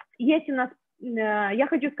 есть у нас, я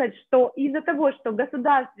хочу сказать, что из-за того, что в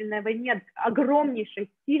государственной нет огромнейшей,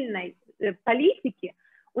 сильной политики,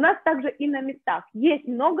 у нас также и на местах есть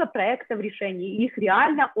много проектов решений, их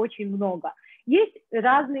реально очень много. Есть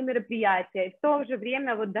разные мероприятия, и в то же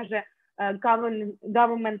время вот даже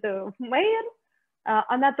Government of Mayor,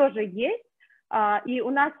 она тоже есть, и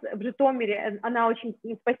у нас в Житомире она очень,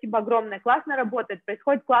 спасибо огромное, классно работает,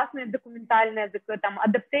 происходит классные документальные, там,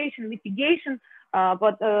 adaptation, mitigation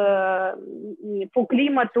по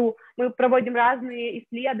климату, мы проводим разные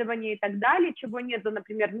исследования и так далее, чего нету,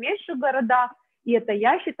 например, в меньших городах, и это,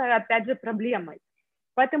 я считаю, опять же, проблемой.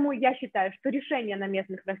 Поэтому я считаю, что решения на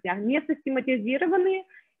местных властях не систематизированные,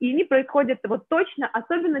 и они происходят вот точно,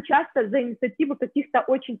 особенно часто за инициативы каких-то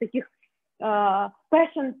очень таких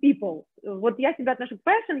passion people. Вот я себя отношу к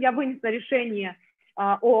passion, я вынесла решение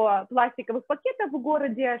о пластиковых пакетах в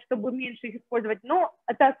городе, чтобы меньше их использовать, но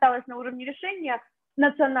это осталось на уровне решения,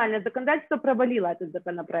 национальное законодательство провалило этот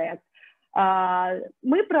законопроект.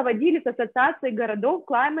 Мы проводили с Ассоциацией городов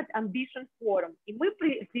Climate Ambition Forum, и мы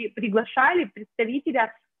приглашали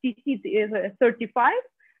представителя CC35,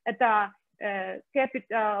 это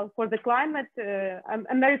Capital for the Climate,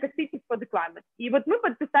 America Cities for the Climate. И вот мы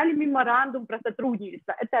подписали меморандум про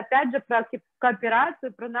сотрудничество. Это опять же про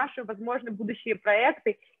кооперацию, про наши, возможно, будущие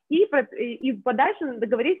проекты. И подальше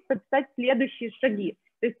договорились подписать следующие шаги.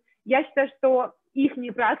 То есть я считаю, что их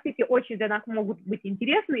практики очень для нас могут быть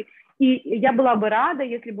интересны. И я была бы рада,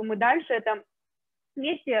 если бы мы дальше это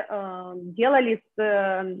вместе делали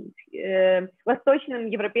с восточным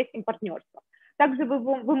европейским партнерством. Также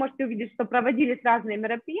вы можете увидеть, что проводились разные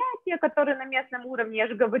мероприятия, которые на местном уровне, я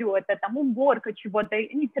же говорю, это там уборка чего-то,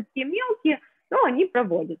 они такие мелкие, но они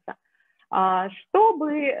проводятся. Что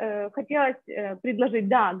бы хотелось предложить,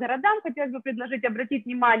 да, городам хотелось бы предложить обратить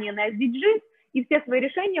внимание на SDGs и все свои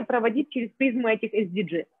решения проводить через призму этих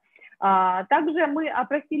SDGs. Также мы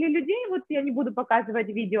опросили людей, вот я не буду показывать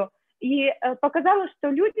видео, и показалось, что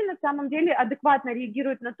люди на самом деле адекватно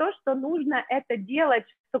реагируют на то, что нужно это делать,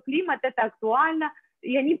 что климат это актуально,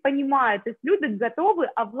 и они понимают, то есть люди готовы,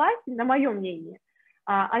 а власти, на мое мнение,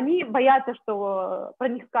 они боятся, что про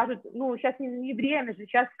них скажут, ну, сейчас не время же,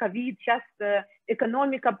 сейчас ковид, сейчас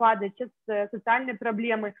экономика падает, сейчас социальные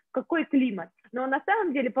проблемы, какой климат? Но на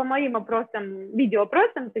самом деле, по моим опросам,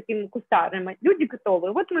 видеоопросам, таким кустарным, люди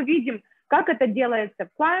готовы. Вот мы видим, как это делается в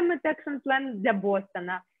Climate Action Plan для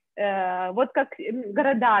Бостона, вот как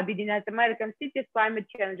города объединяются, American Cities, Climate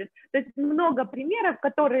Challenges. То есть много примеров,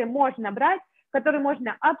 которые можно брать, которые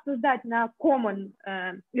можно обсуждать на common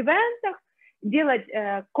ивентах, делать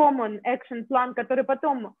common action plan, который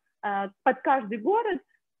потом под каждый город,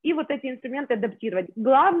 и вот эти инструменты адаптировать.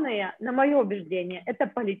 Главное, на мое убеждение, это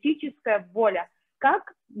политическая воля.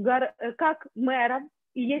 Как мэров,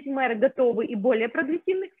 и есть мэры готовы и более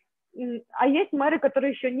прогрессивные, а есть мэры,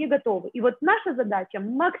 которые еще не готовы. И вот наша задача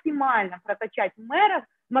максимально прокачать мэров,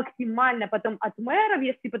 максимально потом от мэров,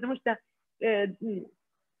 если, потому что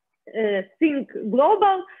think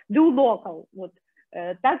global, do local. Вот.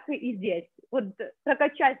 Так и здесь. Вот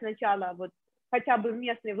прокачать сначала вот хотя бы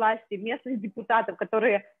местные власти, местных депутатов,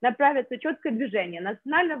 которые направятся четкое движение.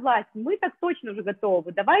 Национальная власть, мы так точно уже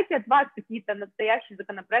готовы. Давайте от вас какие-то настоящие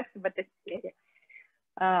законопроекты в этой сфере.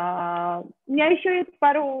 У меня еще есть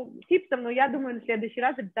пару типсов, но я думаю, на следующий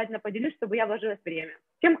раз обязательно поделюсь, чтобы я вложилась время.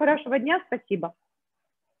 Всем хорошего дня, спасибо.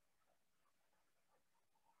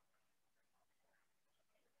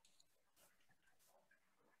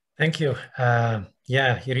 Thank you.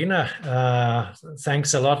 Yeah, Irina,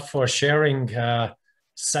 thanks a lot for sharing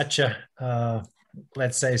such a,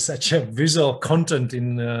 let's say, such a visual content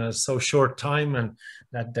in so short time, and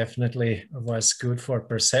that definitely was good for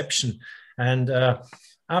perception. And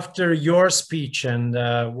after your speech and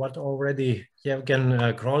what already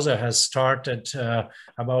Yevgen Groza has started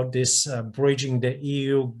about this bridging the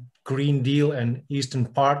EU Green Deal and Eastern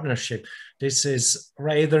Partnership, this is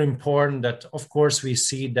rather important that, of course, we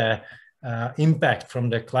see the impact from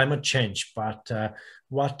the climate change, but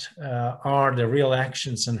what are the real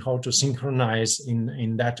actions and how to synchronize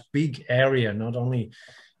in that big area, not only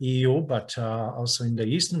EU, but also in the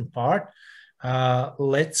eastern part.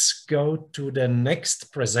 Let's go to the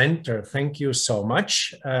next presenter. Thank you so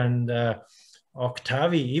much. And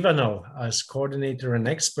Octavi Ivanov, as coordinator and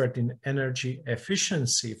expert in energy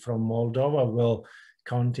efficiency from Moldova, will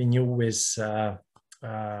continue with the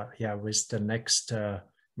next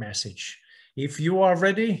message. If you are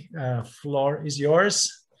ready, floor is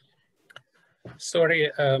yours.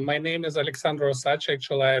 Sorry, my name is Alexander Osach.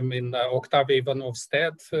 Actually, I'm in Octavi Ivanov's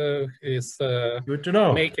stead. Is good to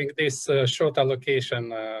know. Making this short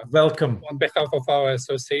allocation. Welcome. On behalf of our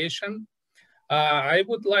association. I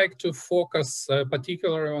would like to focus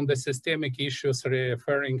particularly on the systemic issues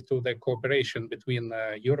referring to the cooperation between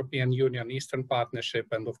the European Union Eastern Partnership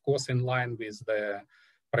and, of course, in line with the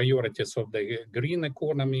priorities of the green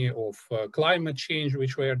economy, of climate change,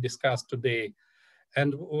 which were discussed today.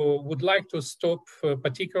 And would like to stop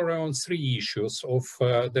particularly on three issues of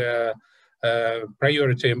the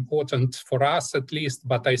priority important for us at least,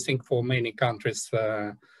 but I think for many countries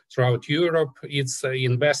throughout Europe. It's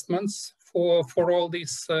investments for all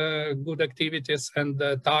these good activities and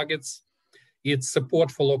targets. It's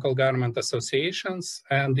support for local government associations,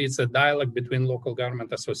 and it's a dialogue between local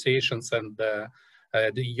government associations and the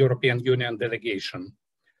European Union delegations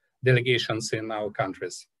in our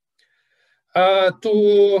countries.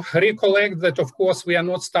 To recollect that, of course, we are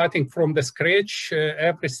not starting from the scratch.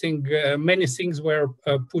 Many things were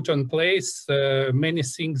put in place, many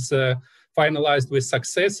things finalized with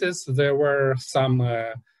successes. There were some,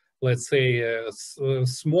 let's say,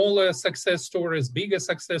 smaller success stories, bigger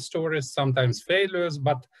success stories, sometimes failures,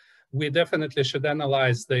 but we definitely should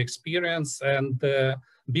analyze the experience and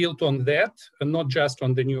build on that, and not just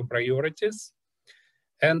on the new priorities.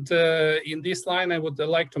 And in this line, I would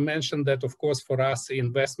like to mention that, of course, for us,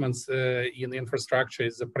 investments in infrastructure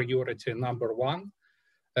is a priority number one.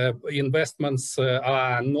 Investments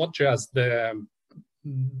are not just are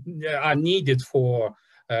needed for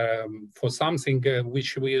something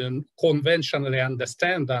which we conventionally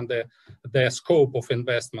understand under the scope of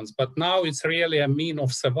investments, but now it's really a mean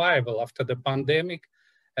of survival after the pandemic,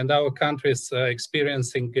 and our country is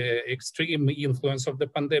experiencing extreme influence of the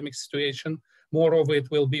pandemic situation. Moreover, it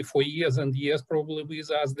will be for years and years probably with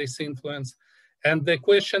us, this influence. And the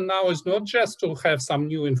question now is not just to have some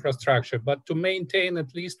new infrastructure, but to maintain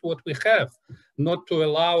at least what we have, not to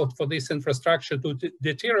allow for this infrastructure to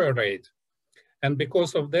deteriorate. And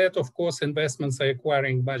because of that, of course, investments are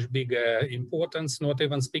acquiring much bigger importance, not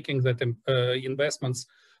even speaking that investments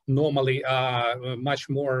normally are much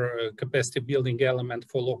more capacity building element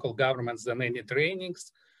for local governments than any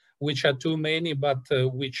trainings, which are too many, but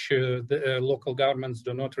which the local governments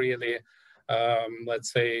do not really,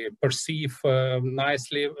 let's say, perceive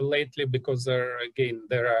nicely lately, because there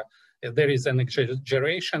is an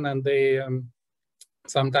exaggeration and they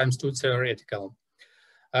sometimes too theoretical.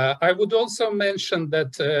 I would also mention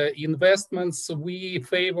that investments we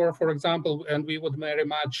favor, for example, and we would very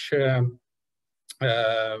much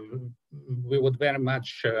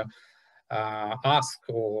ask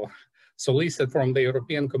or solicit from the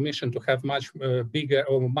European Commission to have much bigger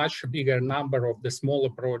number of the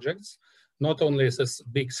smaller projects, not only this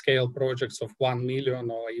big scale projects of 1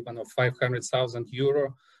 million or even of 500,000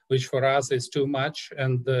 euro, which for us is too much.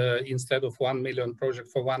 And instead of 1 million project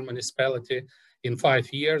for one municipality, in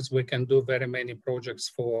 5 years, we can do very many projects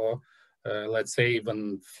for, let's say,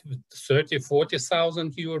 even 30,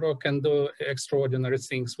 40,000 euro, can do extraordinary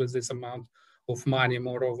things with this amount of money,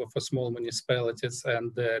 moreover for small municipalities,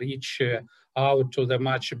 and reach out to the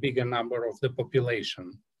much bigger number of the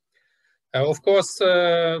population. Of course,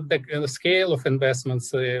 the scale of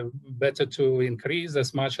investments, better to increase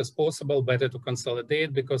as much as possible, better to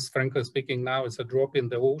consolidate, because frankly speaking, now it's a drop in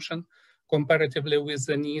the ocean comparatively with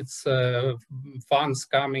the needs. Funds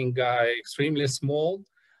coming are extremely small.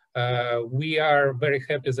 We are very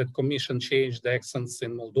happy that Commission changed the accents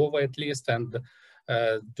in Moldova at least, and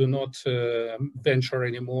do not venture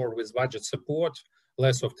anymore with budget support,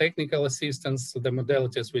 less of technical assistance, the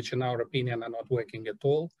modalities which in our opinion are not working at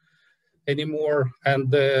all anymore. And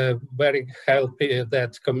very happy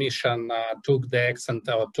that Commission took the accent,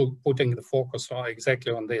 putting the focus on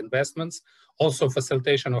exactly on the investments. Also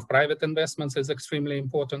facilitation of private investments is extremely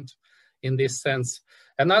important in this sense.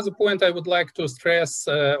 Another point I would like to stress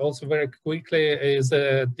also very quickly is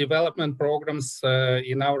development programs,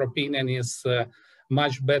 in our opinion, is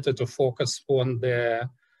much better to focus on the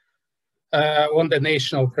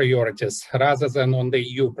national priorities rather than on the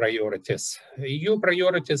EU priorities. EU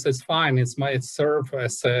priorities is fine, it might serve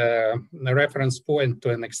as a reference point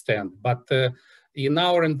to an extent, but in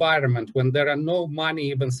our environment, when there are no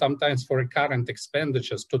money, even sometimes for recurrent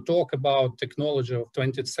expenditures, to talk about technology of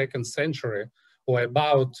 22nd century or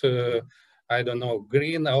about I don't know,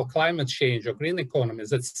 green or climate change or green economy,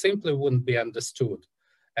 that simply wouldn't be understood.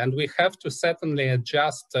 And we have to certainly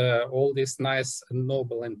adjust all these nice and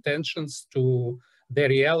noble intentions to the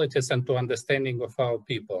realities and to understanding of our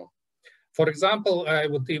people. For example, I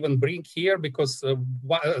would even bring here, because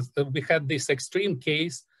we had this extreme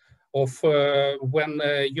case of when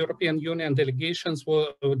European Union delegation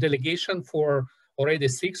for already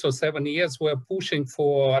 6 or 7 years were pushing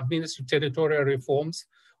for administrative territorial reforms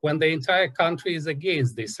when the entire country is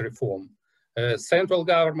against this reform. Central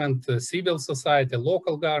government, civil society,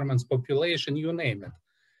 local governments, population, you name it.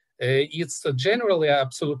 It's generally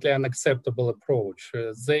absolutely unacceptable approach.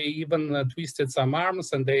 They even twisted some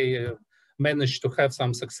arms and they managed to have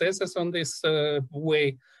some successes on this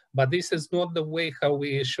way, but this is not the way how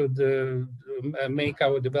we should make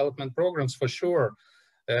our development programs, for sure.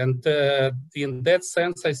 And in that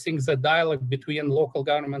sense, I think the dialogue between local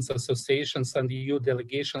governments, associations, and EU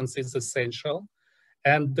delegations is essential.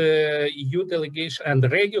 And the EU delegation and the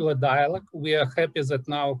regular dialogue, we are happy that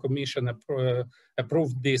now Commission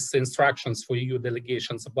approved these instructions for EU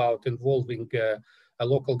delegations about involving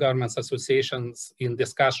local governments associations in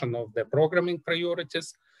discussion of the programming priorities.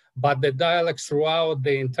 But the dialogue throughout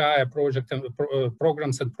the entire project and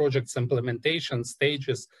programs and projects implementation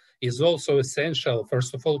stages is also essential,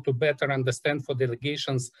 first of all, to better understand for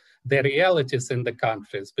delegations the realities in the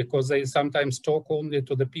countries, because they sometimes talk only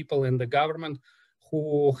to the people in the government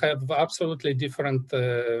who have absolutely different,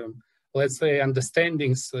 let's say,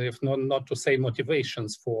 understandings, if not to say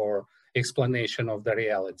motivations for explanation of the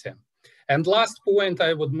reality. And last point,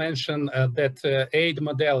 I would mention that aid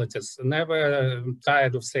modalities, never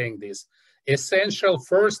tired of saying this,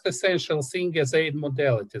 first essential thing is aid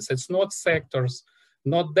modalities. It's not sectors,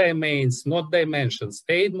 not domains, not dimensions.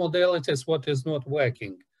 Aid modalities, what is not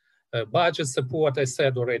working. Budget support, I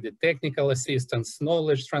said already, technical assistance,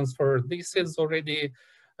 knowledge transfer, this is already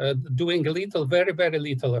doing little, very, very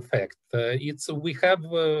little effect. We have,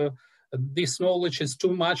 this knowledge is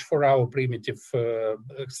too much for our primitive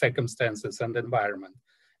circumstances and environment.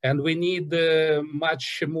 And we need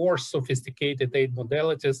much more sophisticated aid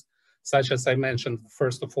modalities, such as I mentioned,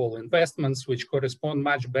 first of all, investments, which correspond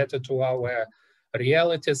much better to our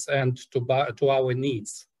realities and to our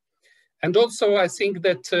needs. And also, I think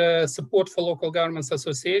that support for local governments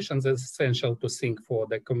associations is essential to think for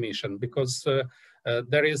the Commission, because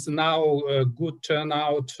there is now a good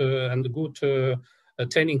turnout and good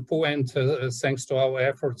turning point thanks to our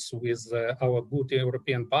efforts with our good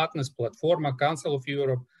European partners, Platforma, Council of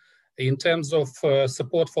Europe, in terms of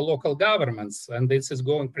support for local governments, and this is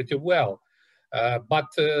going pretty well. But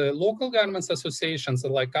local governments associations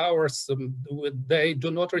like ours, they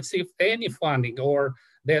do not receive any funding, or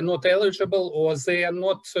they are not eligible, or they are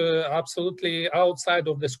not absolutely outside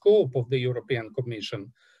of the scope of the European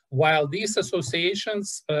Commission. While these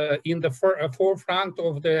associations in the forefront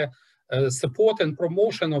of the support and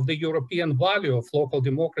promotion of the European value of local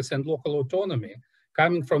democracy and local autonomy,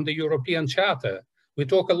 coming from the European Charter. We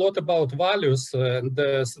talk a lot about values, and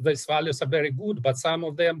these values are very good, but some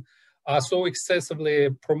of them are so excessively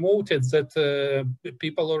promoted that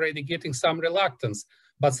people are already getting some reluctance.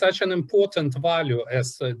 But such an important value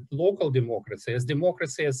as local democracy, as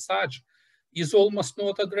democracy as such, is almost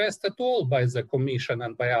not addressed at all by the Commission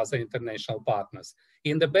and by other international partners.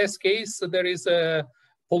 In the best case, there is a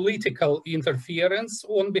political interference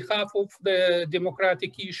on behalf of the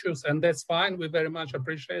democratic issues, and that's fine, we very much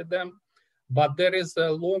appreciate them. But there is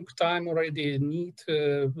a long time already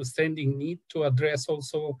standing need to address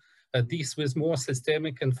also this with more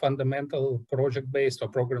systemic and fundamental project-based or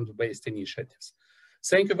program-based initiatives.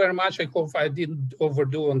 Thank you very much. I hope I didn't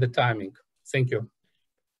overdo on the timing. Thank you.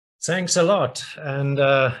 Thanks a lot, and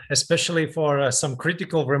especially for some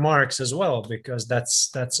critical remarks as well, because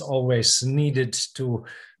that's always needed to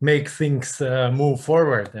make things move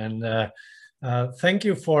forward. And thank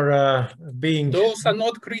you for being... Those are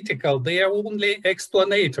not critical, they are only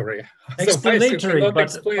explanatory. Explanatory,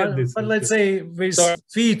 but let's say with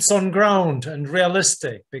feet on ground and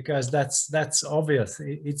realistic, because that's obvious,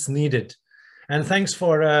 it's needed. And thanks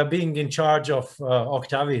for being in charge of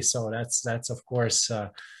Octavi. So that's of course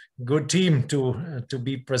a good team to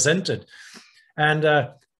be presented. And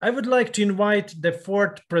I would like to invite the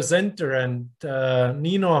fourth presenter and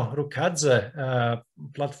Nino Rukadze,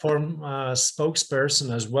 platform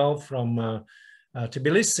spokesperson as well from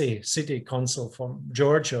Tbilisi City Council from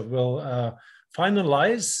Georgia, will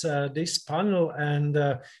finalize this panel. And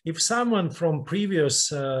if someone from previous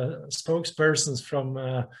spokespersons from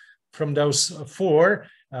from those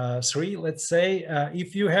three, let's say,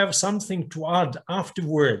 if you have something to add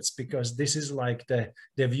afterwards, because this is like the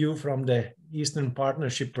view from the Eastern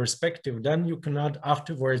Partnership perspective, then you can add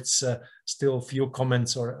afterwards still a few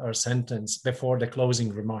comments or sentence before the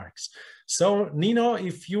closing remarks. So Nino,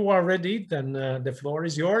 if you are ready, then the floor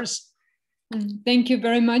is yours. Thank you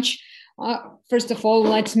very much. First of all,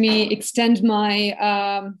 let me extend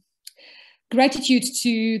my gratitude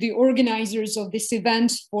to the organizers of this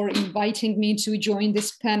event for inviting me to join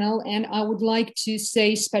this panel. And I would like to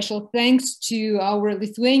say special thanks to our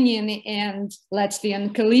Lithuanian and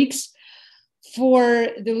Latvian colleagues for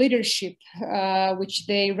the leadership which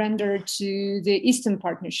they rendered to the Eastern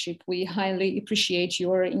Partnership. We highly appreciate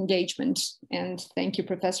your engagement. And thank you,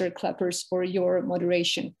 Professor Kleppers, for your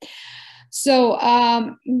moderation. So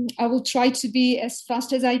I will try to be as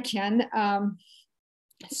fast as I can.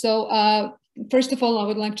 First of all, I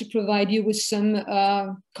would like to provide you with some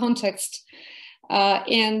context.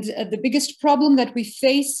 And the biggest problem that we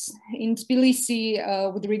face in Tbilisi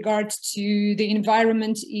with regards to the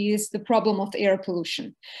environment is the problem of air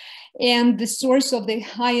pollution. And the source of the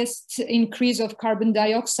highest increase of carbon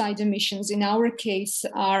dioxide emissions in our case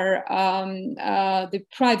are the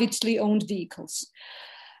privately owned vehicles.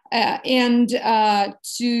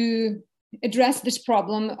 To address this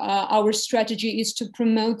problem, our strategy is to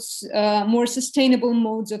promote more sustainable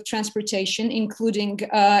modes of transportation, including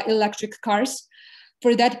electric cars.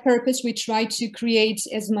 For that purpose, we try to create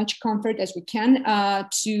as much comfort as we can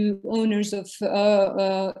to owners of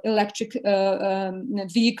electric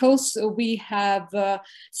vehicles. We have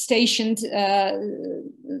stationed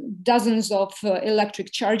dozens of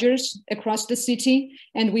electric chargers across the city,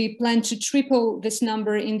 and we plan to triple this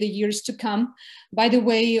number in the years to come. By the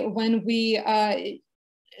way, when we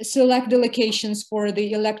select the locations for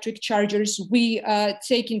the electric chargers, we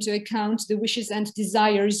take into account the wishes and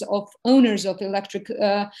desires of owners of electric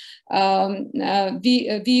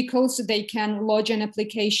vehicles. They can lodge an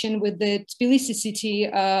application with the Tbilisi City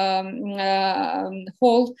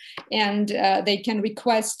Hall, and they can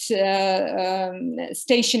request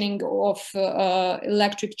stationing of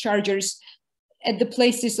electric chargers at the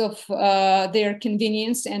places of their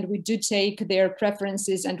convenience, and we do take their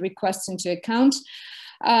preferences and requests into account.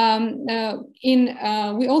 We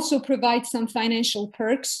also provide some financial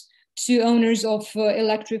perks to owners of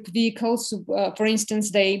electric vehicles. For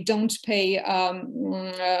instance, they don't pay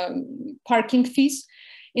parking fees.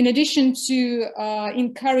 In addition to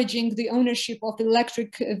encouraging the ownership of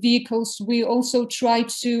electric vehicles, we also try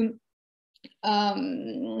to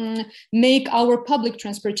make our public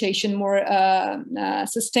transportation more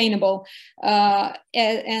sustainable. The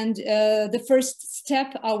first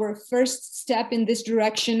step, our first step in this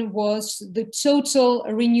direction was the total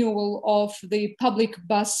renewal of the public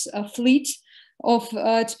bus fleet of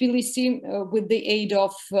Tbilisi with the aid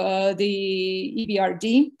of the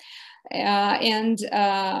EBRD.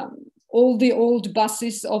 All the old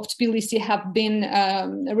buses of Tbilisi have been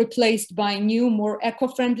replaced by new, more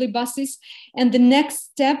eco-friendly buses. And the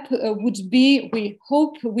next step would be, we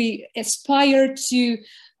aspire to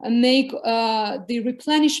make the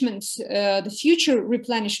replenishment, the future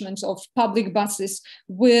replenishment of public buses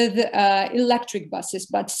with electric buses.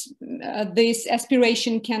 But this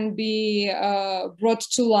aspiration can be brought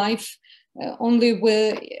to life only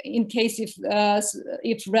in case if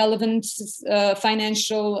relevant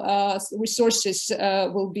financial resources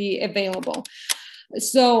will be available.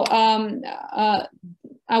 So I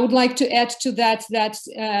would like to add to that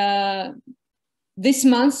this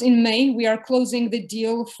month in May, we are closing the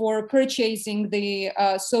deal for purchasing the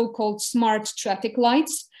so-called smart traffic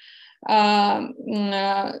lights. In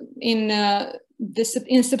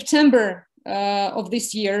September of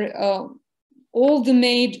this year, all the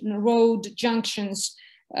main road junctions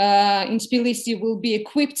in Tbilisi will be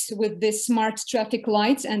equipped with these smart traffic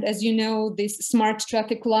lights. And as you know, these smart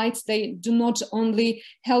traffic lights, they do not only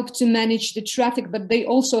help to manage the traffic, but they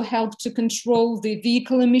also help to control the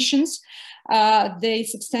vehicle emissions. They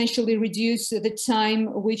substantially reduce the time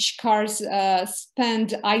which cars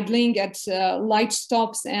spend idling at light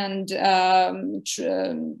stops and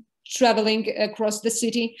traveling across the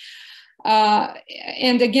city.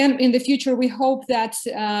 And again, in the future, we hope that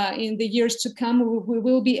in the years to come, we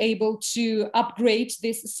will be able to upgrade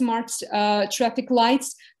these smart traffic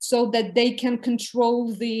lights so that they can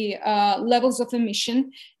control the levels of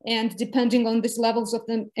emission. And depending on these levels of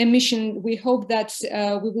the emission, we hope that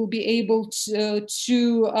we will be able to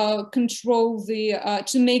control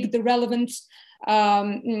to make the relevant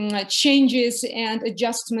changes and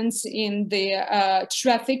adjustments in the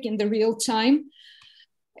traffic in the real time.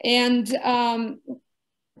 And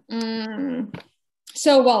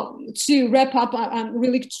So, well, to wrap up, I'm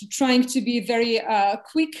really trying to be very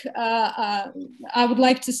quick. I would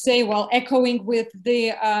like to say, well, echoing with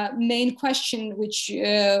the main question which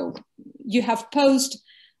you have posed,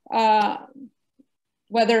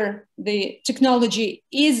 whether the technology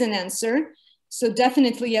is an answer. So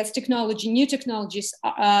definitely, yes, new technologies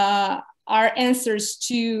are answers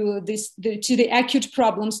to the acute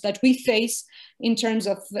problems that we face in terms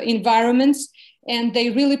of environments. And they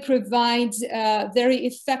really provide very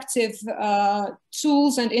effective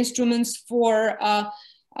tools and instruments for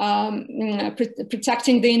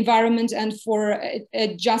protecting the environment and for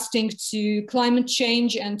adjusting to climate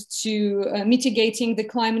change and to mitigating the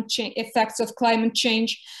effects of climate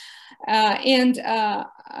change.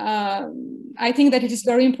 I think that it is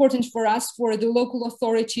very important for us, for the local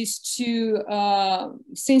authorities to,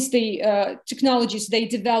 since the technologies, they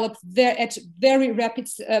develop at very rapid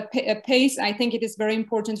pace, I think it is very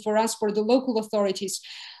important for us, for the local authorities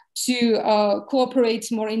to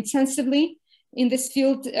cooperate more intensively in this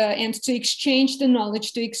field and to exchange the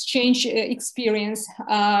knowledge, to exchange experience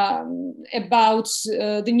about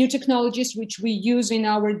the new technologies which we use in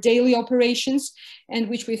our daily operations and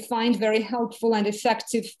which we find very helpful and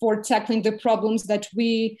effective for tackling the problems that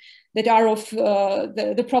are of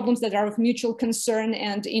the problems that are of mutual concern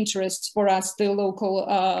and interest for us, the local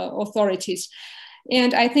authorities.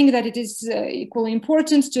 And I think that it is equally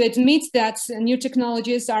important to admit that new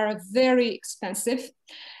technologies are very expensive.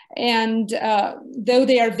 And though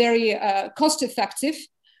they are very cost effective,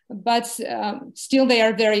 but still they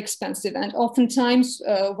are very expensive. And oftentimes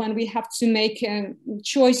when we have to make a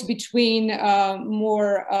choice between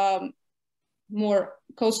more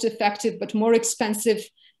cost effective but more expensive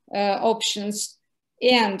options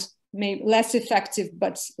and maybe less effective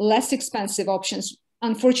but less expensive options,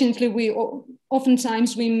 unfortunately,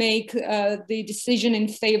 oftentimes we make the decision in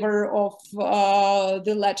favor of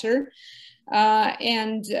the latter.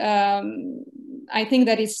 I think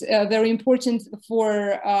that is very important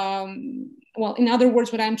for, well, in other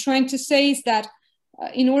words, what I'm trying to say is that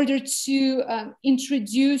in order to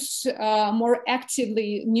introduce more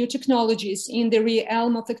actively new technologies in the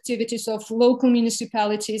realm of activities of local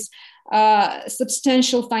municipalities,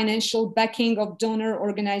 substantial financial backing of donor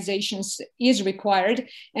organizations is required.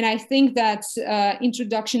 And I think that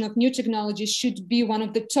introduction of new technologies should be one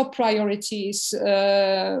of the top priorities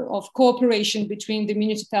of cooperation between the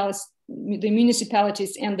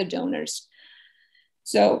municipalities and the donors.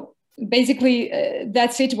 So basically,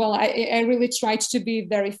 that's it. Well, I really tried to be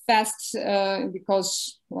very fast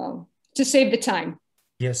because, well, to save the time.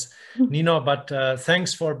 Yes, Nino, but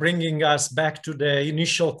thanks for bringing us back to the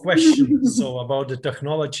initial question, so about the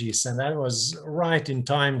technologies, and that was right in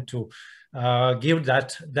time to give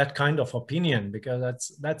that kind of opinion,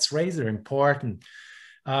 because that's rather important.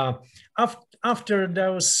 After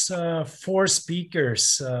those four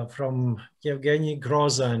speakers from Yevgeny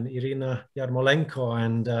Groza and Irina Yarmolenko,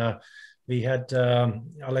 and we had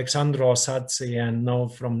Alexandro Sadze and now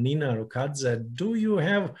from Nina Rukadze, do you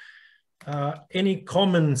have any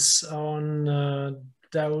comments on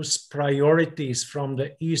those priorities from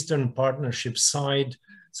the Eastern Partnership side?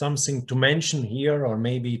 Something to mention here, or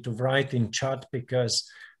maybe to write in chat, because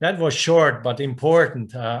that was short but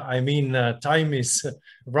important. I mean, time is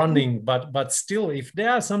running, but still, if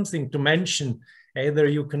there is something to mention, either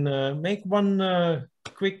you can make one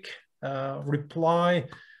quick reply,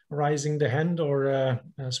 raising the hand, or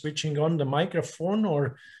switching on the microphone,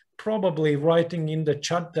 or probably writing in the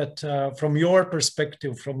chat that from your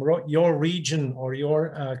perspective, from your region or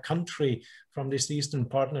your country, from this Eastern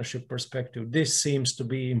Partnership perspective, this seems to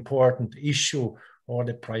be important issue or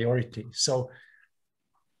the priority. So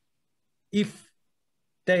if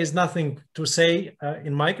there is nothing to say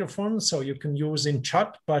in microphone, so you can use in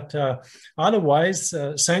chat, but otherwise,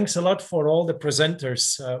 thanks a lot for all the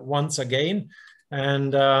presenters once again.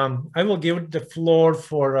 And I will give the floor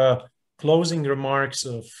for closing remarks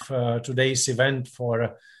of today's event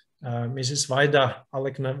for Mrs. Vaida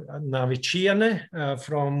Aleknaviciene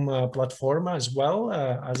from Platforma as well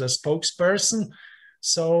as a spokesperson.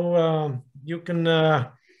 So you can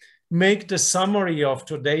make the summary of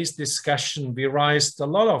today's discussion. We raised a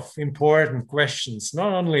lot of important questions,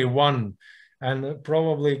 not only one, and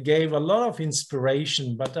probably gave a lot of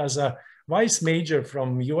inspiration, but as a vice major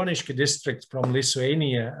from Joniški district from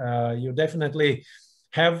Lithuania, you definitely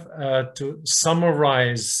have to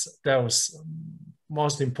summarize those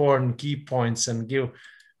most important key points and give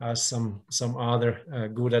some other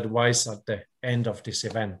good advice at the end of this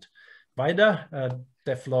event. Vaida,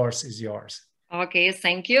 the floor is yours. Okay,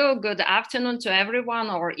 thank you. Good afternoon to everyone,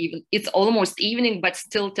 or even it's almost evening, but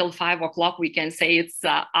still till 5 o'clock we can say it's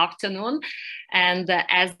afternoon. And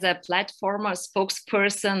as a platform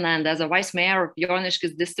spokesperson and as a vice mayor of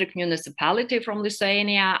Joniškis district municipality from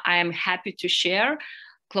Lithuania, I am happy to share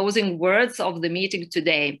closing words of the meeting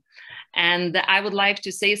today. And I would like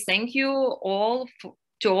to say thank you all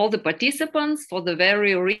to all the participants for the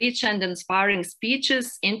very rich and inspiring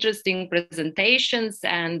speeches, interesting presentations,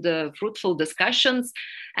 and fruitful discussions.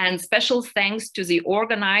 And special thanks to the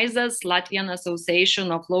organizers, Latvian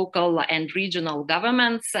Association of Local and Regional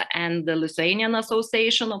Governments and the Lithuanian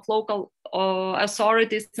Association of Local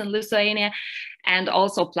Authorities in Lithuania, and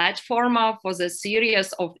also Platforma for the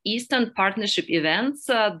series of Eastern Partnership events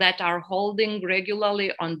that are holding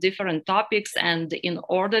regularly on different topics and in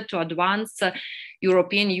order to advance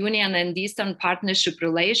European Union and Eastern Partnership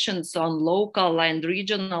relations on local and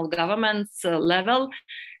regional governments level,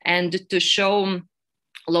 and to show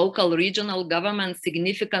local regional governments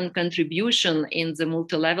significant contribution in the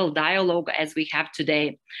multi-level dialogue as we have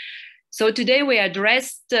today. So today we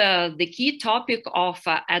addressed the key topic of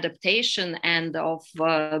adaptation and of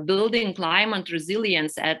building climate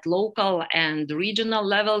resilience at local and regional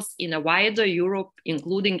levels in a wider Europe,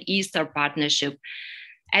 including Eastern Partnership.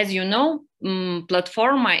 As you know,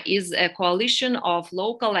 Platforma is a coalition of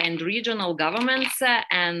local and regional governments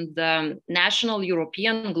and national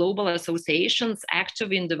European global associations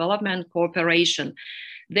active in development cooperation.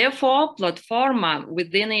 Therefore, Platforma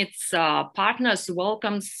within its partners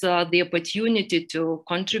welcomes the opportunity to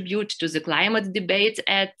contribute to the climate debate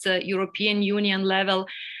at European Union level.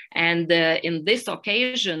 And in this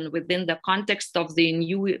occasion, within the context of the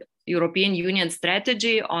new European Union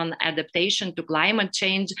strategy on adaptation to climate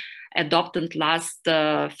change adopted last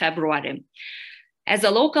February. As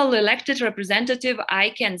a local elected representative,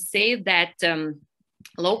 I can say that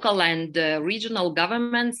local and regional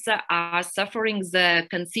governments are suffering the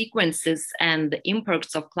consequences and the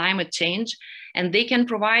impacts of climate change, and they can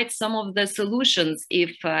provide some of the solutions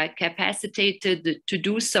if capacitated to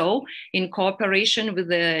do so in cooperation with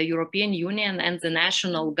the European Union and the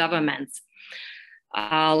national governments.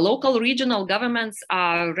 Local regional governments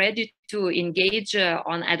are ready to engage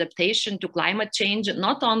on adaptation to climate change,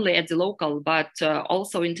 not only at the local, but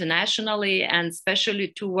also internationally, and especially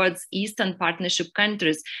towards Eastern Partnership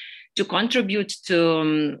countries to contribute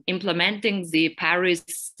to implementing the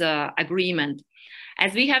Paris Agreement.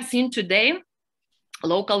 As we have seen today,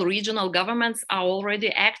 local regional governments are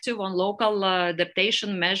already active on local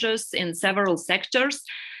adaptation measures in several sectors.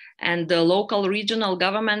 And the local regional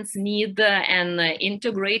governments need an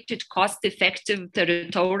integrated, cost-effective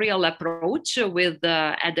territorial approach with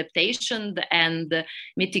adaptation and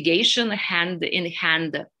mitigation hand in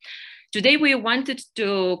hand. Today, we wanted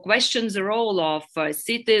to question the role of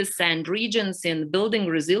cities and regions in building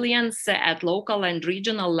resilience at local and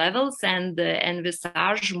regional levels and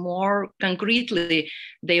envisage more concretely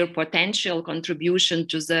their potential contribution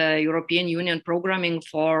to the European Union programming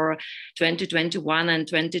for 2021 and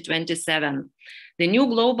 2027. The new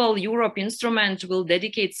Global Europe instrument will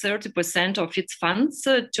dedicate 30% of its funds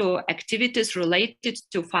to activities related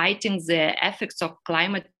to fighting the effects of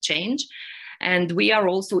climate change. And we are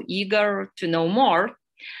also eager to know more.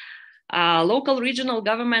 Local regional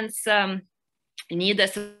governments need a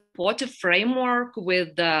supportive framework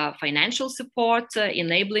with financial support,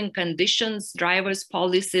 enabling conditions, drivers,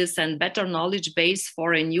 policies, and better knowledge base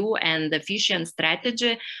for a new and efficient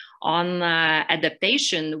strategy on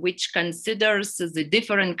adaptation, which considers the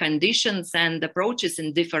different conditions and approaches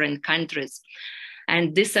in different countries.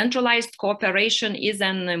 And decentralized cooperation is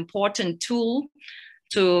an important tool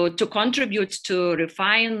to contribute to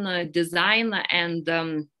refine, design,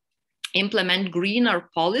 and implement greener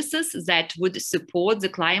policies that would support the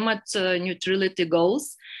climate neutrality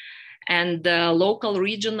goals. And local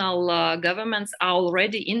regional governments are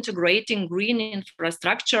already integrating green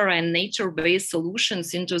infrastructure and nature-based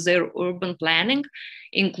solutions into their urban planning,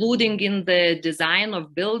 including in the design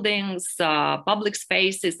of buildings, public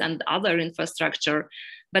spaces, and other infrastructure.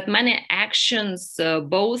 But many actions,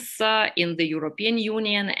 both in the European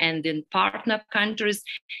Union and in partner countries,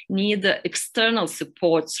 need external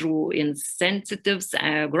support through incentives,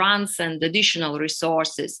 grants, and additional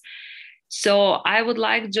resources. So I would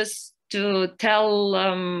like just to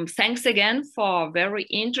tell thanks again for a very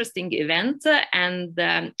interesting event. And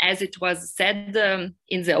as it was said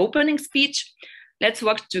in the opening speech, let's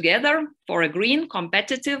work together for a green,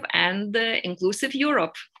 competitive, and inclusive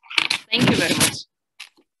Europe. Thank you very much.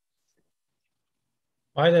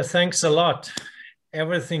 Vaida, thanks a lot.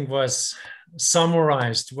 Everything was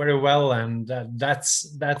summarized very well, and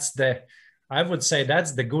that's the I would say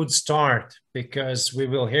that's the good start, because we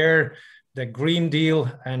will hear the Green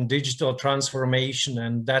Deal and digital transformation,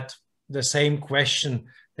 and that the same question,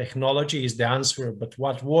 technology is the answer, but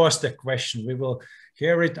what was the question? We will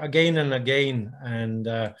hear it again and again, and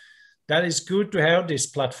that is good to have this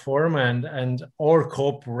platform and our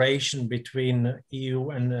cooperation between EU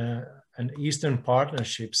and Eastern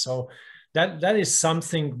Partnership. So that is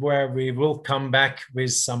something where we will come back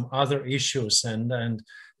with some other issues and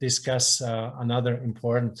discuss another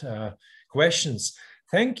important questions.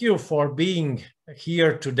 Thank you for being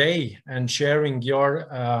here today and sharing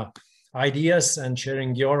your ideas and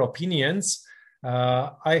sharing your opinions.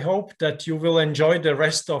 I hope that you will enjoy the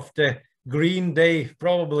rest of the green day,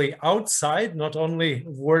 probably outside, not only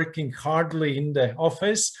working hardly in the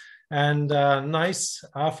office. And nice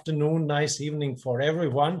afternoon, nice evening for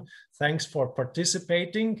everyone. Thanks for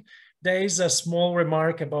participating. There is a small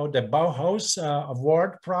remark about the Bauhaus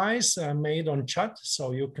Award Prize made on chat,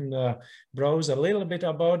 so you can browse a little bit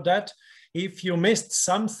about that. If you missed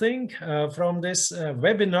something from this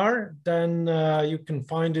webinar, then you can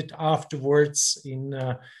find it afterwards in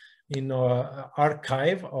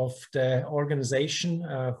archive of the organization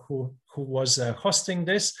who was hosting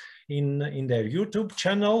this in their YouTube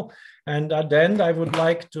channel. And at the end, I would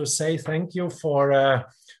like to say thank you for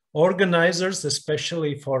organizers,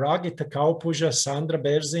 especially for Agita Kaupuža, Sandra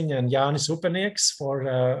Berziņa, and Jānis Upenieks,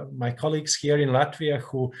 for my colleagues here in Latvia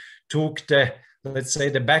who took the, let's say,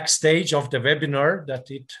 the backstage of the webinar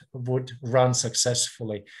that it would run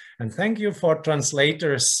successfully. And thank you for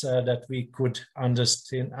translators that we could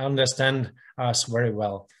understand us very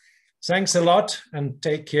well. Thanks a lot, and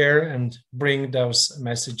take care and bring those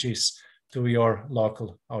messages to your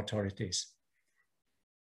local authorities.